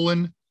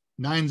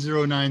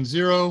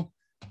 :9090,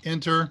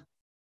 enter.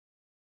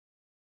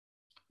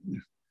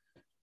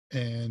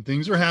 And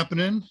things are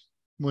happening.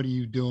 What are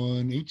you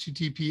doing?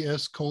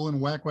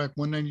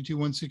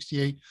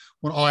 https://192.168.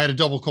 Oh, I had a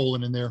double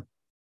colon in there.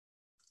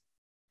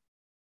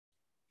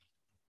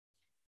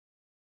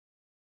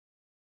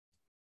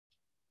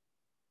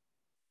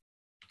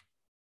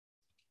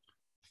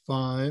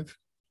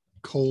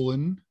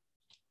 :9090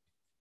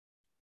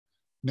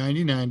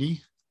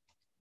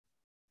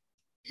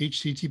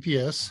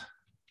 https://.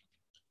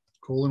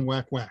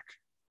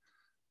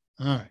 All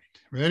right,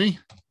 ready?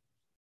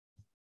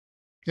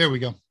 There we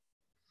go.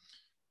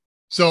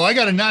 So I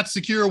got a not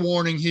secure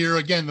warning here.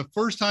 Again, the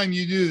first time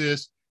you do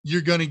this,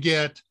 you're going to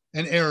get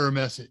an error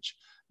message.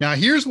 Now,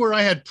 here's where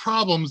I had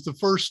problems the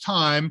first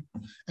time,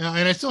 and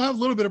I still have a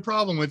little bit of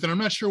problem with it. I'm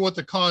not sure what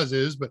the cause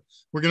is, but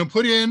we're going to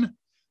put in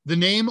the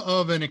name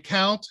of an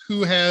account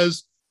who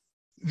has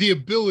the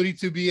ability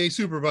to be a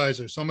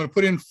supervisor. So I'm going to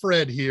put in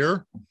Fred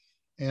here,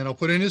 and I'll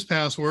put in his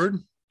password.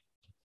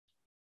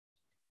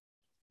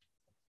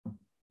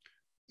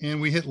 And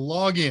we hit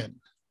login.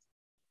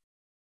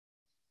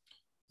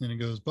 And it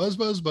goes buzz,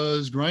 buzz,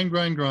 buzz, grind,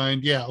 grind,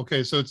 grind. Yeah,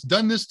 okay, so it's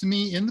done this to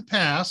me in the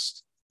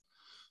past.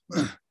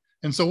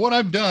 And so what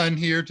I've done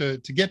here to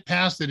get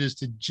past it is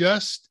to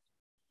just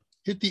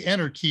hit the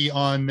enter key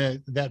on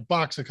that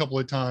box a couple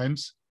of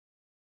times.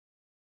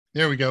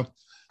 There we go.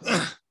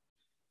 And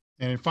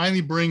it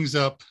finally brings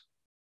up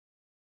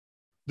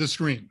the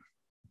screen.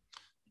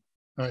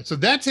 All right, so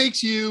that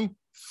takes you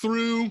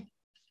through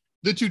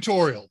the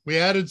tutorial. We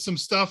added some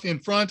stuff in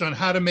front on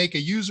how to make a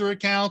user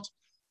account.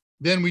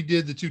 Then we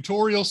did the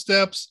tutorial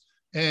steps,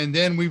 and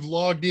then we've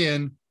logged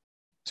in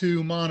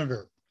to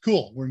monitor.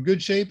 Cool, we're in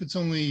good shape. It's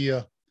only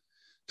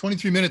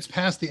 23 minutes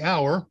past the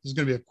hour. This is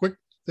gonna be a quick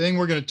thing.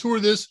 We're gonna tour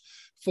this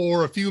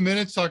for a few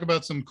minutes, talk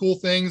about some cool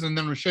things, and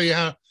then we'll show you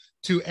how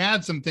to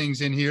add some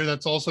things in here.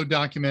 That's also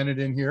documented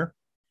in here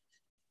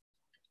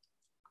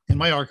in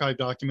my archive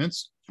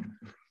documents.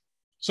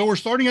 So we're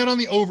starting out on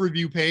the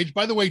overview page.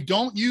 By the way,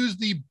 don't use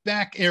the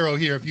back arrow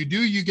here. If you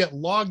do, you get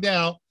logged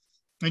out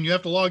and you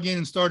have to log in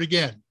and start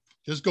again.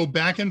 Just go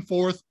back and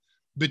forth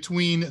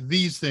between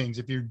these things.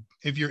 If you're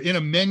if you're in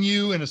a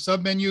menu and a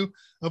submenu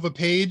of a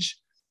page,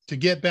 to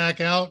get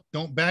back out,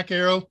 don't back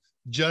arrow,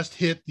 just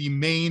hit the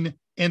main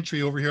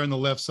entry over here on the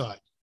left side.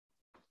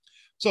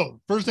 So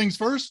first things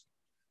first,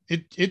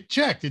 it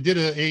checked. It did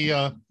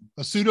a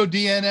sudo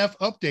DNF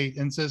update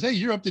and says, hey,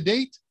 you're up to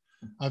date.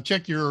 I've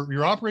checked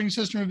your operating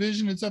system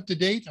revision. It's up to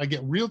date. I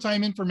get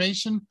real-time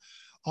information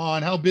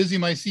on how busy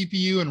my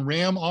CPU and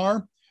RAM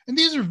are. And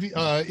these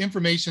are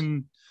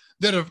information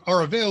that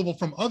are available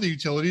from other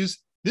utilities.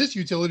 This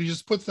utility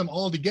just puts them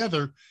all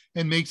together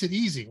and makes it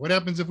easy. What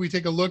happens if we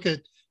take a look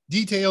at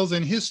details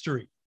and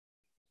history?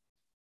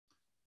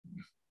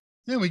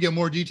 Then we get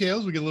more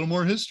details. We get a little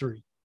more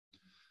history.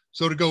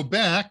 So to go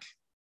back,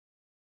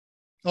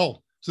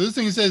 so this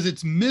thing says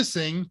it's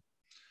missing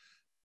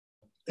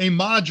a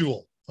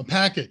module, a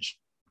package.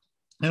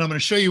 And I'm going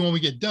to show you when we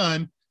get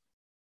done,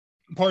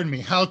 pardon me,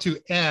 how to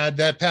add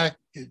that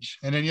package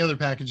and any other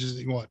packages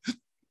that you want.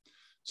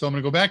 So I'm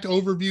going to go back to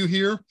overview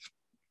here,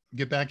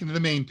 get back into the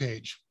main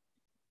page.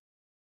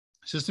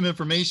 System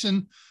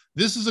information.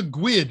 This is a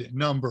GUID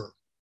number.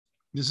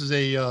 This is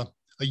a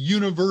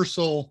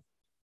universal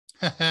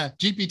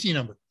GPT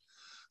number.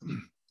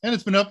 And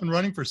it's been up and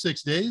running for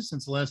 6 days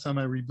since the last time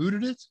I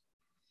rebooted it.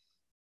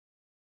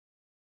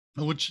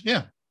 Which,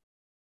 yeah.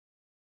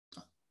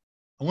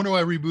 I wonder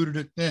why I rebooted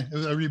it.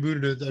 I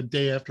rebooted it a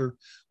day after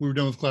we were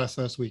done with class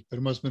last week, but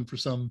it must have been for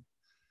some,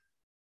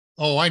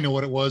 oh, I know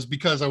what it was,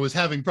 because I was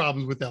having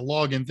problems with that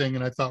login thing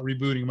and I thought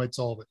rebooting might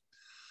solve it.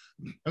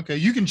 Okay,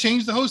 you can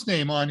change the host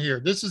name on here.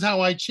 This is how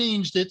I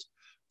changed it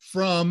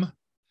from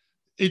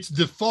its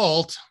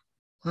default.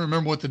 I don't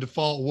remember what the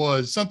default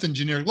was, something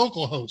generic,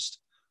 localhost.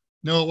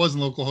 No, it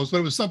wasn't localhost, but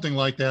it was something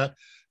like that.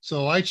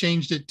 So I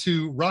changed it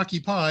to Rocky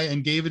Pi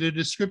and gave it a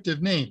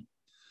descriptive name.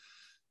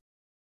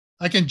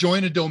 I can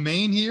join a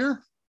domain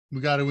here.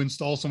 We got to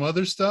install some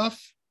other stuff.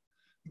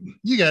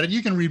 You got it.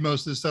 You can read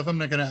most of this stuff. I'm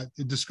not going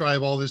to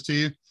describe all this to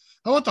you.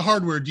 How about the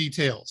hardware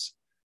details?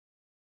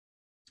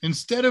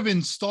 Instead of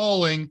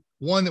installing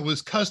one that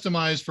was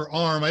customized for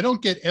ARM, I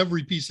don't get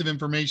every piece of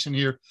information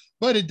here,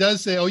 but it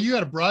does say, oh, you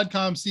got a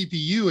Broadcom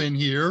CPU in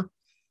here,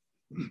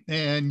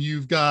 and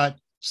you've got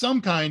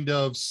some kind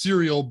of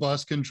serial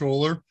bus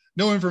controller,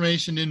 no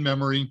information in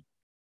memory.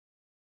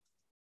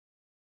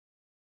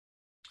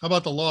 How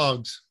about the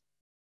logs?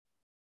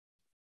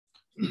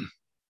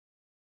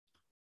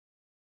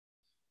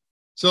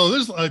 So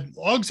there's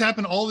logs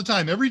happen all the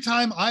time. Every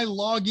time I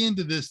log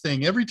into this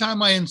thing, every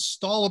time I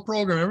install a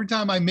program, every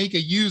time I make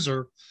a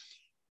user,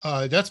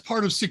 that's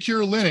part of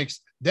secure Linux,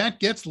 that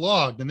gets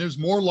logged. And there's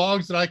more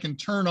logs that I can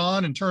turn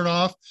on and turn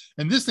off.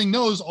 And this thing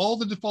knows all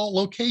the default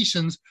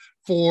locations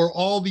for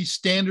all these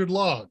standard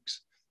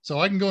logs. So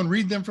I can go and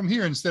read them from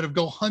here instead of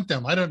go hunt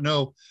them. I don't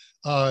know,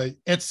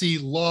 Etsy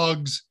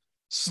logs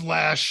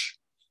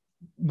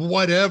 /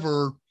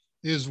 whatever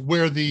is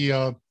where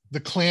the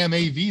clam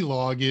AV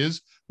log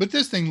is. But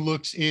this thing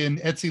looks in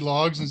Etsy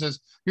logs and says,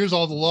 here's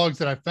all the logs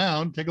that I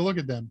found. Take a look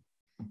at them.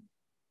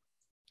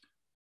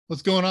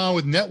 What's going on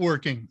with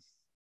networking?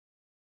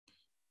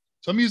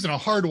 So I'm using a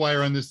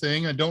hardwire on this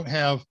thing. I don't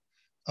have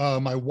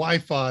my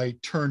Wi-Fi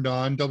turned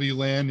on.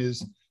 WLAN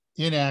is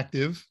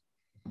inactive.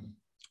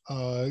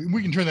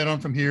 We can turn that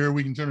on from here.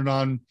 We can turn it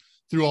on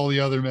through all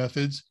the other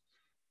methods.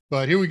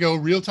 But here we go,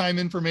 real-time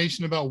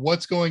information about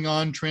what's going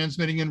on,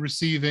 transmitting and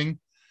receiving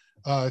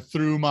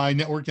through my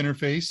network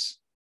interface.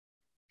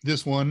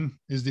 This one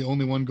is the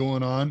only one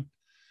going on.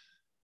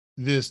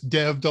 This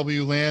dev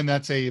WLAN,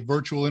 that's a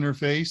virtual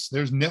interface.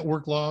 There's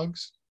network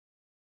logs.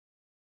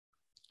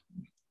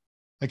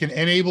 I can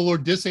enable or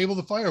disable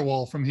the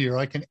firewall from here.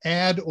 I can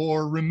add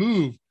or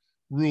remove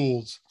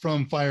rules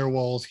from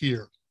firewalls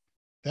here.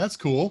 That's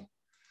cool.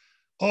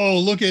 Oh,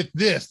 look at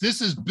this. This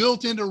is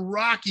built into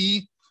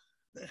Rocky.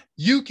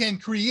 You can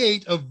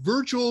create a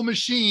virtual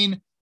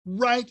machine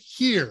right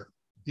here.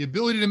 The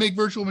ability to make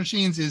virtual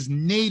machines is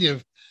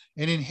native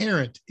and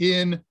inherent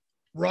in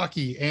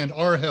Rocky and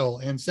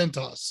RHEL and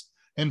CentOS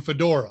and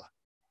Fedora.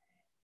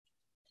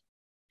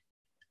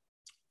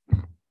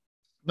 I'm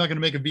not going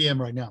to make a VM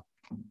right now.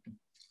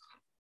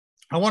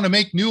 I want to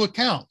make new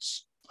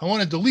accounts. I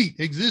want to delete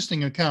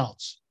existing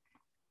accounts.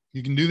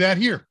 You can do that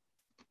here.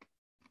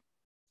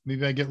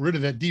 Maybe I get rid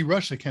of that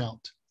drush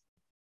account.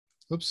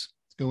 Oops,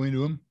 let's go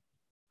into him.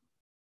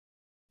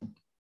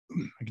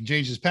 I can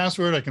change his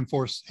password. I can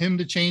force him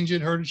to change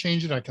it, her to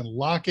change it. I can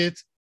lock it.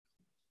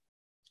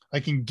 I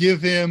can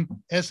give him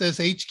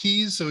SSH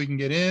keys so he can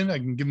get in. I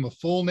can give him a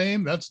full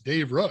name. That's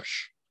Dave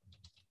Rush.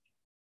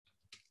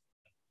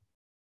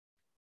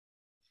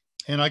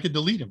 And I could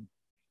delete him.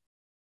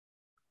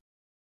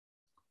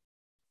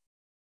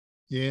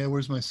 Yeah,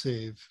 where's my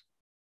save?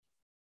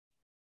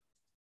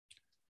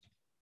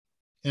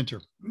 Enter.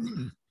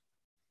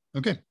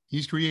 Okay,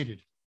 he's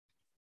created.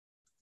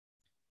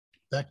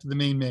 Back to the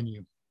main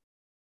menu.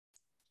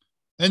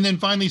 And then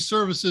finally,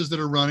 services that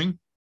are running.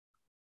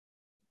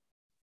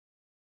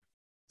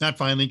 Not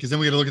finally, because then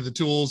we got to look at the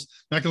tools.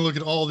 Not going to look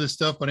at all this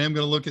stuff, but I am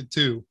going to look at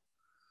two.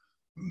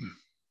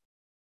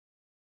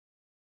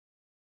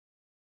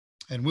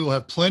 And we'll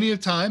have plenty of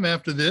time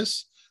after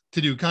this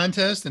to do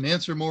contests and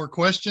answer more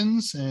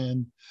questions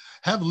and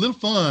have a little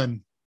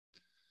fun.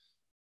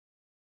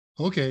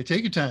 Okay,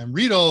 take your time,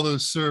 read all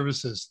those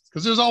services,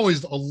 because there's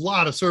always a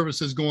lot of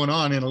services going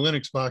on in a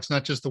Linux box,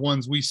 not just the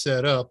ones we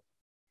set up.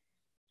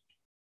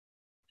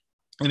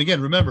 And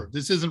again, remember,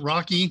 this isn't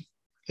Rocky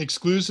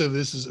exclusive.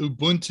 This is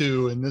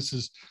Ubuntu, and this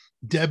is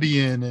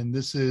Debian, and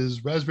this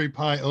is Raspberry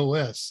Pi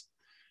OS,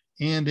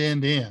 and.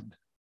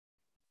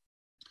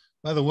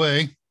 By the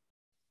way,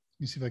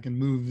 let me see if I can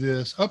move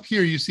this. Up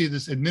here, you see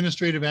this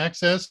administrative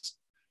access.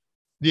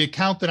 The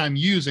account that I'm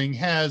using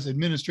has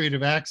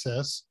administrative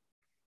access,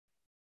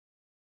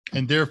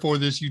 and therefore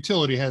this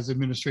utility has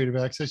administrative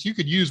access. You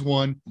could use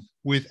one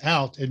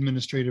without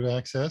administrative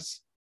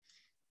access.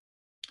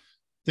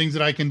 Things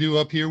that I can do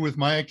up here with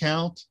my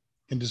account,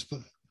 and just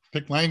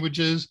pick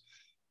languages,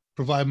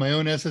 provide my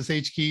own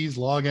SSH keys,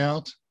 log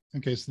out.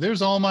 Okay, so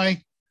there's all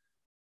my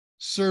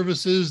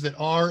services that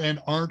are and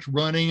aren't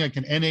running. I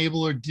can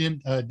enable or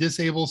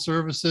disable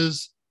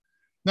services.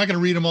 I'm not going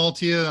to read them all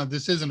to you.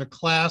 This isn't a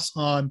class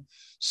on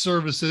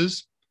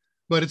services,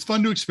 but it's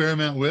fun to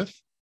experiment with.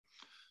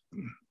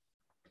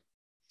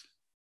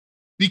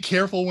 Be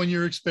careful when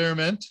you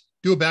experiment.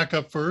 Do a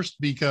backup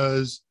first,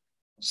 because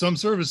some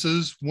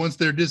services, once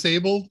they're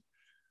disabled,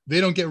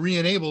 they don't get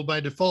re-enabled by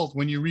default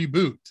when you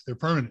reboot. They're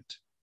permanent.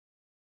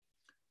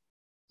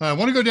 I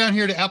want to go down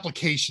here to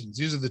applications.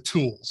 These are the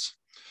tools.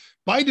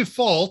 By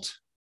default,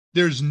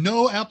 there's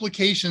no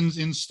applications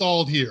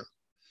installed here.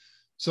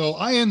 So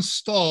I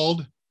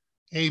installed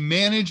a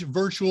Manage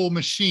Virtual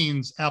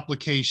Machines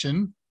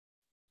application.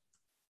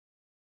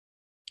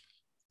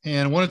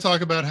 And I want to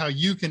talk about how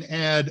you can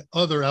add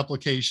other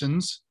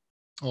applications.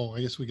 Oh,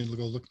 I guess we can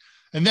go look.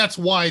 And that's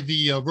why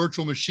the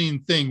virtual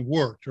machine thing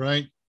worked,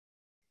 right?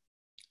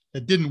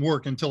 It didn't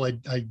work until I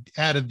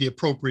added the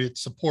appropriate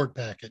support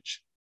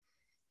package.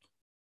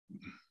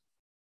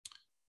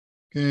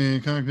 Okay,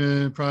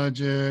 cockpit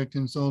project,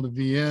 install the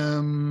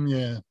VM,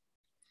 yeah.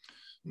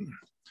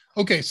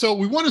 Okay, so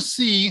we want to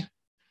see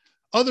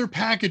other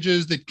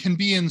packages that can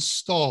be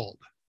installed.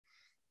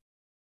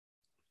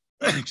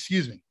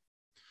 Excuse me.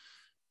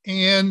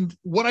 And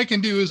what I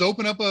can do is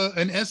open up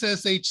an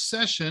SSH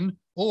session,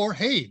 or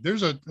hey,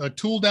 there's a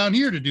tool down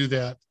here to do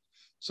that.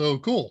 So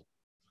cool.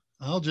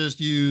 I'll just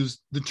use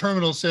the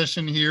terminal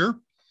session here.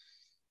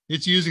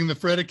 It's using the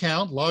Fred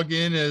account, log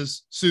in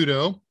as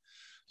sudo.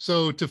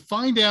 So to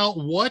find out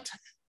what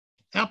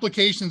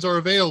applications are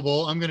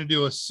available, I'm going to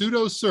do a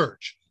sudo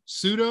search,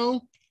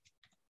 sudo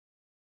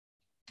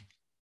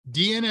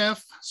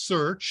DNF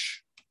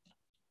search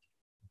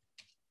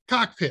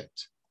cockpit.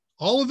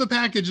 All of the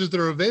packages that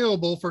are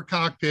available for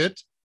cockpit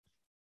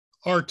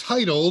are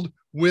titled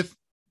with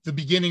the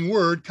beginning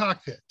word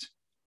cockpit.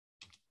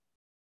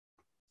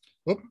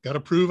 Whoop, got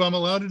to prove I'm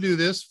allowed to do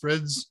this.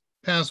 Fred's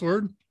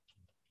password.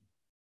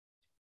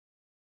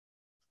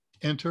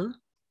 Enter.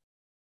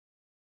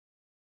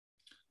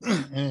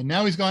 And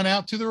now he's gone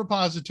out to the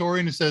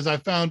repository and it says, I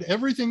found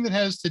everything that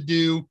has to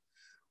do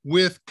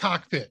with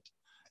cockpit.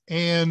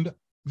 And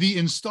the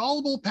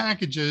installable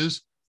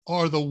packages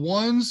are the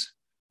ones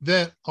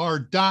that are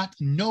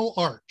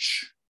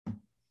 .noarch.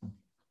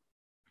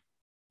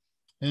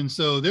 And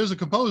so there's a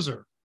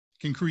composer.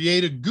 Can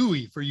create a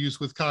GUI for use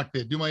with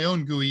cockpit. Do my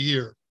own GUI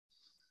here.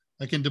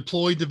 I can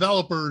deploy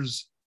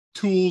developers,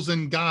 tools,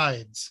 and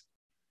guides.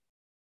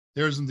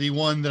 There's the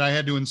one that I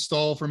had to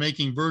install for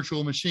making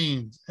virtual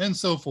machines, and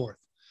so forth.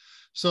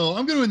 So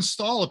I'm going to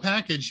install a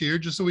package here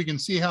just so we can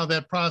see how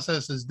that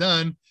process is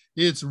done.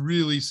 It's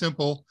really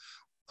simple.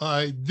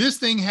 This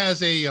thing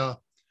has a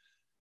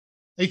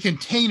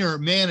container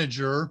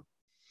manager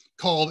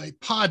called a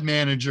pod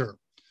manager.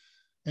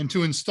 And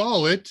to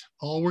install it,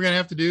 all we're going to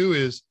have to do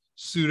is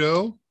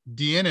sudo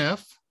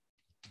DNF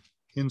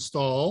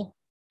install,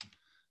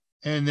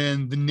 and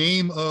then the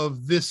name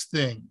of this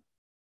thing,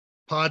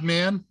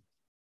 podman.noarch.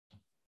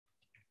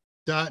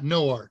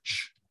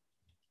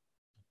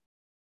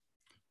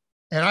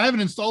 And I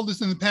haven't installed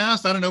this in the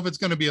past. I don't know if it's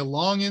going to be a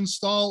long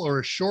install or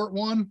a short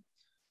one,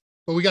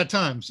 but we got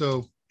time,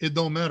 so it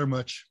don't matter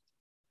much.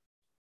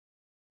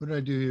 What did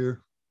I do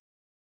here?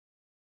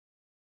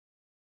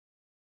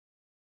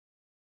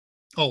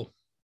 Oh,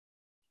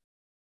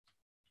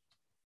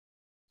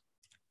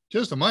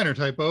 just a minor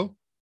typo.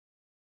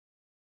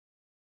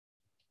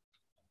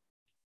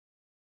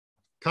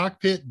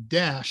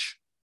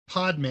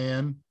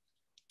 Cockpit-podman.noarch.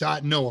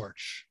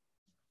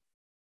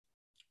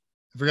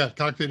 I forgot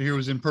cockpit here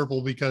was in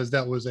purple because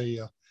that was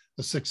a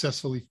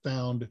successfully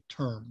found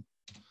term.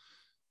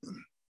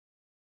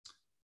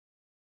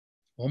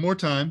 One more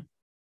time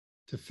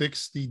to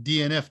fix the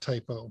DNF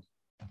typo.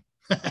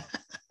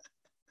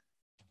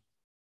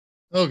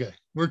 Okay,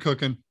 we're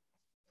cooking.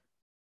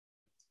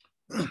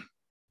 Okay,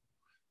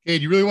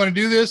 do you really want to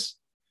do this?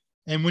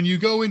 And when you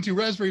go into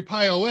Raspberry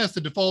Pi OS,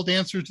 the default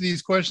answer to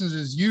these questions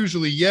is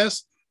usually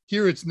yes.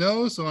 Here it's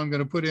no, so I'm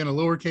going to put in a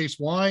lowercase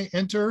y,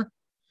 enter.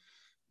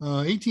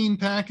 18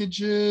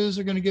 packages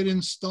are going to get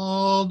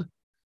installed.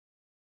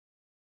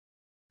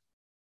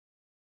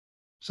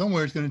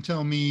 Somewhere it's going to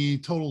tell me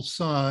total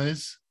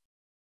size.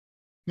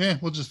 Yeah,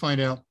 we'll just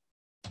find out.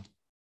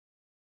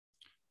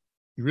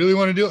 You really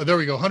want to do it? There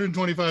we go,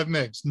 125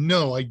 megs.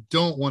 No, I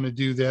don't want to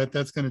do that.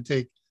 That's going to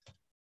take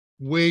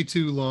way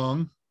too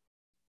long.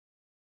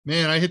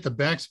 Man, I hit the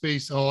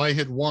backspace. Oh, I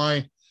hit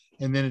Y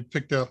and then it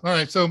picked up. All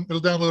right, so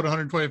it'll download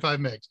 125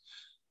 megs.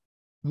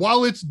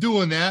 While it's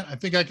doing that, I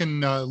think I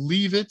can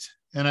leave it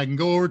and I can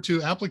go over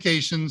to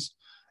applications,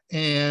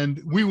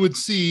 and we would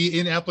see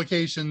in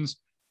applications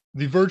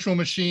the virtual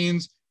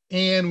machines,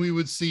 and we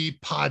would see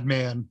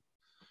Podman.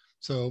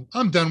 So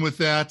I'm done with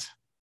that.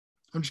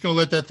 I'm just going to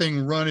let that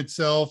thing run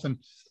itself and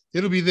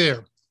it'll be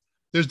there.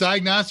 There's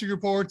diagnostic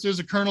reports. There's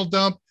a kernel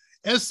dump.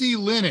 SE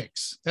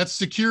Linux, that's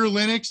secure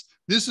Linux.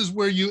 This is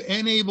where you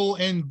enable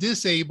and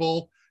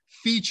disable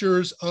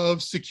features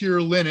of secure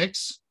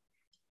Linux.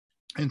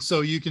 And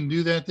so you can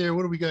do that there.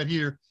 What do we got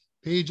here?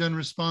 Page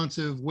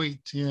unresponsive. Wait,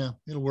 yeah,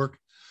 it'll work.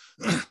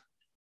 Some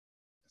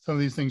of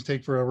these things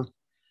take forever.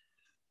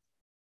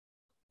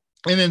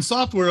 And then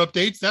software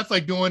updates, that's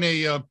like doing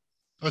a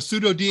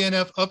sudo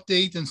DNF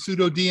update and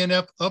sudo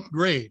DNF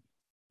upgrade.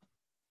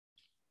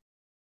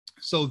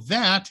 So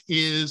that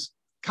is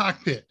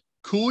Cockpit.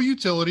 Cool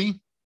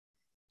utility.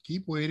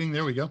 Keep waiting.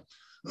 There we go.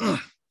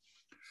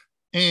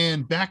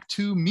 And back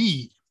to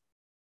me.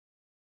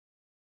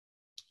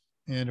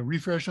 And a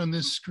refresh on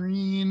this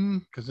screen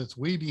because it's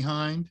way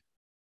behind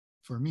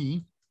for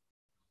me.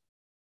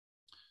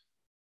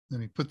 Let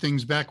me put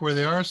things back where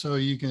they are so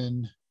you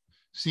can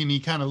see me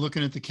kind of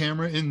looking at the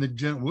camera in the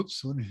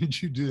whoops, what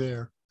did you do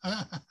there?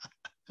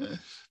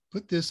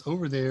 Put this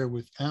over there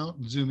without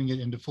zooming it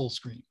into full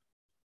screen.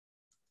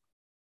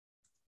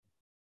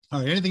 All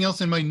right, anything else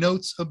in my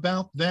notes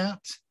about that?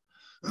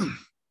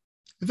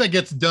 If that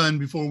gets done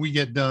before we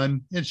get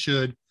done, it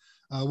should.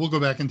 We'll go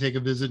back and take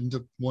a visit and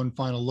take one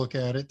final look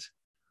at it.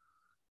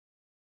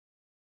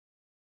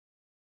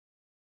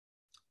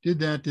 Did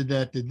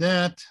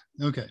that.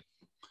 Okay,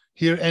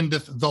 here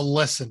endeth the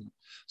lesson.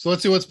 So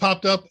let's see what's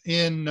popped up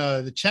in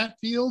the chat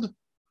field.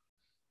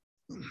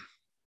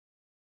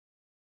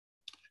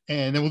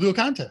 And then we'll do a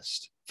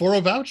contest for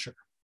a voucher.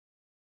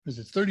 Is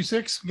it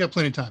 36? We got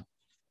plenty of time.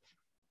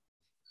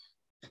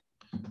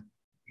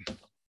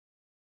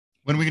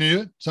 When are we going to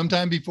do it?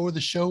 Sometime before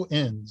the show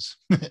ends.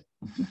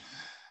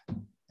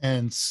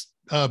 And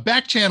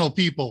back channel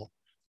people,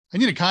 I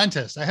need a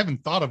contest. I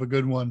haven't thought of a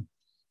good one.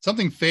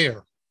 Something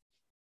fair.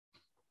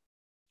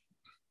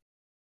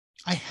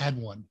 I had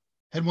one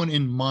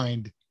in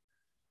mind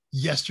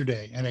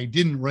yesterday and I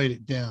didn't write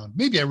it down.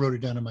 Maybe I wrote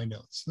it down in my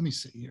notes. Let me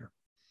see here.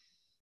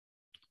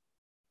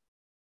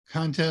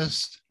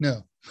 Contest,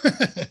 no.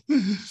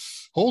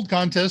 Hold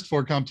contest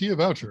for CompTIA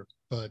voucher,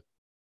 but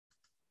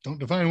don't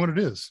define what it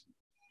is.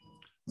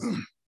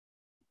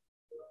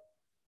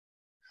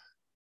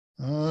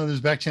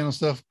 There's back channel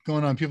stuff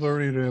going on. People are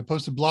already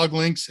posted blog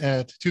links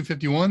at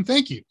 2:51.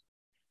 Thank you.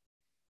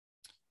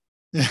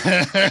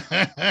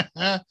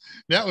 That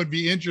would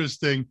be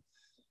interesting.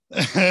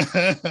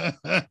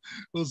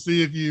 We'll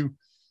see if you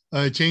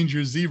change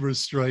your zebra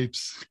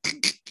stripes.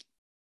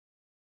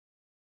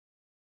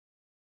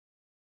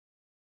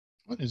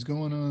 What is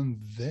going on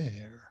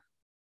there?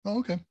 Oh,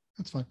 okay,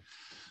 that's fine.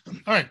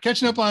 All right,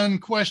 catching up on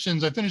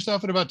questions. I finished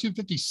off at about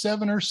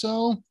 2:57 or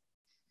so.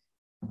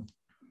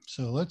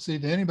 So let's see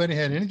if anybody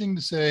had anything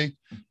to say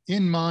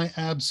in my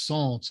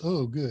absence.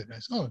 Oh, good.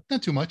 Oh,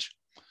 not too much.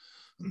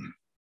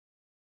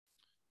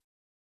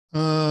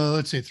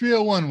 Let's see,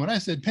 301. When I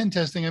said pen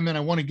testing, I meant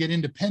I want to get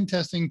into pen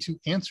testing to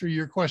answer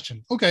your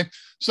question. Okay,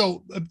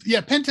 so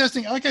yeah, pen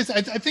testing, like I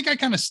said, I think I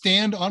kind of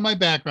stand on my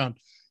background.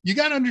 You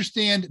got to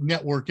understand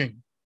networking.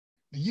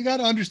 You got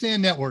to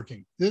understand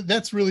networking.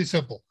 That's really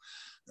simple.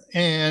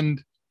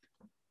 And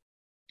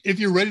if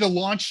you're ready to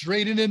launch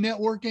straight into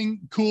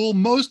networking, cool.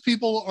 Most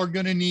people are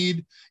going to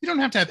need, you don't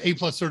have to have A+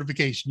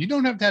 certification. You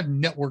don't have to have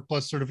Network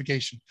Plus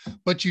certification,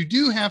 but you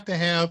do have to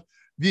have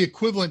the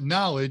equivalent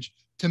knowledge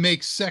to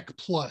make Sec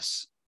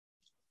Plus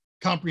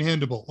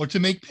comprehensible, or to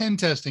make pen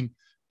testing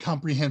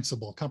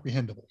comprehensible.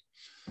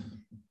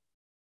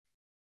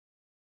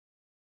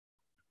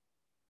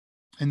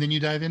 And then you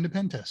dive into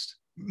pen test.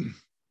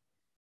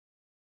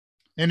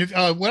 And if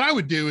what I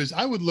would do is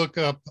I would look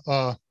up,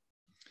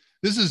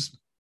 this is,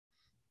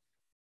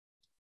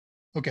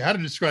 okay, how to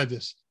describe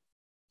this.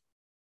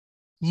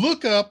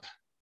 Look up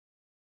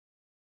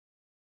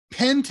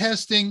pen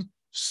testing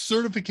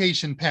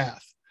certification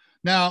path.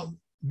 Now,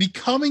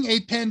 becoming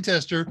a pen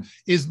tester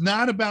is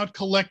not about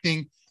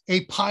collecting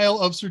a pile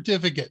of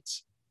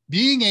certificates.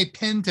 Being a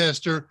pen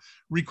tester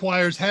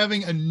requires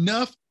having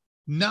enough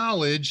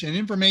knowledge and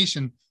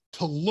information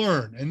to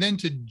learn, and then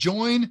to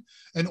join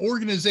an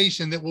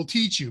organization that will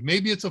teach you.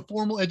 Maybe it's a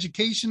formal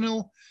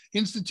educational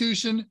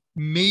institution.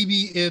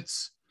 Maybe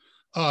it's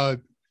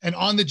an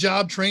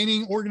on-the-job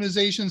training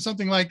organization,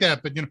 something like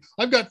that. But, you know,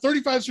 I've got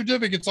 35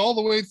 certificates all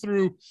the way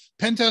through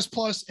Pen Test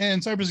Plus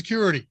and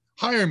cybersecurity.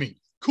 Hire me.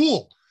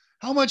 Cool.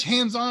 How much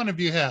hands-on have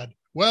you had?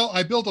 Well,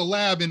 I built a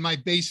lab in my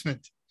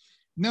basement.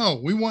 No,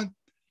 we want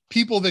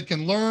people that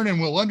can learn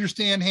and will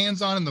understand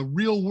hands-on in the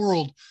real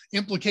world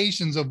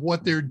implications of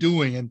what they're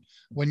doing. And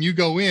when you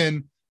go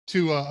in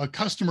to a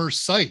customer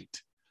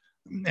site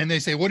and they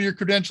say, what are your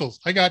credentials?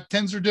 I got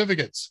 10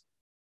 certificates.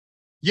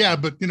 Yeah,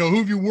 but who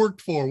have you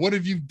worked for? What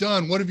have you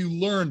done? What have you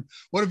learned?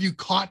 What have you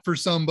caught for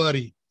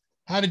somebody?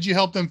 How did you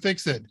help them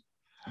fix it?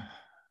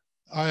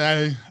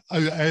 I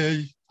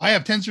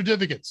have 10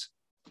 certificates.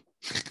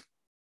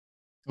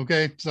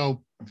 Okay,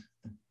 so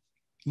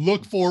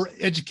look for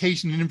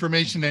education and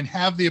information and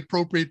have the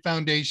appropriate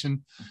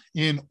foundation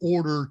in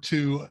order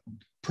to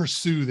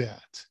pursue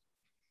that.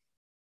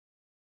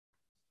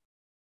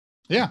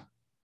 Yeah,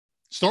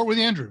 start with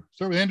Andrew.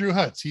 Start with Andrew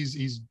Hutz.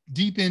 He's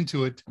deep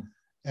into it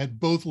at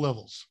both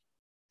levels.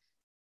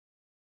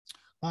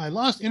 I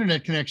lost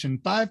internet connection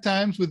 5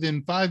 times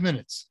within 5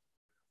 minutes.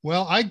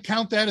 Well, I'd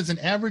count that as an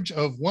average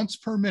of once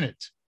per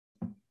minute.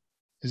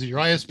 Is it your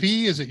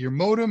ISP? Is it your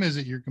modem? Is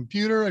it your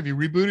computer? Have you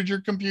rebooted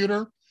your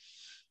computer?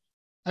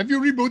 Have you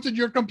rebooted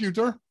your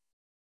computer?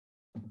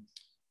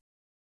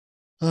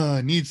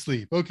 Need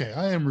sleep. Okay,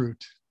 I am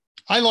root.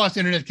 I lost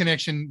internet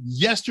connection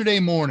yesterday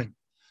morning.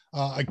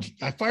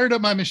 I fired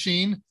up my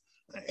machine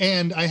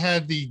and I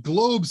had the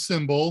globe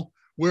symbol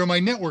where my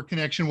network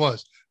connection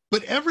was,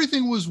 but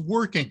everything was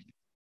working.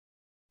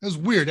 It was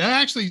weird. And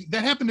actually,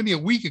 that happened to me a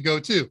week ago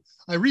too.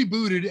 I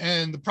rebooted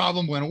and the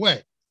problem went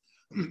away.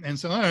 And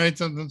so, all right,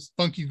 something's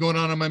funky going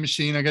on my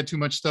machine. I got too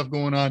much stuff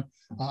going on.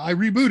 I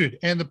rebooted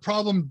and the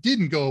problem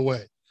didn't go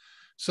away.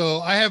 So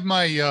I have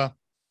my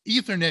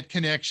Ethernet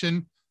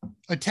connection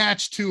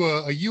attached to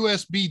a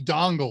USB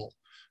dongle.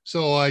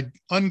 So I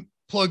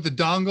unplugged the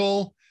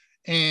dongle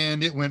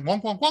and it went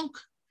wonk, wonk, wonk.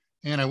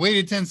 And I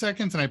waited 10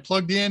 seconds and I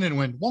plugged in and it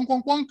went wonk,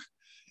 wonk, wonk.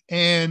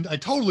 And I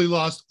totally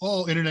lost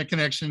all internet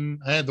connection.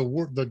 I had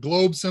the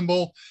globe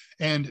symbol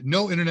and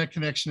no internet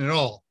connection at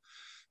all.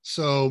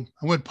 So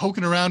I went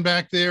poking around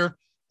back there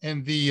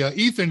and the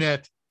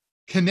Ethernet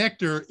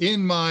connector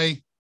in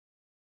my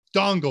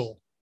dongle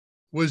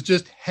was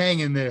just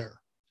hanging there.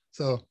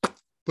 So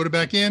put it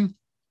back in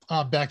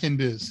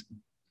biz.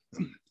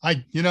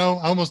 I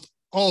almost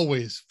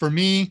always, for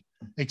me,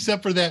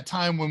 except for that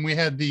time when we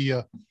had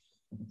the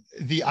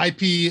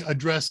IP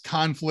address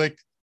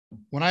conflict,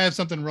 when I have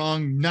something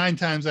wrong, 9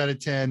 times out of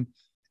 10,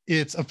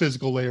 it's a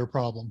physical layer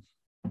problem.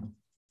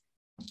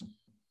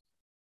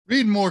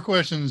 Read more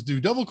questions. Do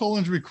double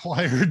colons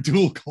require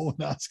dual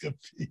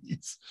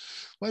colonoscopies?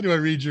 Why do I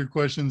read your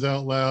questions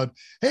out loud?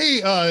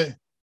 Hey,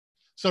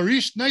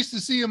 Sarish, nice to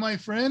see you, my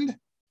friend.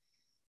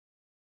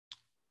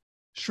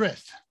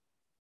 Shreth.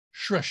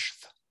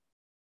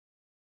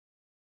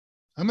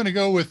 I'm going to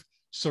go with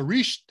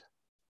Sarish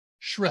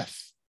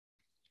Shreth.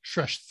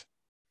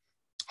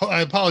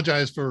 I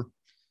apologize for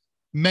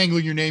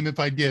mangling your name if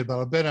I did, but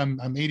I bet I'm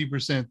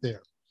 80%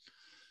 there.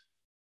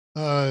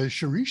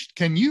 Sharish,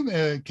 can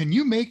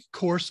you make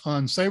course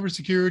on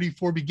cybersecurity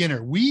for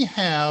beginner? We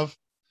have,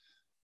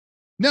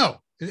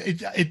 no,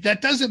 that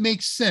doesn't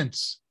make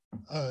sense.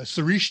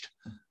 Sarish,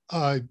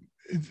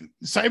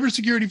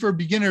 cybersecurity for a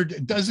beginner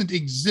doesn't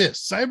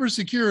exist.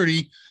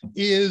 Cybersecurity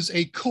is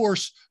a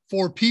course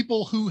for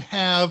people who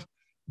have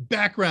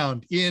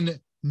background in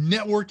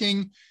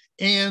networking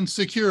and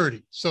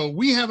security. So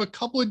we have a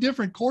couple of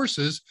different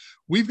courses.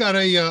 We've got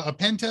a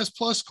Pen Test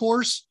Plus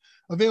course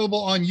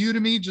available on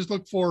Udemy. Just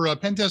look for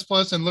Pen Test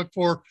Plus and look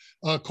for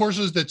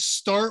courses that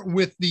start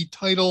with the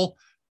title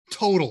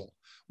Total.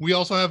 We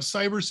also have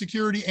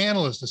Cybersecurity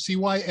Analyst, a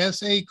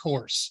CYSA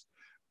course.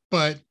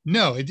 But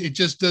no, it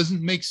just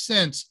doesn't make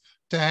sense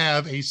to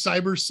have a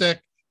CyberSec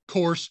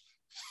course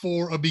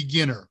for a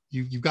beginner.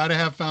 You've got to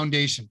have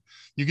foundation.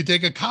 You could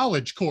take a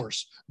college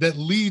course that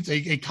leads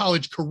a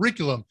college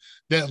curriculum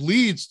that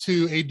leads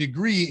to a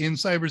degree in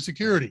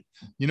cybersecurity.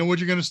 You know what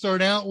you're going to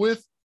start out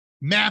with?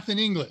 Math and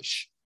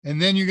English. And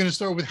then you're going to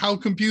start with how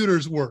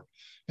computers work.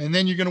 And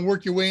then you're going to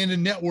work your way into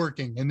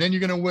networking. And then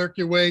you're going to work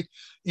your way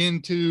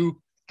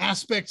into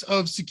aspects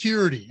of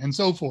security and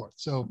so forth.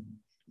 So,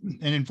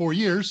 and in 4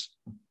 years,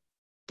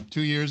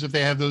 2 years, if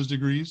they have those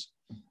degrees,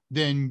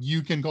 then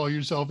you can call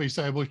yourself a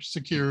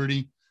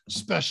cybersecurity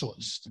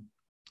specialist.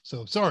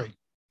 So sorry.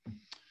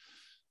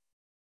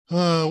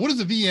 What if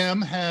the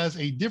VM has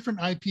a different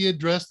IP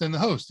address than the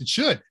host? It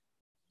should.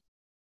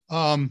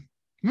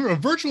 Remember, a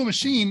virtual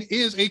machine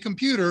is a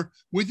computer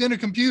within a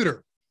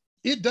computer.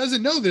 It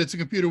doesn't know that it's a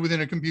computer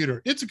within a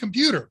computer. It's a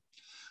computer.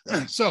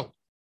 So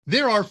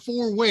there are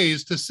 4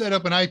 ways to set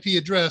up an IP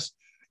address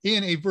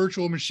in a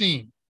virtual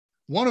machine.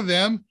 One of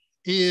them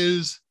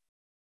is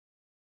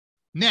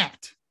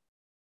NAT.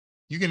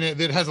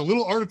 That has a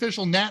little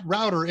artificial NAT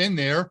router in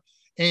there,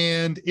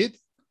 and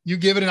you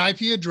give it an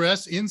IP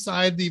address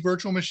inside the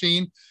virtual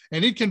machine,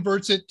 and it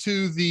converts it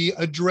to the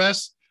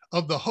address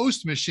of the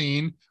host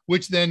machine,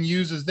 which then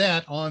uses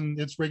that on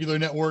its regular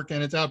network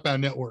and its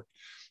outbound network.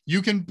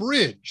 You can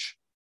bridge.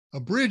 A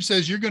bridge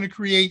says you're going to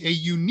create a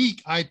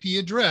unique IP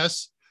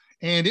address,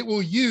 and it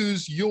will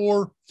use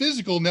your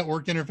physical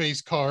network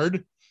interface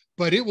card,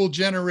 but it will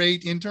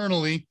generate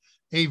internally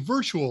a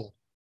virtual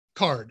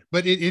card.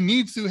 But it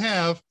needs to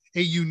have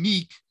a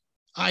unique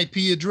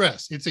IP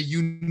address. It's a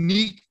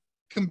unique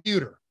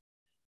computer.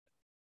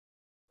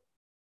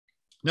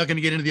 Not going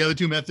to get into the other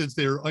two methods.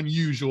 They're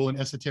unusual and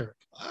esoteric.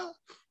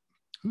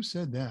 Who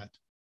said that?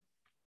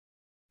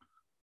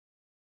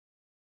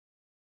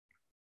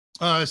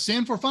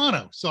 San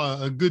Forfano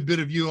saw a good bit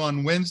of you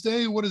on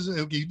Wednesday. What is it?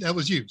 Okay, that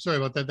was you. Sorry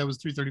about that. That was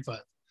 3:35.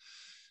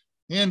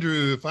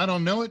 Andrew, if I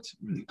don't know it,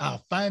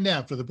 I'll find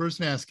out for the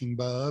person asking.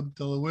 Bob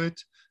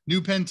Delawit.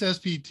 New pen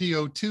test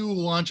PTO2 will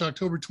launch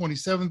October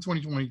 27th,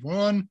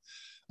 2021.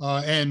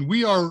 And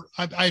we are,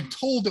 I'm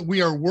told that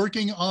we are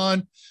working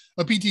on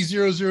a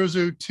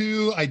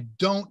PT0002. I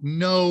don't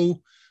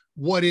know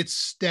what its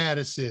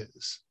status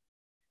is,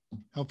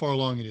 how far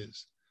along it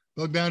is.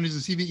 Bug bounties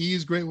and CVE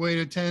is a great way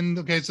to attend.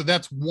 Okay, so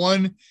that's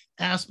one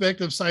aspect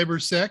of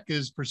CyberSec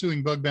is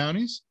pursuing bug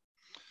bounties.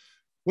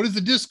 What is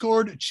the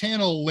Discord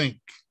channel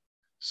link?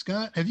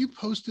 Scott, have you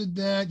posted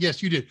that?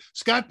 Yes, you did.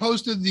 Scott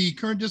posted the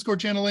current Discord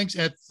channel links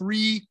at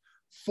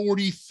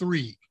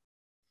 3:43.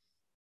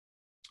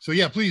 So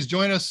yeah, please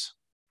join us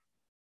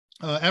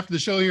after the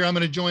show here. I'm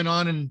going to join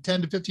on in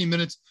 10 to 15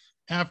 minutes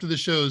after the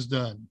show's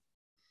done.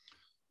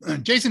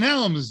 Jason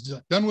Helms,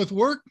 done with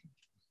work?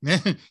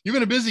 Man, you've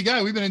been a busy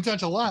guy. We've been in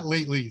touch a lot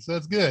lately, so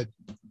that's good.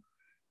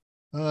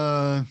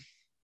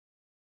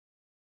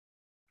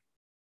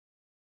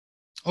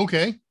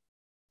 Okay.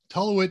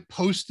 Tullowit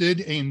posted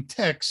in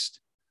text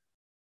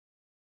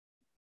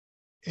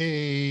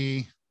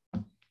a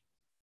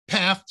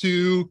path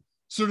to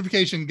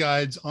certification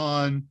guides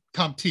on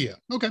CompTIA.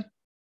 Okay.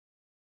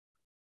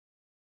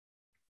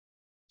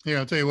 Here,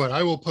 I'll tell you what,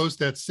 I will post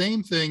that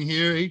same thing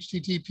here,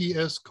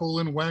 https://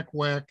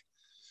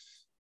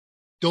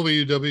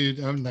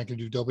 www, I'm not going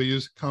to do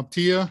W's,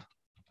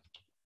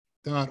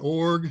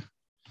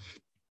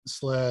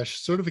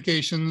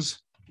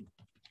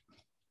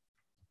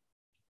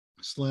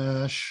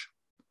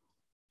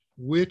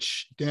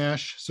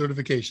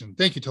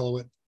 Thank you,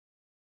 Tullowit.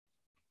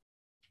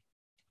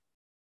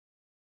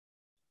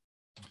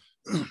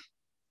 All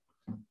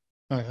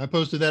right, I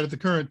posted that at the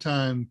current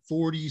time,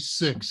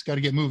 46. Got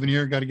to get moving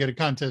here. Got to get a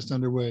contest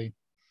underway.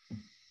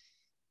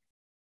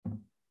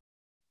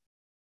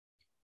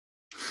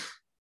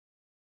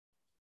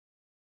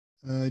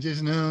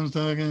 Jason Helms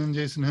talking.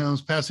 Jason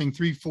Helms passing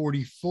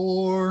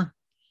 344.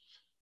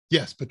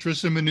 Yes,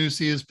 Patricia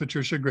Manussi is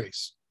Patricia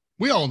Grace.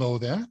 We all know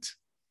that.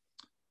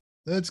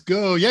 Let's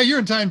go. Yeah, you're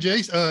in time,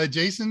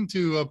 Jason,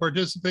 to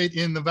participate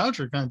in the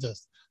voucher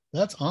contest.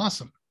 That's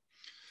awesome.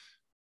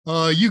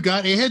 You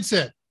got a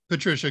headset,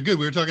 Patricia. Good.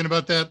 We were talking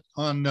about that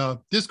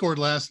on Discord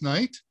last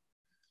night.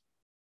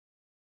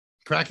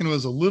 Kraken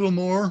was a little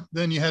more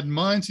than you had in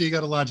mind, so you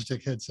got a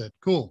Logitech headset.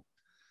 Cool.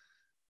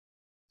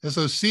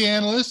 SOC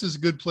analyst is a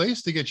good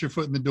place to get your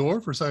foot in the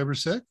door for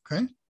CyberSec.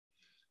 Okay.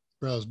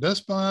 Browse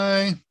Best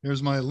Buy.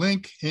 There's my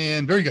link.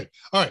 And very good.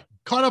 All right.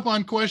 Caught up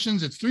on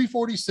questions. It's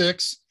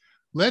 3:46.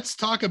 Let's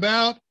talk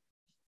about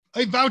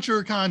a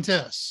voucher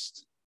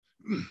contest.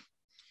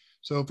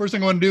 So first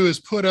thing I want to do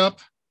is put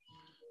up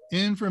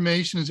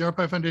information. Is the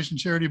RPI Foundation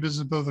charity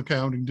business both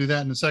account? We can do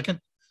that in a second.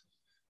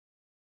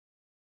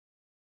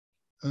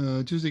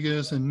 Tuesday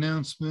guest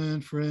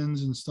announcement,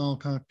 friends install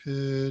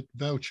cockpit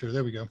voucher.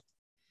 There we go.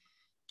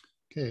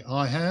 Okay,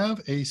 I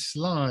have a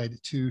slide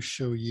to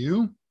show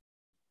you.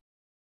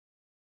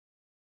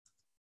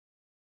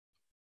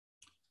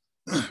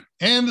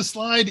 And the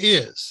slide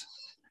is,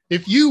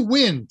 if you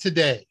win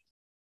today,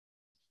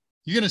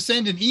 you're going to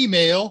send an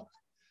email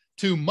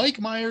to Mike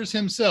Myers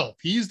himself.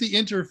 He's the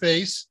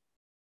interface,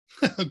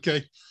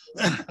 okay,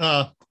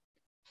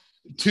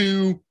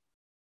 to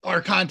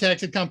our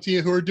contacts at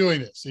CompTIA who are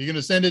doing this. So you're going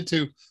to send it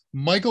to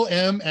Michael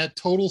M at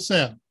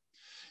TotalSem.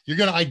 You're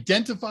going to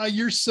identify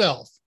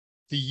yourself,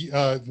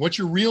 what's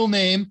your real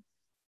name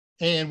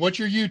and what's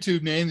your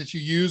YouTube name that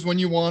you use when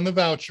you won the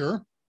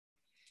voucher.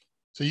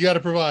 So you got to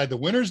provide the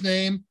winner's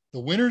name, the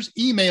winner's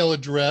email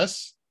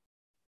address,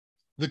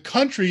 the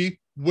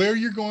country where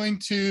you're going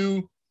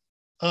to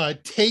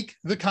take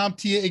the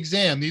CompTIA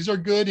exam. These are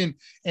good in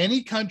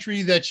any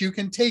country that you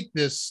can take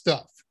this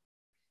stuff.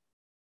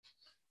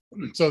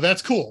 So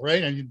that's cool,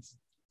 right? And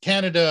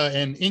Canada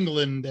and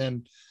England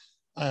and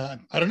I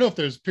don't know if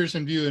there's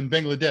Pearson VUE in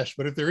Bangladesh,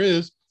 but if there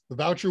is, the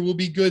voucher will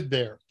be good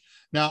there.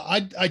 Now,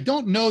 I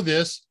don't know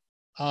this.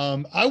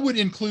 I would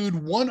include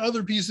one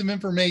other piece of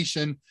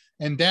information,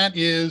 and that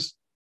is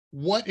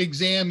what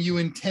exam you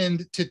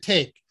intend to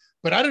take.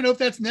 But I don't know if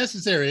that's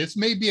necessary. This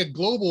may be a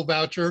global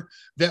voucher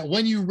that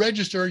when you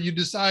register, you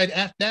decide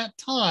at that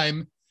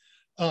time,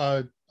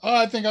 I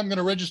think I'm going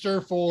to register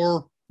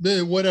for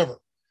the whatever.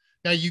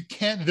 Now you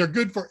can't, they're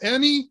good for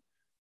any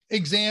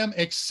exam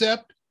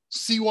except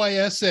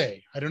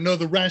CYSA. I don't know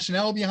the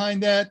rationale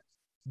behind that.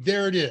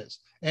 There it is.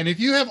 And if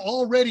you have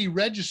already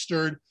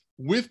registered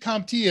with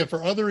CompTIA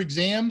for other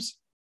exams,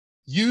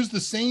 use the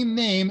same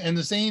name and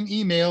the same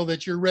email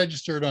that you're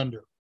registered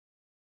under.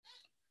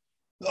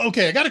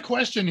 Okay, I got a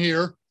question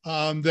here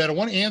that I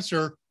want to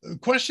answer. The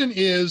question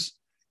is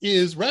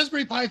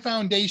Raspberry Pi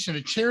Foundation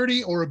a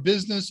charity or a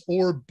business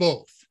or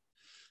both?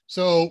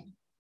 So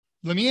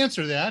let me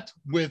answer that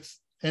with,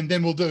 and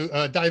then we'll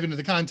dive into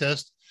the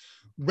contest.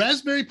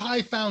 Raspberry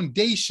Pi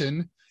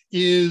Foundation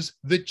is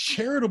the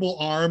charitable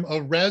arm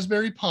of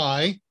Raspberry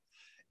Pi,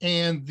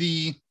 and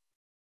the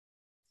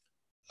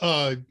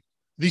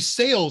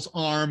sales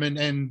arm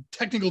and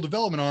technical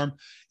development arm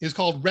is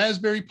called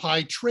Raspberry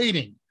Pi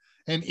Trading.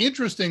 And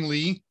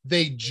interestingly,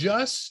 they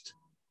just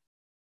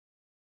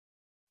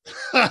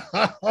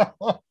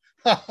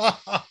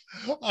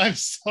I'm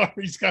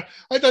sorry, Scott.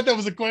 I thought that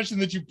was a question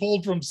that you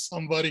pulled from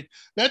somebody.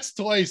 That's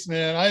twice,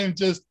 man. I am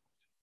just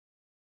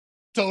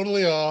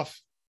totally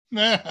off.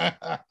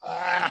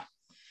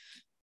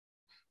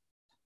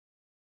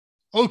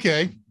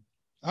 Okay.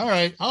 All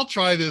right. I'll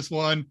try this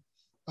one.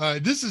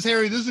 This is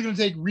Harry. This is going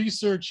to take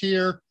research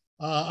here.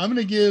 I'm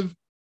going to give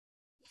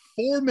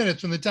 4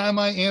 minutes from the time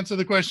I answer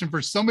the question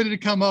for somebody to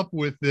come up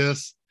with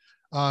this.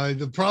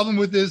 The problem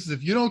with this is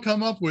if you don't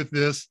come up with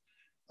this,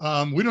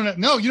 we don't have,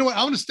 no, you know what?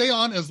 I'm going to stay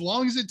on as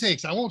long as it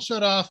takes. I won't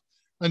shut off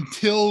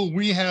until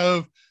we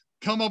have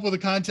come up with a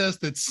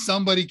contest that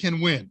somebody can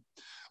win.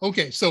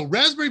 Okay. So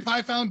Raspberry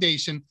Pi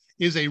Foundation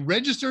is a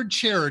registered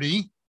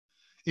charity.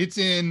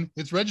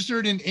 It's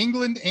registered in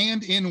England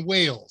and in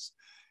Wales.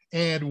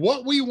 And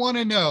what we want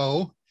to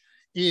know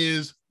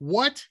is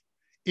what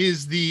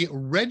is their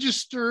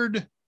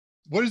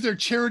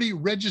charity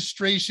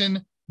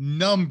registration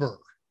number?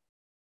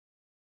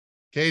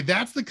 Okay,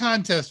 that's the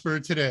contest for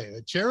today.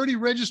 The charity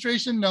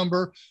registration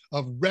number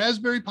of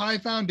Raspberry Pi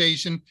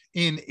Foundation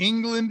in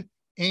England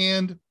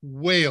and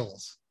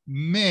Wales.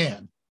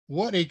 Man,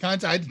 what a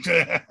contest.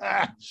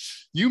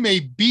 You may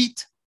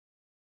beat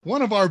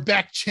one of our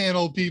back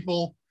channel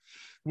people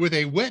with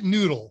a wet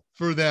noodle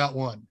for that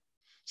one.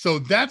 So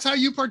that's how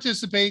you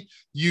participate.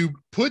 You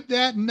put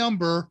that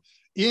number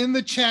in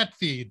the chat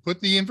feed,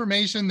 put the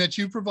information that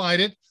you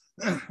provided,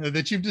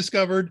 that you've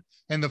discovered,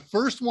 and the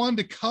first one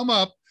to come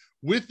up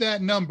with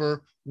that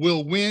number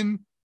will win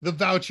the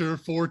voucher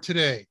for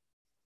today.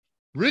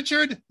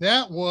 Richard,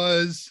 that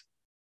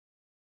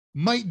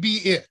might be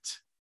it.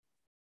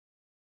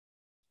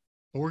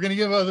 But we're going to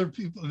give other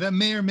people, that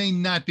may or may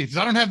not be, because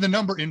I don't have the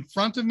number in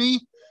front of me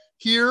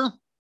here.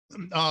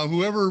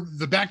 Whoever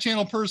the back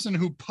channel person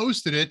who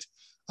posted it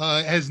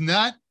has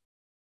not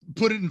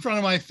put it in front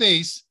of my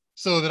face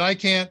so that I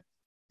can't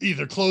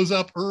either close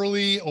up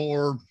early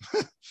or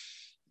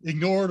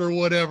ignore it or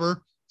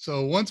whatever.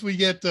 So once we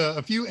get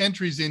a few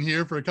entries in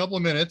here for a couple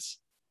of minutes,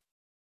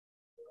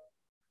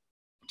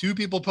 2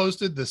 people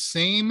posted the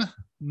same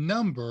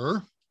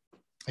number.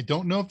 I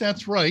don't know if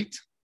that's right.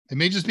 It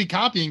may just be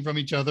copying from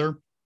each other.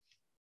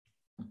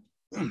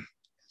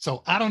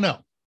 So I don't know.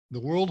 The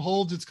world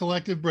holds its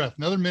collective breath.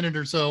 Another minute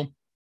or so.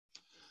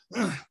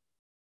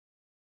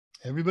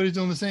 Everybody's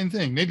doing the same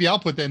thing. Maybe I'll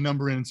put that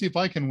number in and see if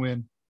I can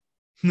win.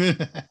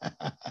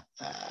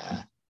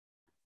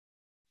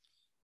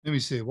 Let me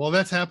see. While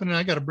that's happening,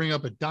 I got to bring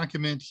up a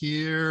document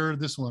here.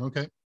 This one,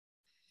 okay.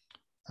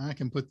 I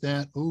can put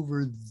that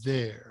over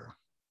there.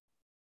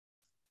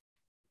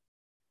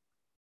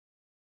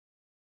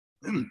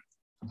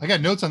 I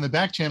got notes on the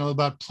back channel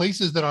about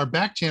places that our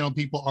back channel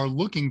people are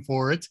looking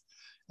for it.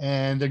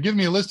 And they're giving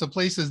me a list of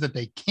places that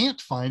they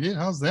can't find it.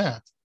 How's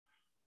that?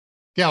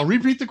 Yeah, I'll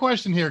repeat the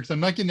question here because I'm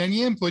not getting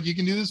any input. You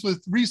can do this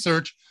with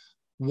research.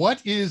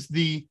 What is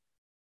the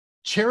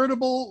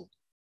charitable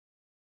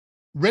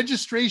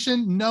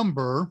registration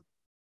number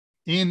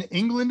in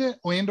England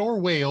and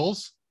or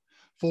Wales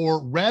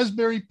for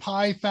Raspberry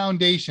Pi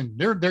Foundation?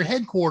 Their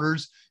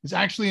headquarters is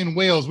actually in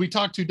Wales. We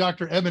talked to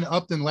Dr. Eben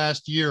Upton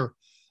last year.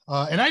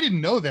 And I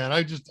didn't know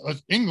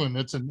that. England,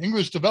 it's an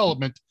English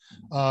development.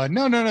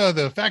 No.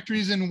 The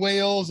factory's in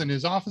Wales and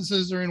his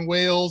offices are in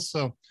Wales.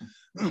 So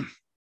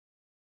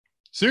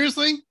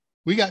seriously,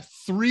 we got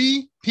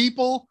 3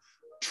 people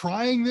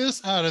trying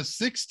this out of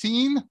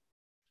 16.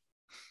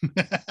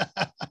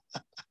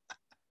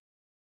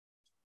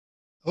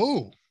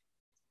 Oh,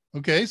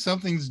 okay.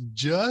 Something's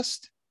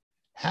just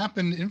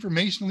happened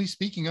informationally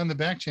speaking on the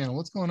back channel.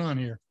 What's going on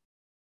here?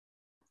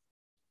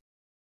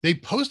 They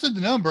posted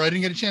the number. I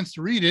didn't get a chance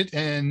to read it.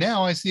 And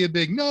now I see a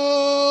big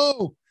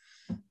no.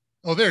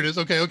 Oh, there it is.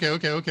 Okay. I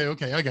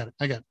got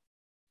it.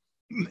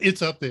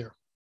 It's up there.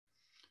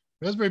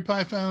 Raspberry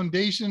Pi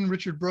Foundation,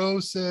 Richard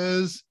Bro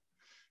says,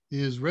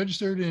 is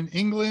registered in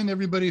England.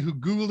 Everybody who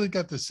Googled it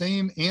got the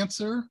same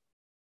answer.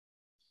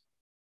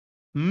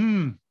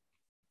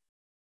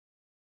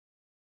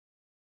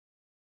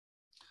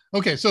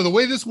 Okay, so the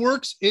way this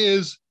works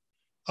is,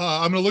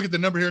 I'm going to look at the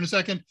number here in a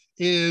second,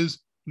 is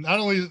not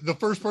only the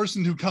first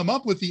person to come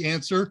up with the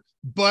answer,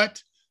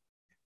 but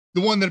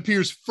the one that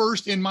appears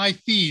first in my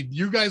feed.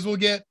 You guys will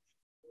get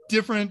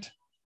different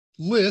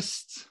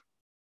lists,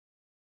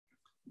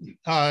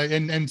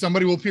 and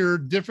somebody will appear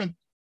different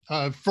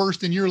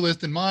first in your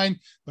list than mine,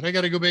 but I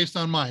got to go based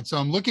on mine. So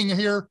I'm looking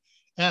here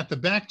at the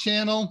back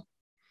channel,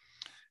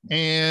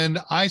 and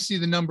I see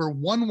the number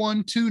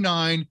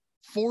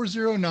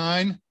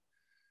 1129409.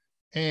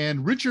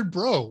 And Richard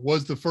Bro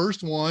was the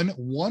first one,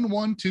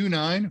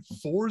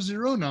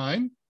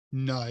 1129409.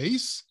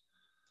 Nice.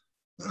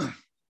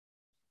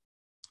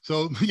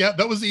 So yeah,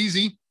 that was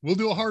easy. We'll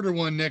do a harder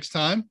one next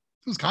time.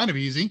 It was kind of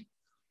easy.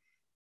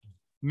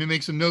 Let me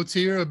make some notes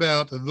here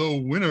about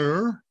the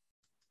winner.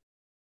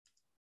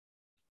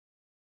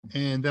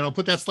 And then I'll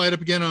put that slide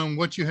up again on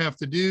what you have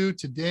to do.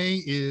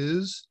 Today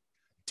is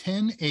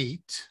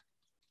 10/8.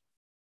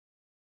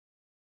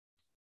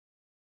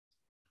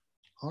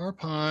 R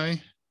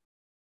pi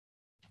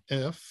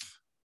F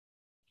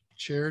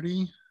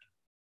charity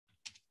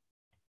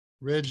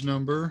reg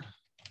number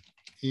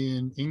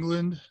in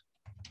England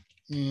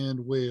and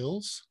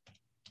Wales.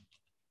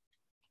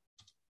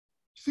 Do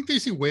you think they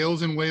see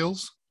whales in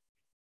Wales?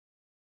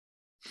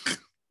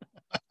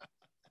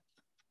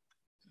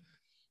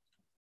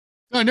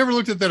 I never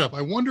looked at that up.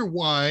 I wonder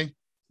why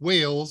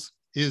Wales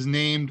is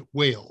named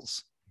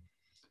Wales.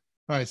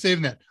 All right,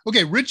 saving that.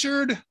 Okay,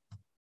 Richard,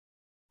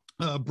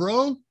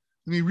 bro, let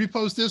me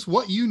repost this.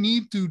 What you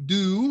need to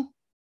do.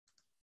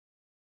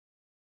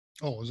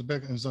 Oh,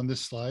 it was on this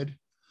slide.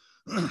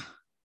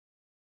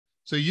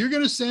 So you're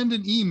going to send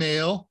an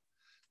email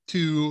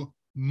to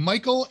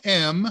Michael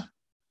M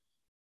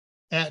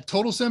at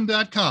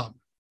totalsim.com.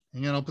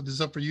 And I'll put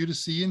this up for you to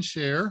see and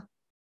share.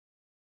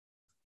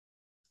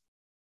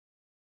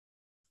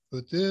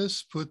 Put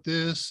this,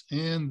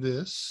 and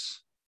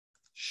this,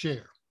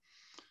 share.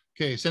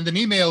 Okay, send an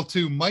email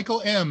to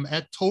Michael M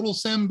at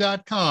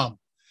totalsim.com.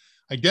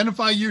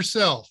 Identify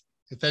yourself.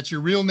 If that's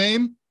your real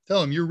name,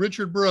 tell him you're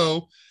Richard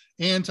Bro,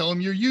 and tell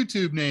him your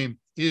YouTube name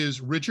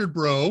is Richard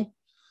Bro.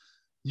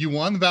 You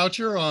won the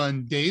voucher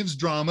on Dave's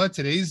Drama,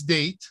 today's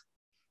date.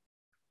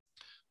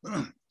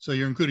 So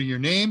you're including your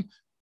name,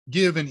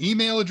 give an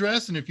email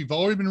address, and if you've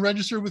already been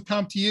registered with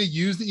CompTIA,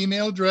 use the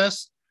email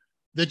address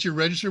that you're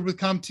registered with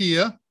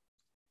CompTIA.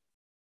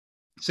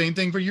 Same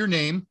thing for your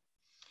name.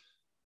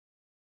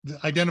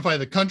 Identify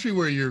the country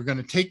where you're going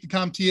to take the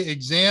CompTIA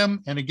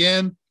exam. And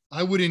again,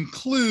 I would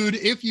include,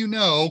 if you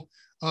know,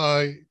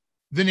 the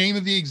name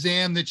of the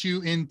exam that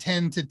you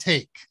intend to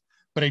take.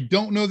 But I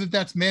don't know that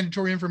that's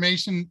mandatory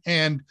information.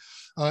 And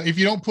if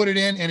you don't put it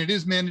in and it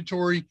is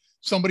mandatory,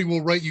 somebody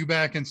will write you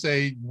back and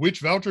say,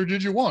 which voucher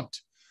did you want?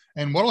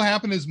 And what will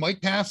happen is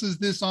Mike passes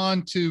this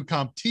on to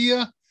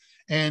CompTIA,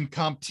 and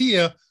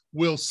CompTIA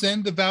will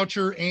send the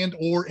voucher and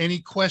or any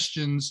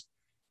questions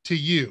to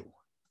you.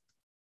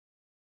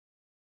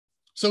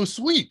 So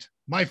sweet.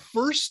 My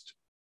first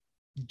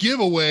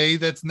giveaway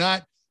that's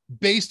not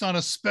based on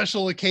a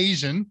special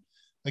occasion.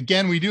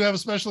 Again, we do have a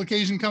special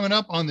occasion coming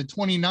up on the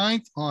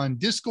 29th on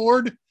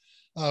Discord.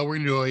 We're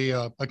going to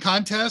do a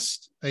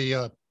contest,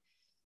 a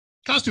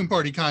costume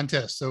party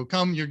contest. So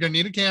come, you're going to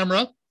need a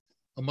camera.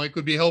 A mic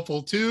would be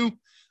helpful too.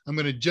 I'm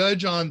going to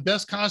judge on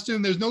best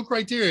costume. There's no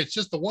criteria. It's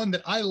just the one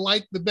that I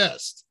like the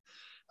best.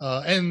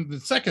 And the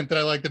second that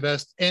I like the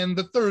best, and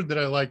the third that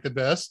I like the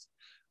best.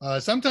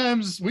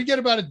 Sometimes we get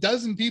about a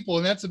dozen people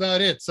and that's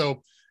about it.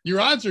 So your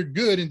odds are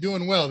good and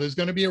doing well. There's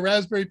going to be a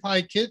Raspberry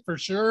Pi kit for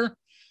sure.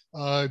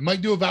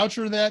 Might do a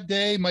voucher that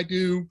day, might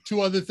do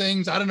 2 other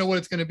things. I don't know what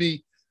it's going to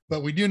be,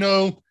 but we do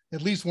know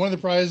at least one of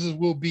the prizes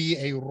will be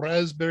a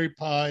Raspberry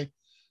Pi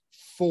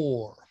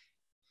 4.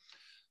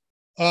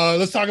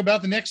 Let's talk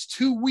about the next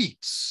 2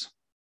 weeks.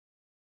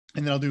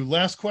 And then I'll do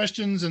last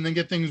questions and then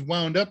get things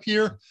wound up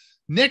here.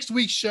 Next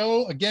week's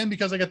show, again,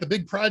 because I got the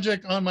big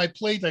project on my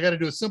plate, I got to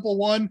do a simple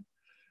one.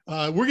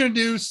 We're going to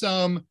do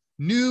some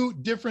new,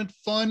 different,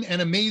 fun,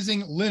 and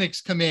amazing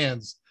Linux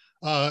commands.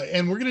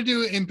 And we're going to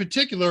do, in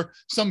particular,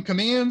 some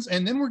commands,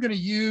 and then we're going to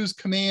use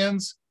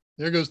commands,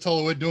 there goes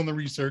Tullowit doing the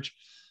research,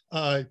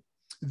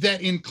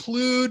 that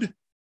include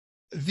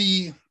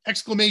the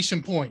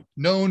exclamation point,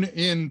 known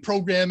in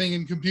programming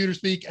and computer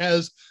speak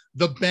as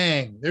the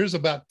bang. There's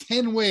about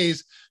 10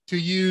 ways to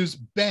use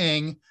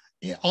bang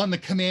on the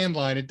command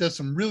line. It does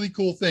some really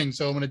cool things.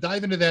 So I'm going to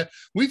dive into that.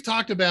 We've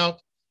talked about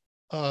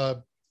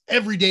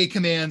everyday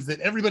commands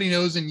that everybody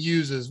knows and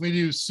uses. We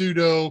do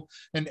sudo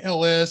and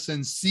ls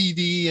and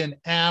cd and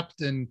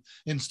apt and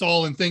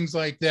install and things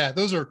like that.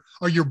 Those are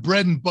your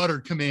bread and butter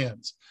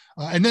commands.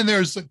 And then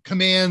there's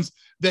commands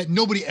that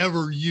nobody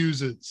ever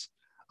uses.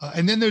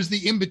 And then there's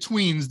the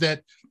in-betweens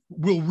that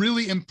will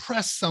really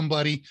impress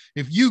somebody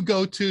if you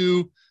go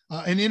to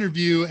an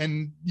interview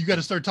and you got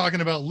to start talking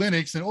about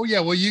Linux and, oh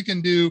yeah, well, you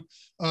can do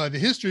the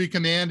history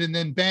command and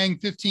then bang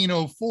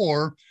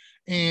 1504.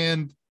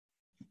 And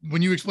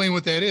when you explain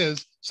what that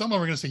is, some of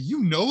them are going to say,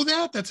 you know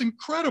that? That's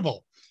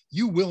incredible.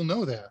 You will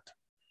know that.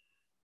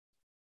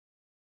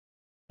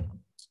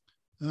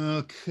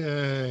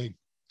 Okay.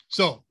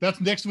 So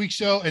that's next week's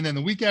show. And then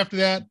the week after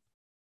that,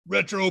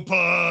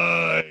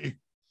 RetroPie.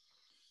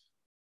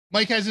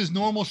 Mike has his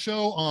normal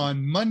show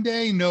on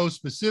Monday, no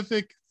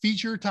specific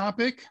feature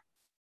topic.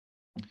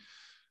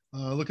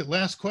 Look at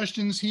last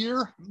questions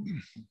here.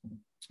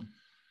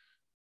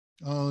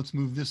 Let's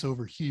move this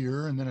over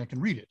here and then I can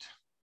read it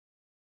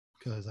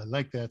because I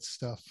like that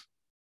stuff.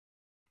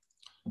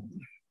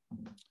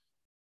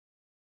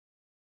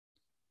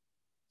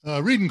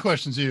 Reading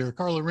questions here.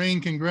 Carla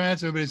Rain,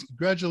 congrats. Everybody's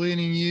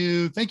congratulating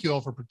you. Thank you all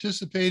for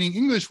participating.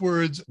 English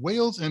words,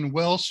 Wales and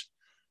Welsh.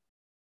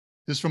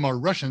 This from our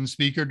Russian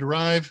speaker,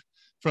 derived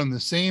from the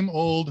same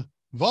old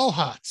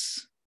Valhats,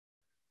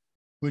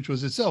 which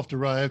was itself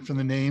derived from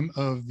the name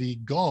of the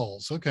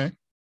Gauls. Okay,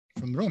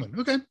 from the Roman.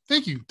 Okay,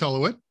 thank you,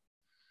 Tullowit.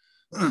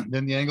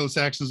 Then the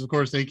Anglo-Saxons, of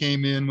course, they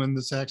came in when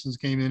the Saxons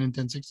came in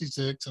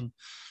 1066. And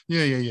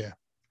yeah.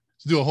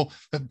 Let's do a whole,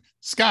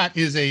 Scott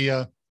is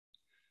an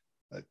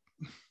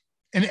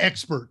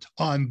expert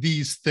on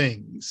these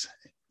things.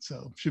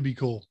 So should be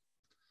cool.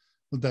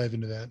 We'll dive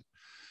into that.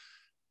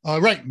 All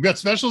right, we've got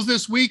specials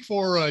this week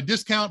for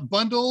discount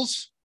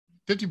bundles,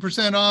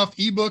 50% off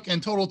ebook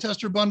and total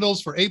tester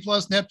bundles for A+,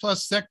 Net+,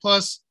 Sec+,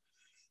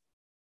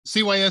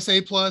 CYS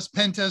A+,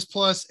 Pentest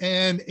Plus,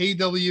 and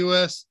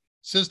AWS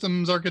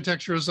Systems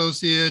Architecture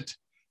Associate.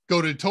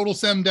 Go to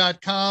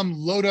totalsem.com,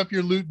 load up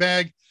your loot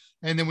bag,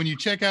 and then when you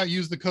check out,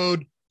 use the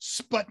code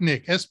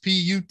Sputnik,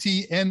 SPUTNIK,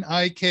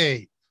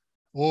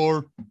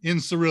 or in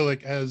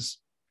Cyrillic, as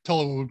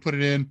Tullow would put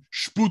it in,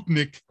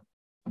 Sputnik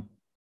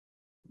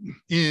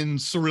in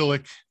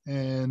Cyrillic,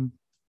 and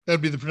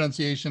that'd be the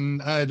pronunciation.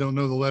 I don't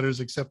know the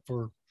letters except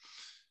for,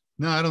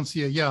 no, I don't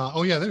see a ya.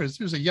 Oh yeah, there's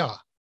a ya.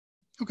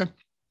 Okay.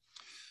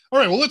 All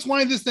right, well, let's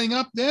wind this thing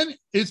up then.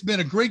 It's been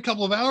a great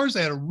couple of hours.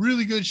 I had a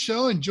really good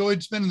show.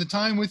 Enjoyed spending the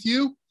time with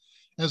you.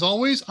 As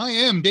always, I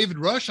am David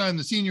Rush. I'm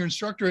the senior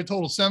instructor at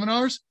Total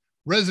Seminars,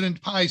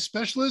 resident Pi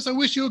specialist. I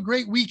wish you a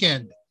great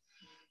weekend.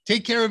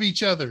 Take care of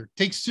each other.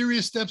 Take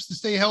serious steps to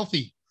stay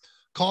healthy.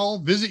 Call,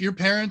 visit your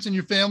parents and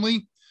your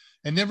family.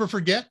 And never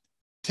forget,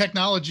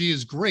 technology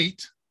is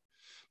great,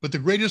 but the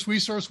greatest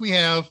resource we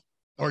have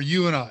are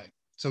you and I.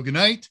 So good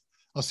night.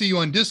 I'll see you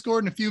on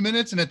Discord in a few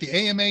minutes and at the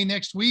AMA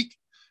next week.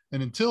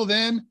 And until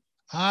then,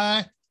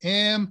 I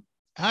am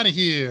out of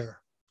here.